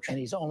tougher, George. And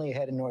he's only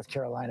ahead in North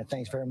Carolina.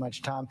 Thanks very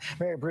much, Tom.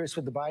 Mary Bruce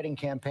with the Biden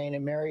campaign.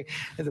 And Mary,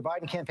 the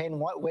Biden campaign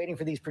waiting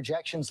for these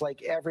projections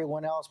like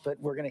everyone else, but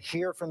we're going to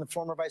hear from the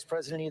former vice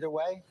president either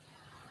way?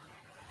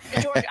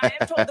 George, I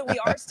am told that we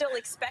are still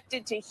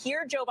expected to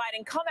hear Joe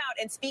Biden come out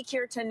and speak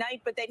here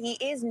tonight, but that he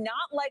is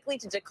not likely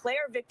to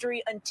declare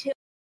victory until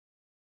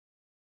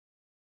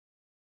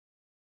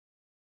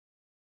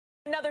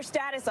another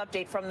status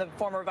update from the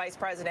former vice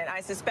president. I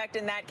suspect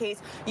in that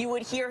case, you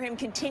would hear him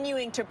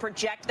continuing to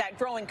project that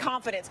growing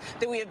confidence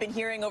that we have been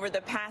hearing over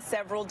the past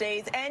several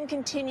days and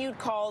continued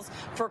calls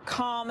for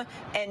calm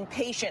and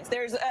patience.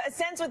 There's a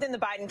sense within the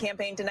Biden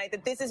campaign tonight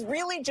that this is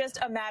really just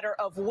a matter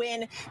of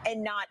when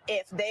and not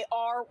if. They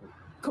are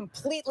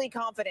completely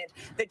confident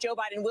that Joe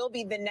Biden will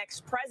be the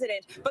next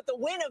president, but the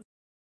win of...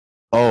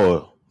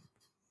 Oh,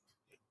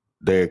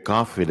 they're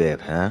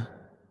confident, huh?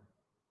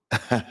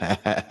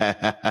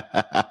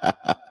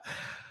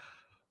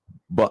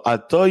 But I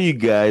thought you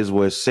guys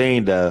were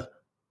saying that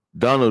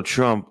Donald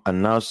Trump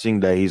announcing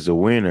that he's a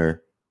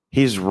winner,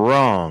 he's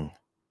wrong.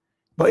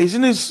 But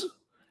isn't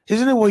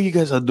it what you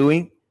guys are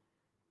doing?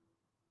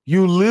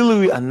 You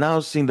literally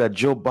announcing that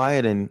Joe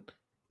Biden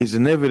is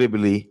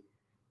inevitably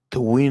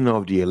the winner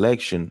of the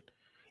election,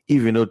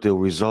 even though the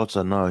results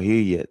are not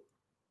here yet.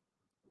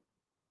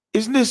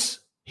 Isn't this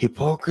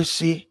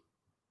hypocrisy?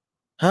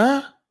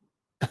 Huh?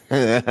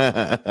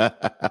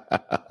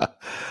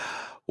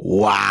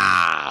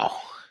 Wow.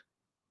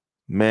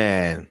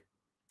 Man,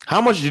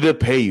 how much did they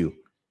pay you?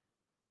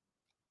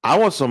 I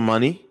want some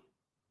money.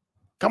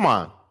 Come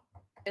on.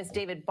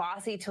 David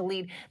Bossie to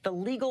lead the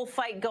legal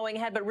fight going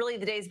ahead, but really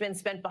the day's been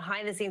spent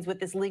behind the scenes with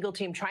this legal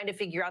team trying to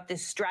figure out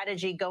this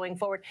strategy going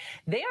forward.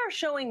 They are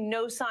showing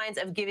no signs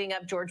of giving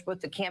up, George.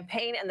 Both the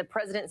campaign and the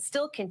president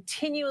still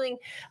continuing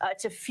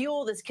to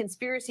fuel this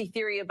conspiracy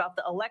theory about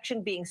the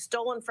election being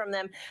stolen from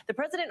them. The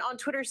president on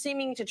Twitter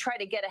seeming to try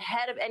to get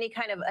ahead of any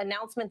kind of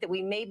announcement that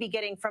we may be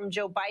getting from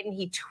Joe Biden.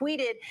 He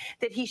tweeted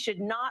that he should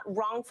not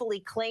wrongfully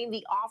claim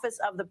the office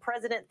of the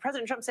president.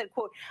 President Trump said,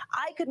 quote,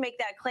 "I could make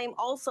that claim.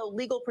 Also,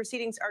 legal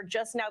proceedings are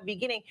just now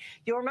beginning."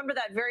 You'll remember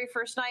that very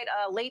first night,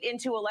 late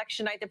into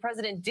election night, the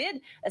president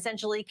did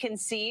essentially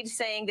concede,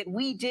 saying that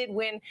we did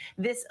win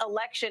this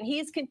election. He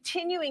is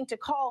continuing to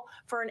call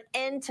for an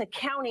end to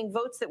counting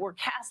votes that were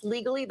cast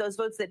legally. Those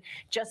votes that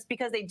just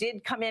because they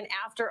did come in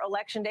after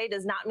Election Day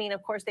does not mean,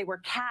 of course, they were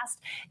cast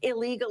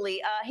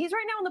illegally. He's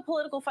right now in the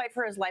political fight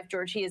for his life,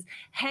 George. He is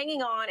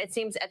hanging on. It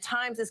seems at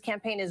times his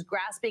campaign is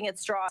grasping at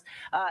straws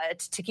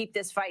to keep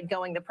this fight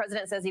going. The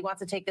president says he wants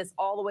to take this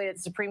all the way to the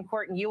Supreme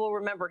Court, and you will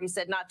remember he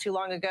said not too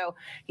long ago,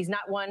 he's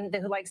not one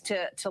who likes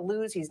to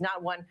lose. He's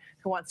not one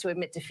who wants to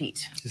admit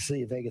defeat.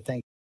 Cecilia Vega, thank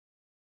you.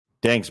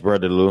 Thanks,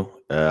 brother Lou.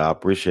 I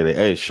appreciate it.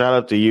 Hey, shout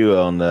out to you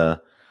on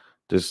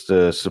this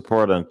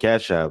support on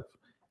Cash App.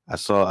 I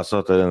saw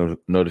the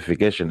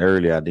notification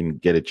earlier. I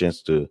didn't get a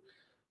chance to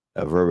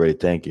verbally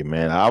thank you,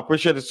 man. I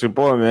appreciate the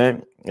support,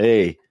 man.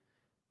 Hey,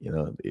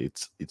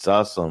 it's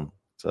awesome.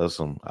 It's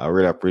awesome. I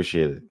really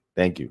appreciate it.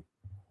 Thank you.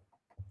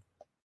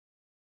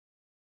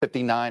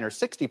 59 or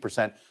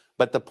 60%.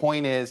 But the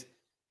point is,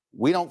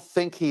 we don't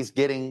think he's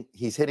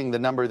hitting the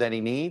number that he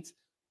needs,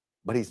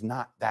 but he's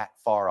not that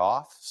far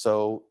off.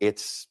 So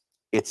it's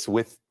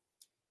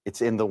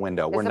in the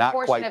window. We're not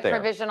quite there. There's a portion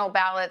of provisional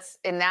ballots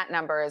in that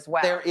number as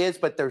well. There is,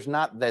 but there's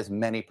not as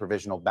many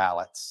provisional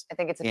ballots. I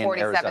think it's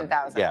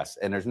 47,000. Yes,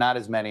 and there's not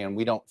as many, and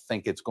we don't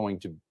think it's going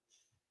to.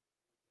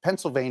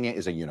 Pennsylvania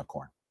is a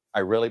unicorn. I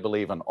really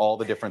believe in all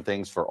the different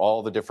things for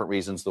all the different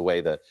reasons, the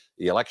way the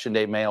election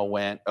day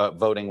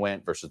voting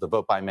went versus the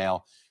vote by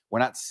mail. We're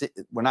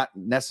not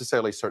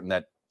necessarily certain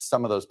that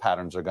some of those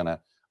patterns are going to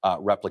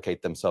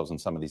replicate themselves in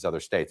some of these other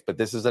states. But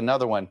this is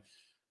another one.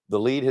 The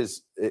lead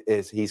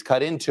he's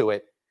cut into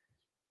it.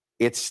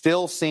 It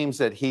still seems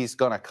that he's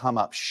going to come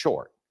up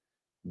short,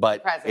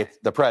 but it's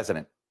the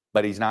president.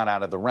 But he's not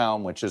out of the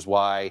realm, which is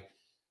why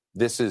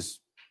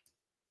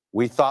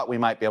we thought we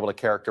might be able to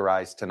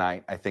characterize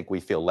tonight. I think we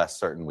feel less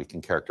certain we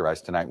can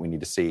characterize tonight. We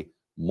need to see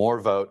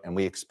more vote, and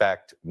we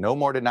expect no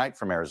more tonight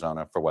from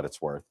Arizona for what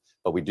it's worth.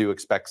 But we do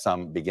expect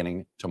some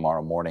beginning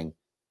tomorrow morning,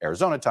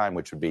 Arizona time,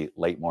 which would be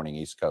late morning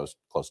East Coast,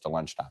 close to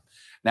lunchtime.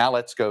 Now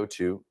let's go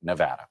to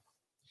Nevada.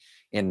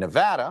 In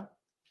Nevada,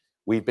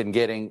 we've been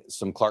getting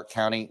some Clark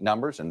County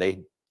numbers, and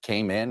they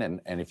came in.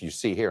 And if you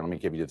see here, let me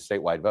give you the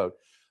statewide vote.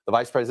 The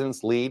vice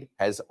president's lead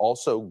has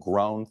also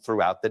grown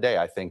throughout the day.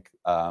 I think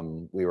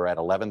we were at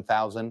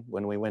 11,000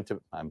 when we went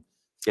to. I'm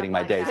getting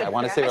my days. I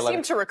want to say 11. I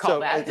seem to recall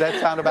that. Does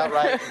that sound about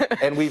right?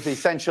 And we've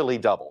essentially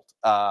doubled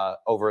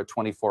over a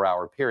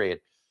 24-hour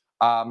period.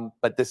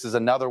 But this is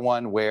another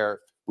one where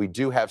we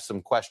do have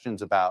some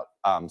questions about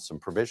some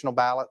provisional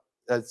ballot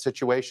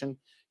situation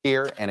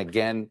here. And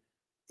again,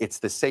 it's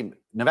the same.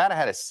 Nevada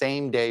had a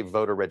same-day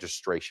voter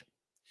registration.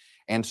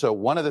 And so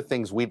one of the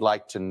things we'd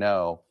like to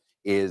know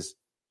is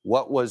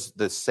what was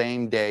the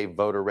same-day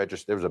voter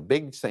registration? There was a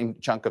big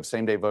chunk of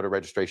same-day voter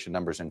registration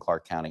numbers in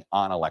Clark County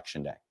on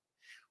Election Day.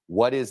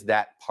 What is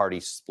that party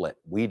split?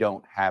 We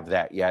don't have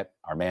that yet.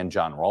 Our man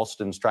John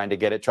Ralston's trying to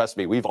get it. Trust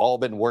me, we've all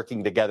been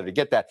working together to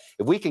get that.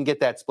 If we can get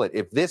that split,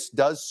 if this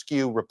does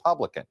skew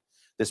Republican,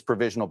 this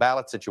provisional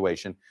ballot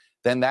situation,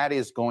 then that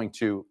is going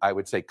to, I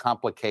would say,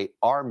 complicate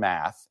our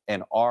math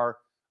and our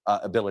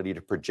ability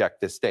to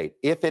project this state.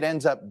 If it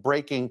ends up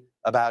breaking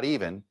about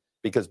even,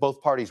 because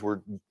both parties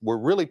were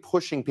really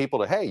pushing people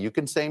to, hey, you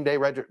can same-day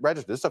register.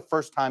 This is the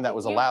first time that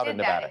was allowed in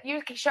Nevada.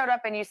 You showed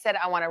up and you said,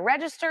 I want to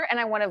register and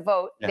I want to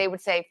vote. Yeah. They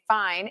would say,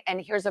 fine,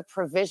 and here's a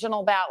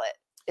provisional ballot.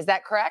 Is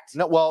that correct?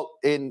 No, well,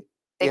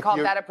 they called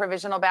that a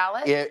provisional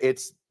ballot?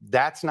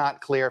 That's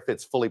not clear if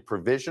it's fully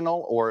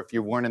provisional or if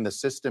you weren't in the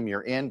system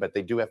you're in, but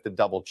they do have to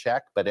double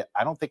check. But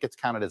I don't think it's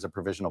counted as a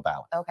provisional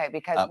ballot. Okay,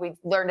 because we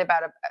learned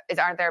about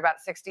aren't there about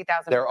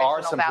 60,000 There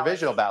are some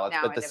provisional ballots,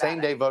 but the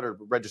same-day voter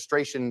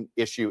registration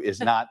issue is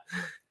not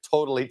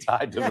totally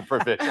tied to the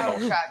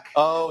provisional.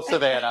 Oh,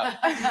 Savannah.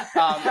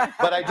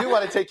 But I do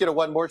want to take you to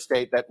one more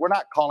state that we're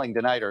not calling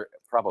tonight or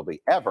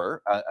probably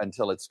ever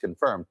until it's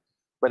confirmed.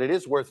 But it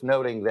is worth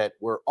noting that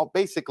we're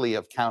basically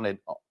have counted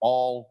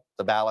all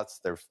the ballots.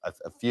 There's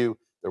a few.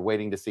 They're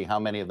waiting to see how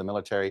many of the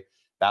military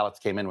ballots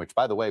came in, which,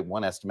 by the way,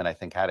 one estimate I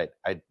think had it.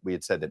 We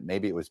had said that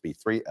maybe it was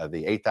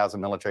the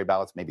 8,000 military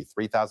ballots, maybe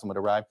 3,000 would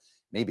arrive,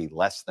 maybe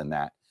less than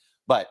that.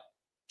 But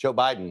Joe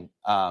Biden's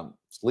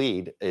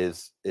lead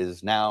is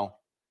now,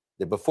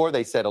 before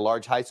they said a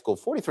large high school,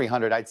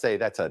 4,300, I'd say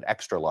that's an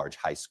extra large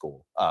high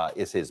school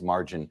is his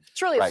margin.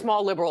 It's really a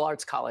small liberal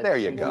arts college. There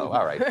you go.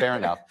 All right, fair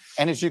enough.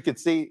 And as you could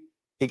see,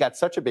 he got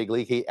such a big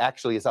lead. He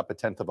actually is up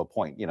 1/10 of a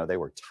point. They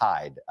were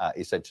tied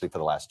essentially for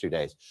the last 2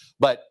 days.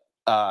 But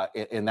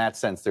in that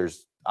sense,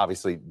 there's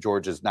Obviously,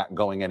 Georgia's not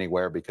going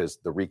anywhere because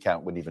the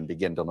recount wouldn't even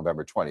begin till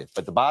November 20th.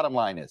 But the bottom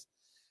line is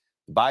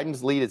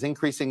Biden's lead is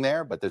increasing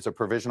there, but there's a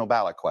provisional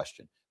ballot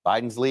question.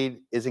 Biden's lead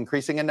is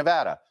increasing in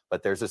Nevada,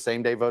 but there's a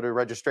same-day voter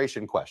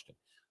registration question.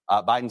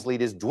 Biden's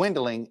lead is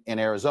dwindling in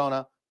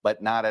Arizona,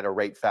 but not at a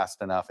rate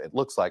fast enough, it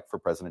looks like, for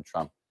President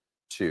Trump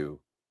to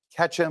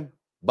catch him.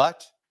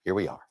 But here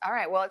we are. All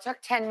right. Well, it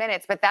took 10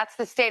 minutes, but that's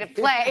the state of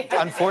play.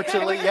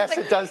 Unfortunately, yes,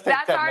 it does take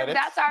 10 minutes.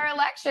 That's our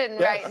election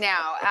right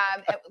now.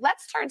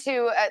 Let's turn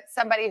to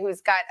somebody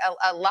who's got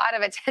a lot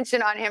of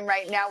attention on him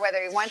right now,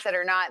 whether he wants it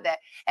or not, the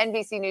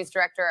NBC News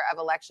Director of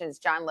Elections,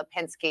 John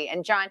Lipinski.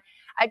 And John,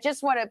 I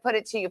just want to put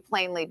it to you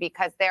plainly,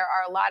 because there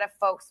are a lot of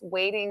folks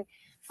waiting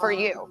for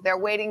you. They're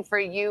waiting for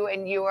you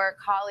and your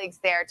colleagues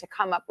there to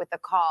come up with a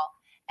call.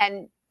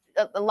 And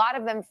a lot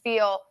of them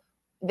feel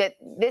that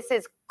this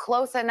is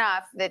close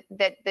enough that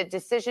the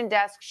decision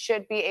desk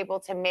should be able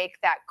to make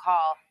that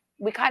call.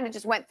 We kind of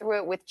just went through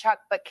it with Chuck,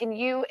 but can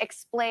you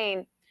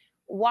explain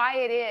why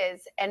it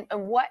is and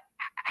what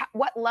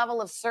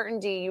level of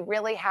certainty you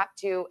really have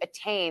to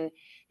attain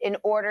in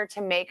order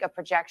to make a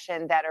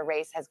projection that a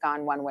race has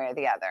gone one way or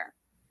the other?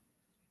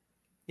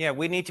 Yeah,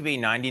 we need to be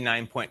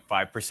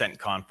 99.5%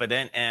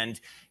 confident. And,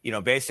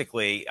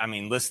 basically, I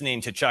mean, listening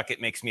to Chuck, it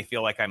makes me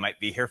feel like I might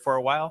be here for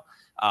a while.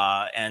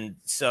 And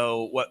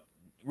so what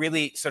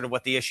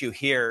the issue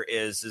here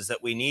is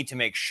that we need to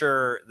make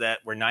sure that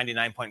we're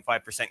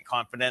 99.5%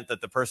 confident that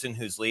the person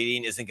who's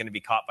leading isn't going to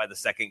be caught by the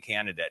second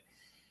candidate.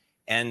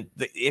 And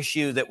the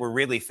issue that we're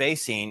really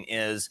facing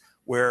is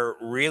we're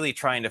really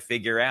trying to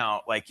figure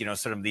out,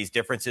 sort of these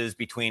differences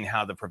between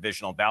how the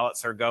provisional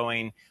ballots are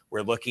going.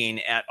 We're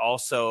looking at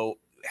also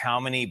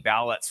how many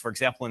ballots, for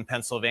example, in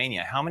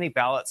Pennsylvania, how many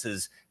ballots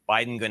is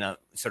Biden going to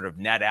sort of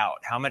net out?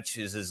 How much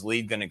is his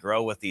lead going to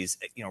grow with these,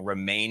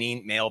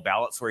 remaining mail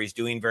ballots where he's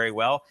doing very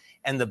well?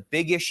 And the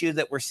big issue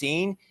that we're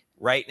seeing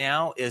right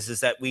now is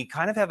that we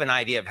kind of have an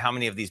idea of how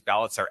many of these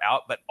ballots are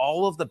out, but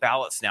all of the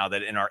ballots now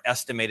that in our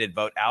estimated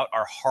vote out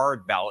are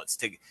hard ballots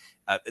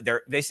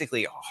they're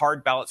basically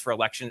hard ballots for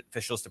election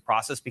officials to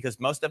process because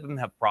most of them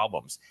have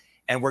problems.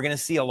 And we're going to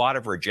see a lot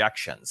of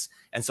rejections.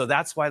 And so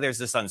that's why there's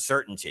this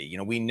uncertainty.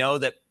 We know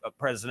that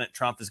President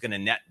Trump is going to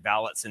net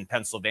ballots in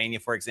Pennsylvania,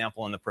 for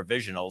example, in the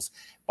provisionals.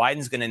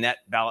 Biden's going to net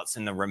ballots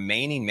in the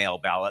remaining mail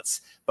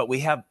ballots. But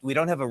we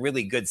don't have a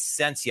really good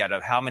sense yet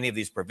of how many of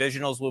these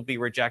provisionals will be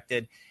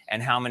rejected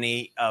and how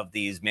many of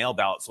these mail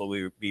ballots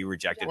will be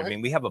rejected. I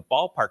mean, we have a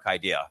ballpark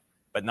idea,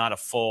 but not a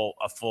full,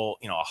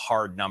 a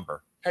hard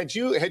number. Had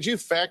you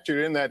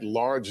factored in that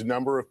large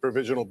number of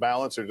provisional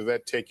ballots, or did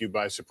that take you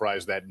by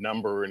surprise, that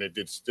number, and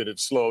did it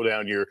slow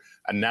down your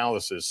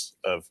analysis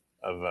of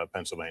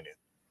Pennsylvania?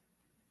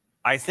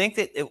 I think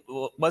that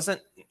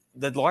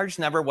the large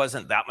number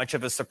wasn't that much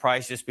of a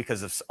surprise just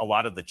because of a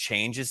lot of the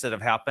changes that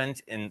have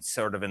happened in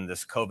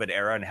this COVID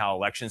era and how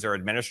elections are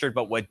administered.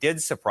 But what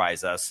did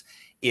surprise us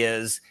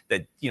is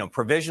that,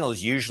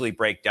 provisionals usually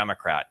break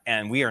Democrat,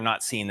 and we are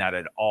not seeing that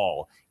at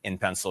all in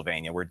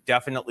Pennsylvania. We're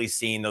definitely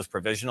seeing those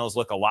provisionals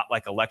look a lot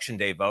like Election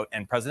Day vote,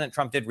 and President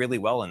Trump did really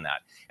well in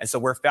that. And so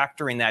we're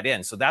factoring that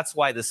in. So that's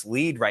why this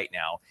lead right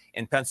now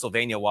in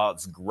Pennsylvania, while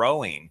it's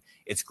growing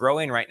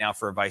right now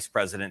for Vice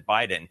President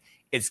Biden.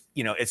 It's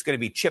going to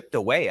be chipped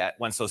away at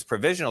once those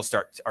provisionals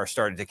are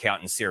started to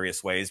count in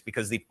serious ways,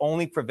 because the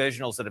only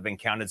provisionals that have been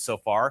counted so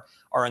far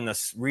are in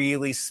the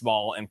really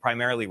small and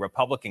primarily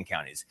Republican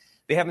counties.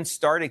 They haven't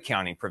started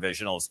counting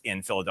provisionals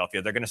in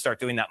Philadelphia. They're going to start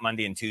doing that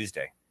Monday and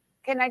Tuesday.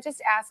 Can I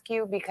just ask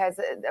you, because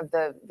of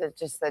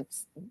the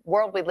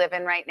world we live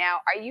in right now,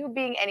 are you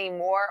being any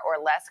more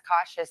or less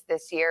cautious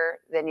this year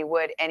than you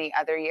would any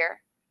other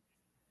year?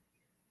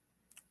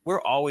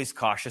 We're always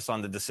cautious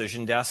on the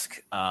decision desk.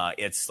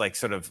 It's like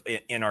sort of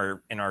in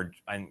our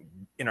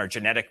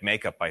genetic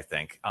makeup, I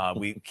think.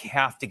 We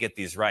have to get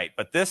these right.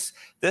 But this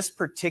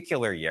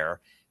particular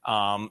year,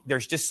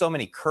 there's just so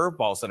many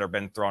curveballs that have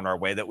been thrown our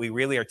way that we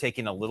really are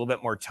taking a little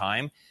bit more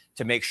time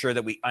to make sure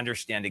that we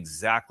understand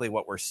exactly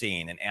what we're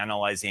seeing and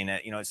analyzing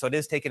it. So it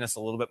is taking us a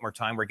little bit more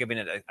time. We're giving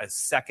it a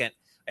second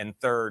and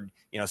third,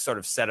 sort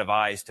of set of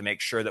eyes to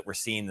make sure that we're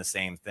seeing the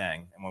same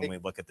thing. And when we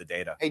look at the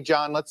data. Hey,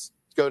 John, let's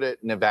go to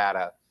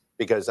Nevada,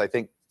 because I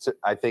think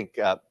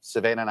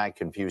Savannah and I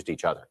confused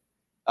each other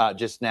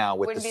just now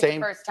with Wouldn't be the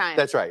first time.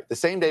 That's right. The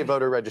same day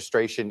voter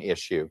registration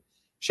issue.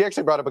 She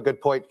actually brought up a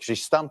good point. She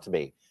stumped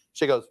me.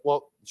 She goes,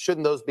 well,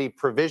 shouldn't those be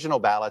provisional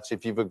ballots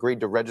if you've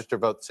agreed to register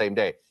vote the same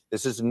day?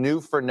 This is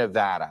new for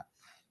Nevada.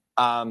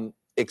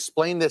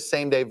 Explain this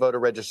same day voter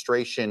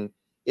registration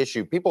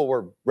issue. People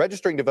were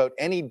registering to vote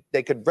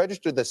they could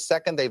register the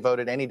second they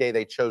voted any day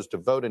they chose to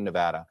vote in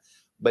Nevada.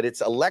 But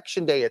it's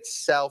election day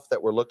itself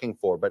that we're looking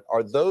for. But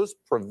are those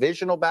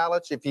provisional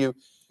ballots if you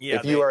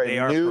are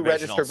a new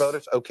registered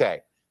voters?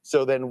 Okay.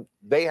 So then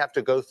they have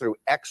to go through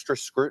extra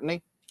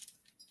scrutiny?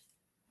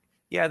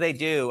 Yeah, they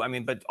do. I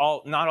mean, but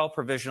not all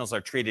provisionals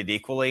are treated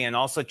equally. And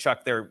also,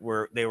 Chuck, they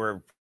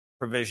were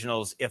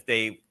provisionals if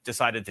they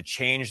decided to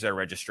change their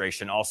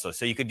registration also.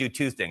 So you could do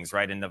two things,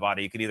 right? In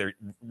Nevada, you could either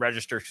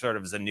register sort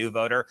of as a new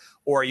voter,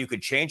 or you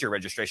could change your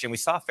registration. We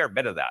saw a fair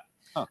bit of that.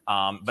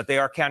 But they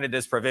are counted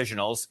as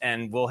provisionals,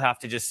 and we'll have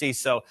to just see.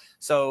 So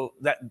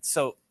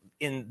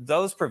in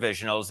those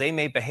provisionals, they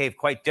may behave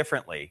quite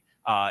differently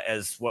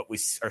as what we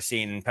are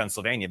seeing in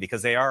Pennsylvania,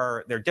 because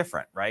they're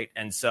different, right?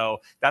 And so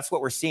that's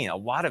what we're seeing, a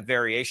lot of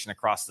variation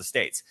across the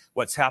states.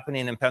 What's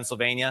happening in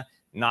Pennsylvania,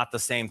 not the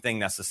same thing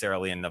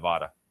necessarily in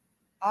Nevada.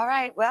 All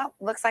right. Well,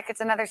 looks like it's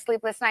another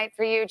sleepless night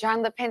for you.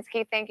 John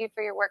Lipinski, thank you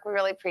for your work. We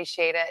really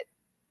appreciate it.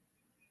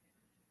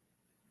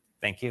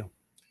 Thank you.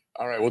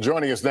 All right. Well,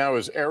 joining us now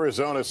is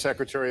Arizona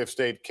Secretary of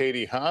State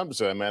Katie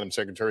Hobbs. Madam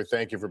Secretary,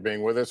 thank you for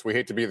being with us. We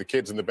hate to be the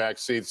kids in the back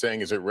seat saying,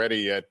 is it ready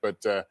yet?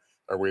 But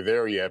are we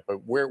there yet? But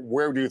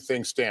where do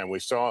things stand? We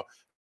saw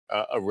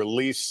a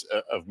release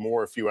of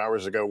more a few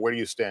hours ago. Where do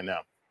you stand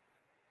now?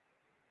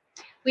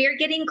 We are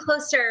getting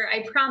closer,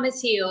 I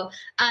promise you.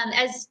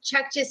 As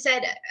Chuck just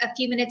said a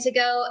few minutes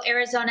ago,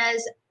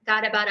 Arizona's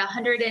got about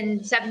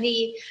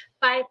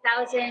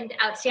 175,000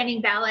 outstanding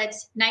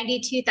ballots.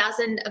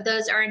 92,000 of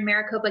those are in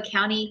Maricopa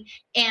County.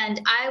 And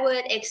I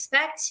would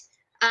expect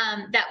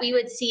that we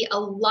would see a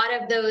lot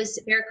of those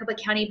Maricopa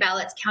County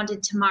ballots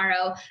counted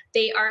tomorrow.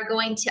 They are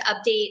going to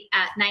update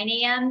at 9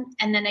 a.m.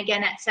 and then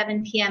again at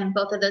 7 p.m.,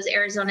 both of those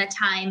Arizona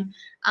time.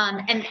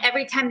 And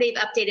every time they've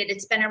updated,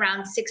 it's been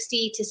around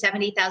 60 to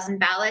 70,000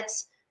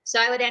 ballots.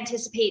 So I would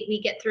anticipate we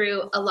get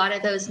through a lot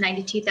of those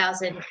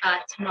 92,000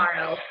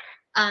 tomorrow.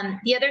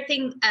 The other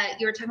thing,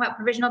 you were talking about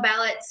provisional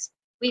ballots.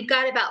 We've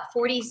got about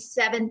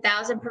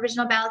 47,000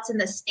 provisional ballots in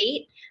the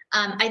state.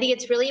 I think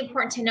it's really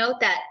important to note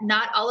that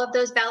not all of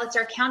those ballots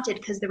are counted,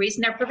 because the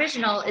reason they're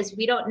provisional is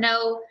we don't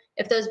know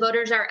if those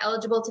voters are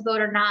eligible to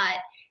vote or not,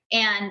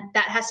 and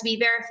that has to be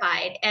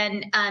verified.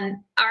 And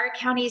our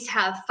counties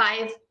have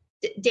 5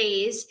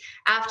 days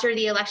after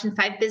the election,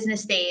 5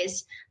 business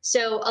days.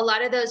 So a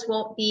lot of those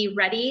won't be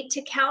ready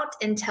to count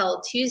until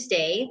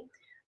Tuesday.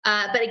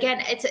 But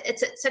again,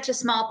 it's such a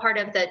small part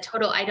of the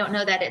total. I don't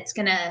know that it's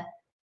going to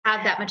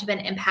have that much of an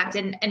impact.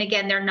 And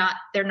again, they're not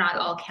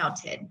all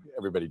counted.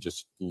 Everybody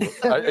just,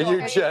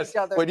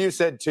 when you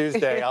said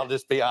Tuesday, I'll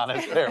just be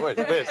honest, there was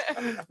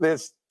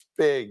this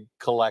big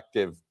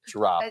collective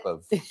drop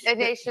of. The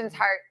nation's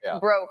heart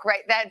broke,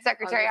 right? That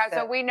Secretary House.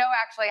 So we know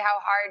actually how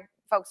hard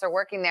folks are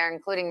working there,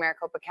 including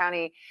Maricopa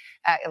County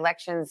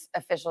elections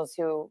officials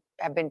who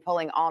have been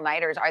pulling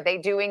all-nighters. Are they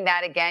doing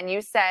that again?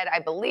 You said, I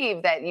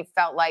believe, that you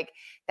felt like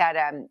that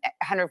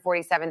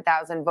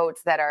 147,000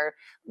 votes that are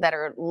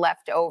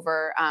left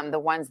over, the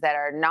ones that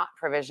are not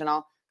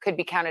provisional, could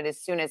be counted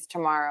as soon as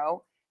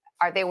tomorrow.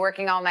 Are they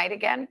working all night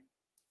again?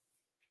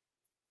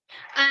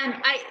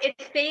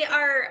 If they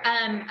are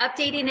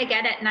updating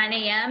again at 9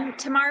 a.m.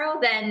 tomorrow,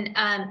 then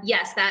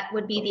yes, that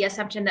would be the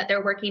assumption that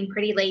they're working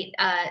pretty late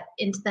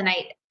into the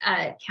night,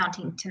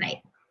 counting tonight.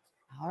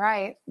 All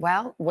right.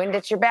 Well, wind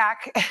at your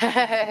back.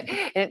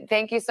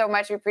 Thank you so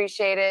much. We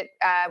appreciate it.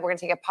 We're going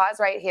to take a pause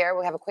right here.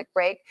 We'll have a quick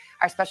break.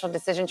 Our special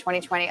Decision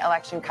 2020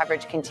 election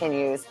coverage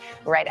continues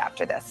right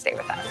after this. Stay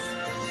with us.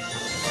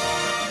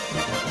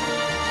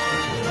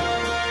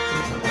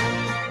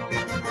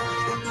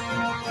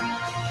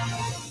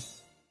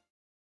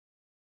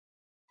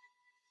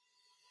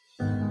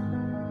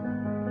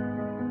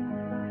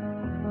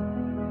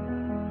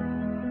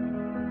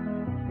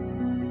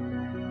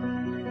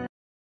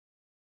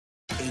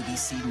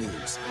 ABC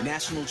News,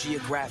 National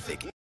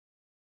Geographic.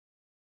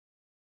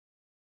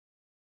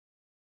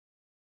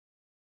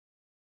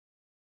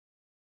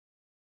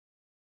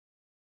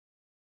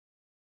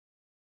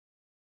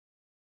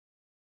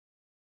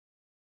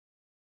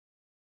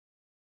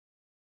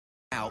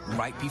 Out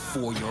right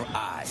before your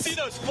eyes. See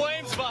those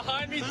flames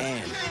behind me?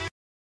 And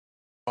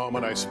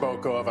moment I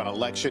spoke of on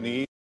election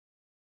eve.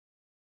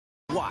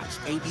 Watch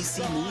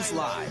ABC News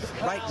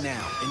Live right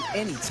now and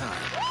anytime.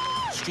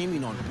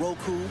 Streaming on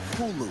Roku,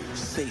 Hulu,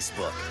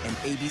 Facebook, and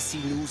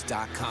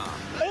abcnews.com.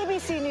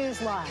 ABC News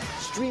Live.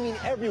 Streaming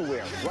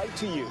everywhere, right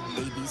to you.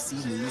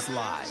 ABC News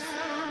Live.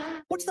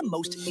 What's the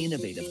most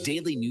innovative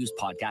daily news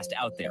podcast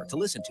out there to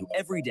listen to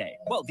every day?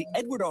 Well, the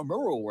Edward R.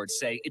 Murrow Awards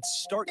say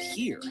it's Start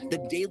Here, the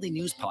daily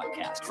news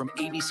podcast from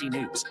ABC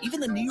News. Even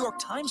the New York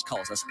Times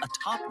calls us a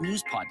top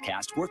news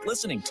podcast worth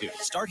listening to.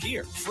 Start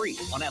Here, free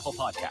on Apple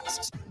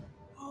Podcasts.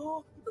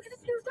 Oh, look at the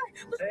clear sky.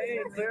 Hey,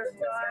 clear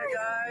sky,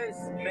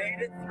 guys.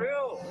 Made it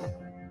through.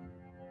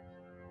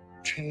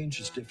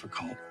 Change is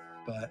difficult,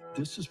 but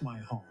this is my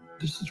home.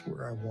 This is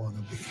where I want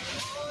to be.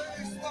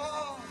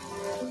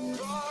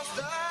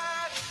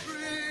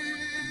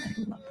 I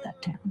love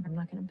that town. I'm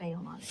not going to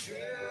bail on it.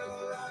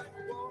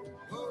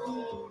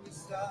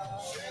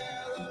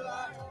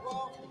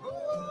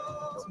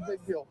 It's a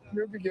big deal.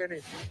 New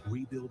beginning.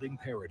 Rebuilding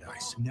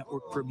Paradise,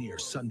 network premiere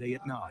Sunday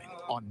at 9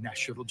 on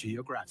National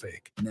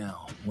Geographic.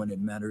 Now, when it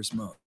matters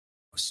most,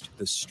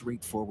 the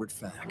straightforward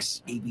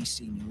facts.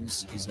 ABC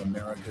News is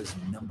America's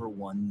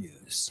 #1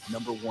 news.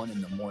 #1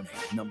 in the morning,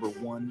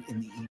 #1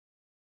 in the evening.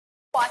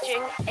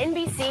 Watching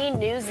NBC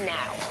News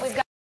Now. We've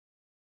got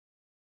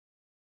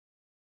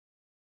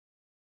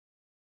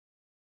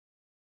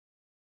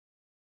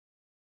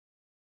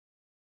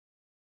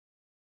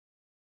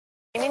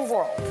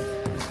world.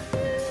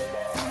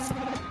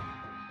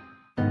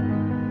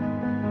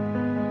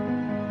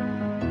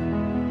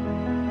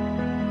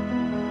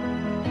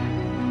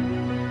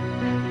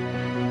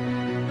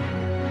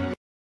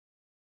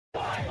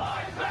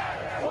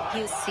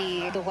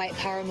 see the white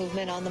power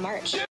movement on the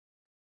march.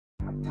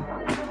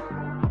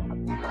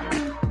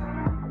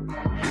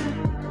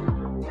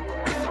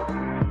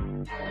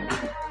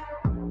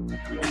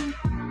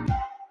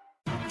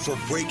 For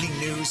breaking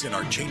news in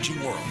our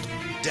changing world,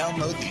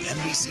 download the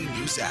NBC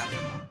News app.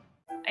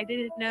 I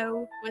didn't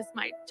know, was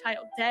my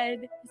child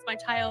dead? Is my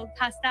child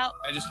passed out?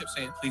 I just kept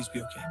saying, please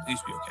be okay, please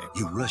be okay.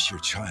 You rush your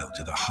child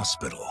to the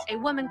hospital. A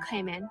woman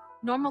came in,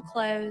 normal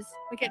clothes.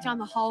 We get down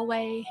the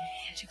hallway,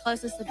 she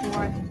closes the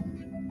door.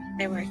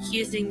 They were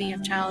accusing me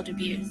of child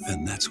abuse.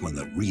 And that's when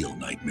the real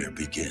nightmare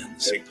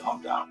begins. Hey,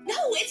 calm down. No,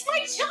 it's my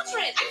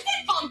children. I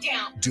can't calm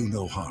down. Do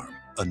No Harm,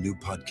 a new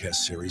podcast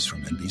series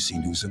from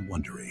NBC News and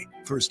Wondery.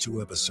 First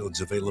 2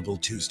 episodes available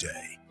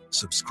Tuesday.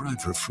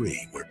 Subscribe for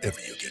free wherever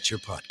you get your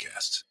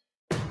podcasts.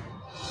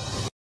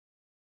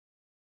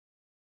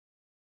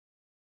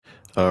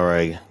 All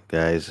right,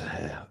 guys.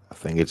 I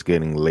think it's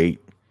getting late.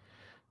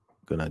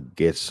 Gonna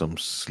get some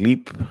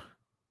sleep.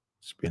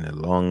 It's been a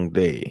long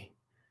day.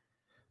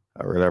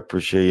 I really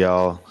appreciate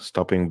y'all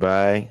stopping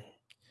by.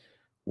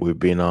 We've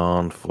been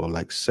on for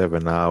like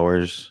 7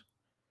 hours.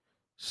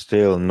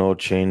 Still no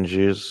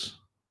changes.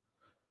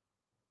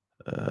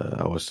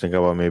 I was thinking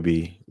about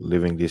maybe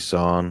leaving this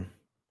on.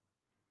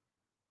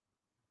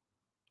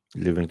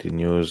 Leaving the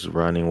news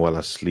running while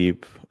I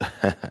sleep.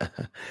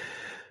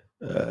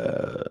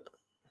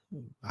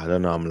 I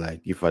don't know. I'm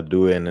like, if I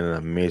do it and then I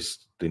miss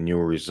the new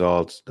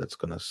results, that's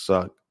gonna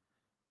suck.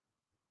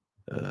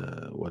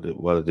 What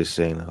are they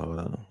saying? Hold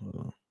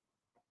on.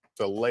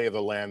 The lay of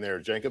the land there,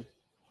 Jacob.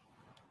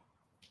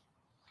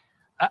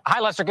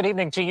 Hi, Lester. Good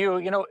evening to you.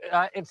 You know,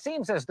 it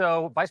seems as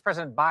though Vice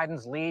President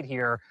Biden's lead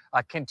here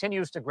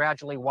continues to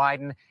gradually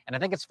widen. And I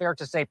think it's fair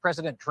to say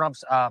President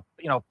Trump's,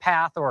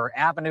 path or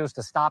avenues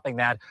to stopping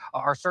that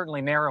are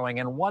certainly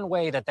narrowing. And one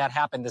way that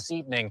happened this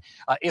evening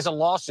is a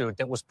lawsuit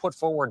that was put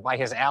forward by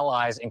his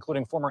allies,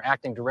 including former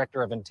acting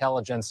director of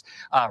intelligence,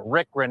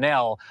 Rick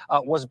Grenell,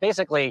 was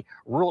basically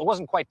ruled. It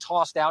wasn't quite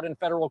tossed out in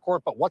federal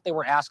court, but what they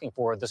were asking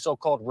for, the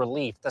so-called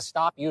relief, to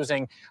stop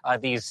using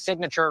these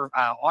signature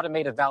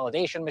automated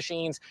validation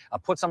machines,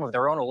 put some of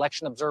their own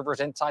election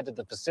observers inside of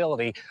the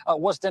facility,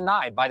 was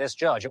denied by this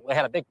judge. They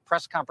had a big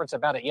press conference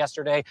about it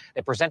yesterday.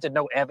 They presented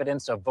no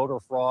evidence of voter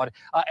fraud.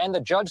 And the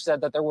judge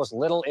said that there was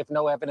little, if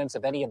no evidence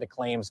of any of the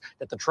claims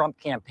that the Trump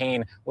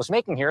campaign was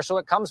making here. So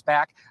it comes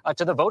back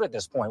to the vote at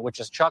this point, which,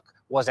 as Chuck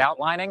was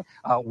outlining,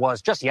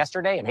 was just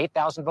yesterday an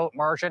 8,000 vote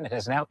margin. It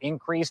has now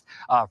increased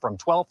from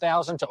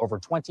 12,000 to over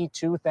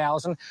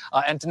 22,000.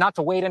 And not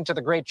to wade into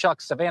the great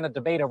Chuck Savannah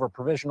debate over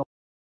provisional.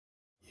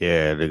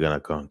 Yeah, they're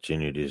gonna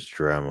continue this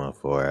drama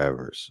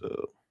forever.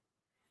 So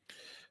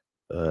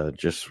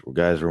just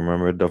guys,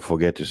 remember, don't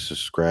forget to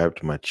subscribe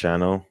to my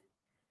channel.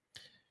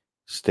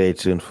 Stay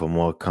tuned for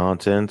more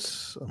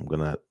contents. I'm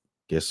gonna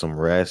get some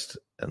rest,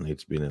 and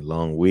it's been a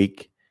long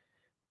week.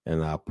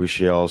 And I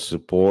appreciate all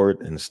support,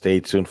 and stay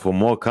tuned for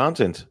more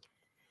content.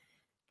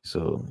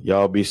 So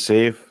y'all be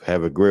safe.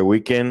 Have a great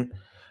weekend.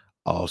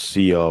 I'll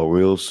see y'all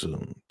real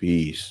soon.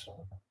 Peace.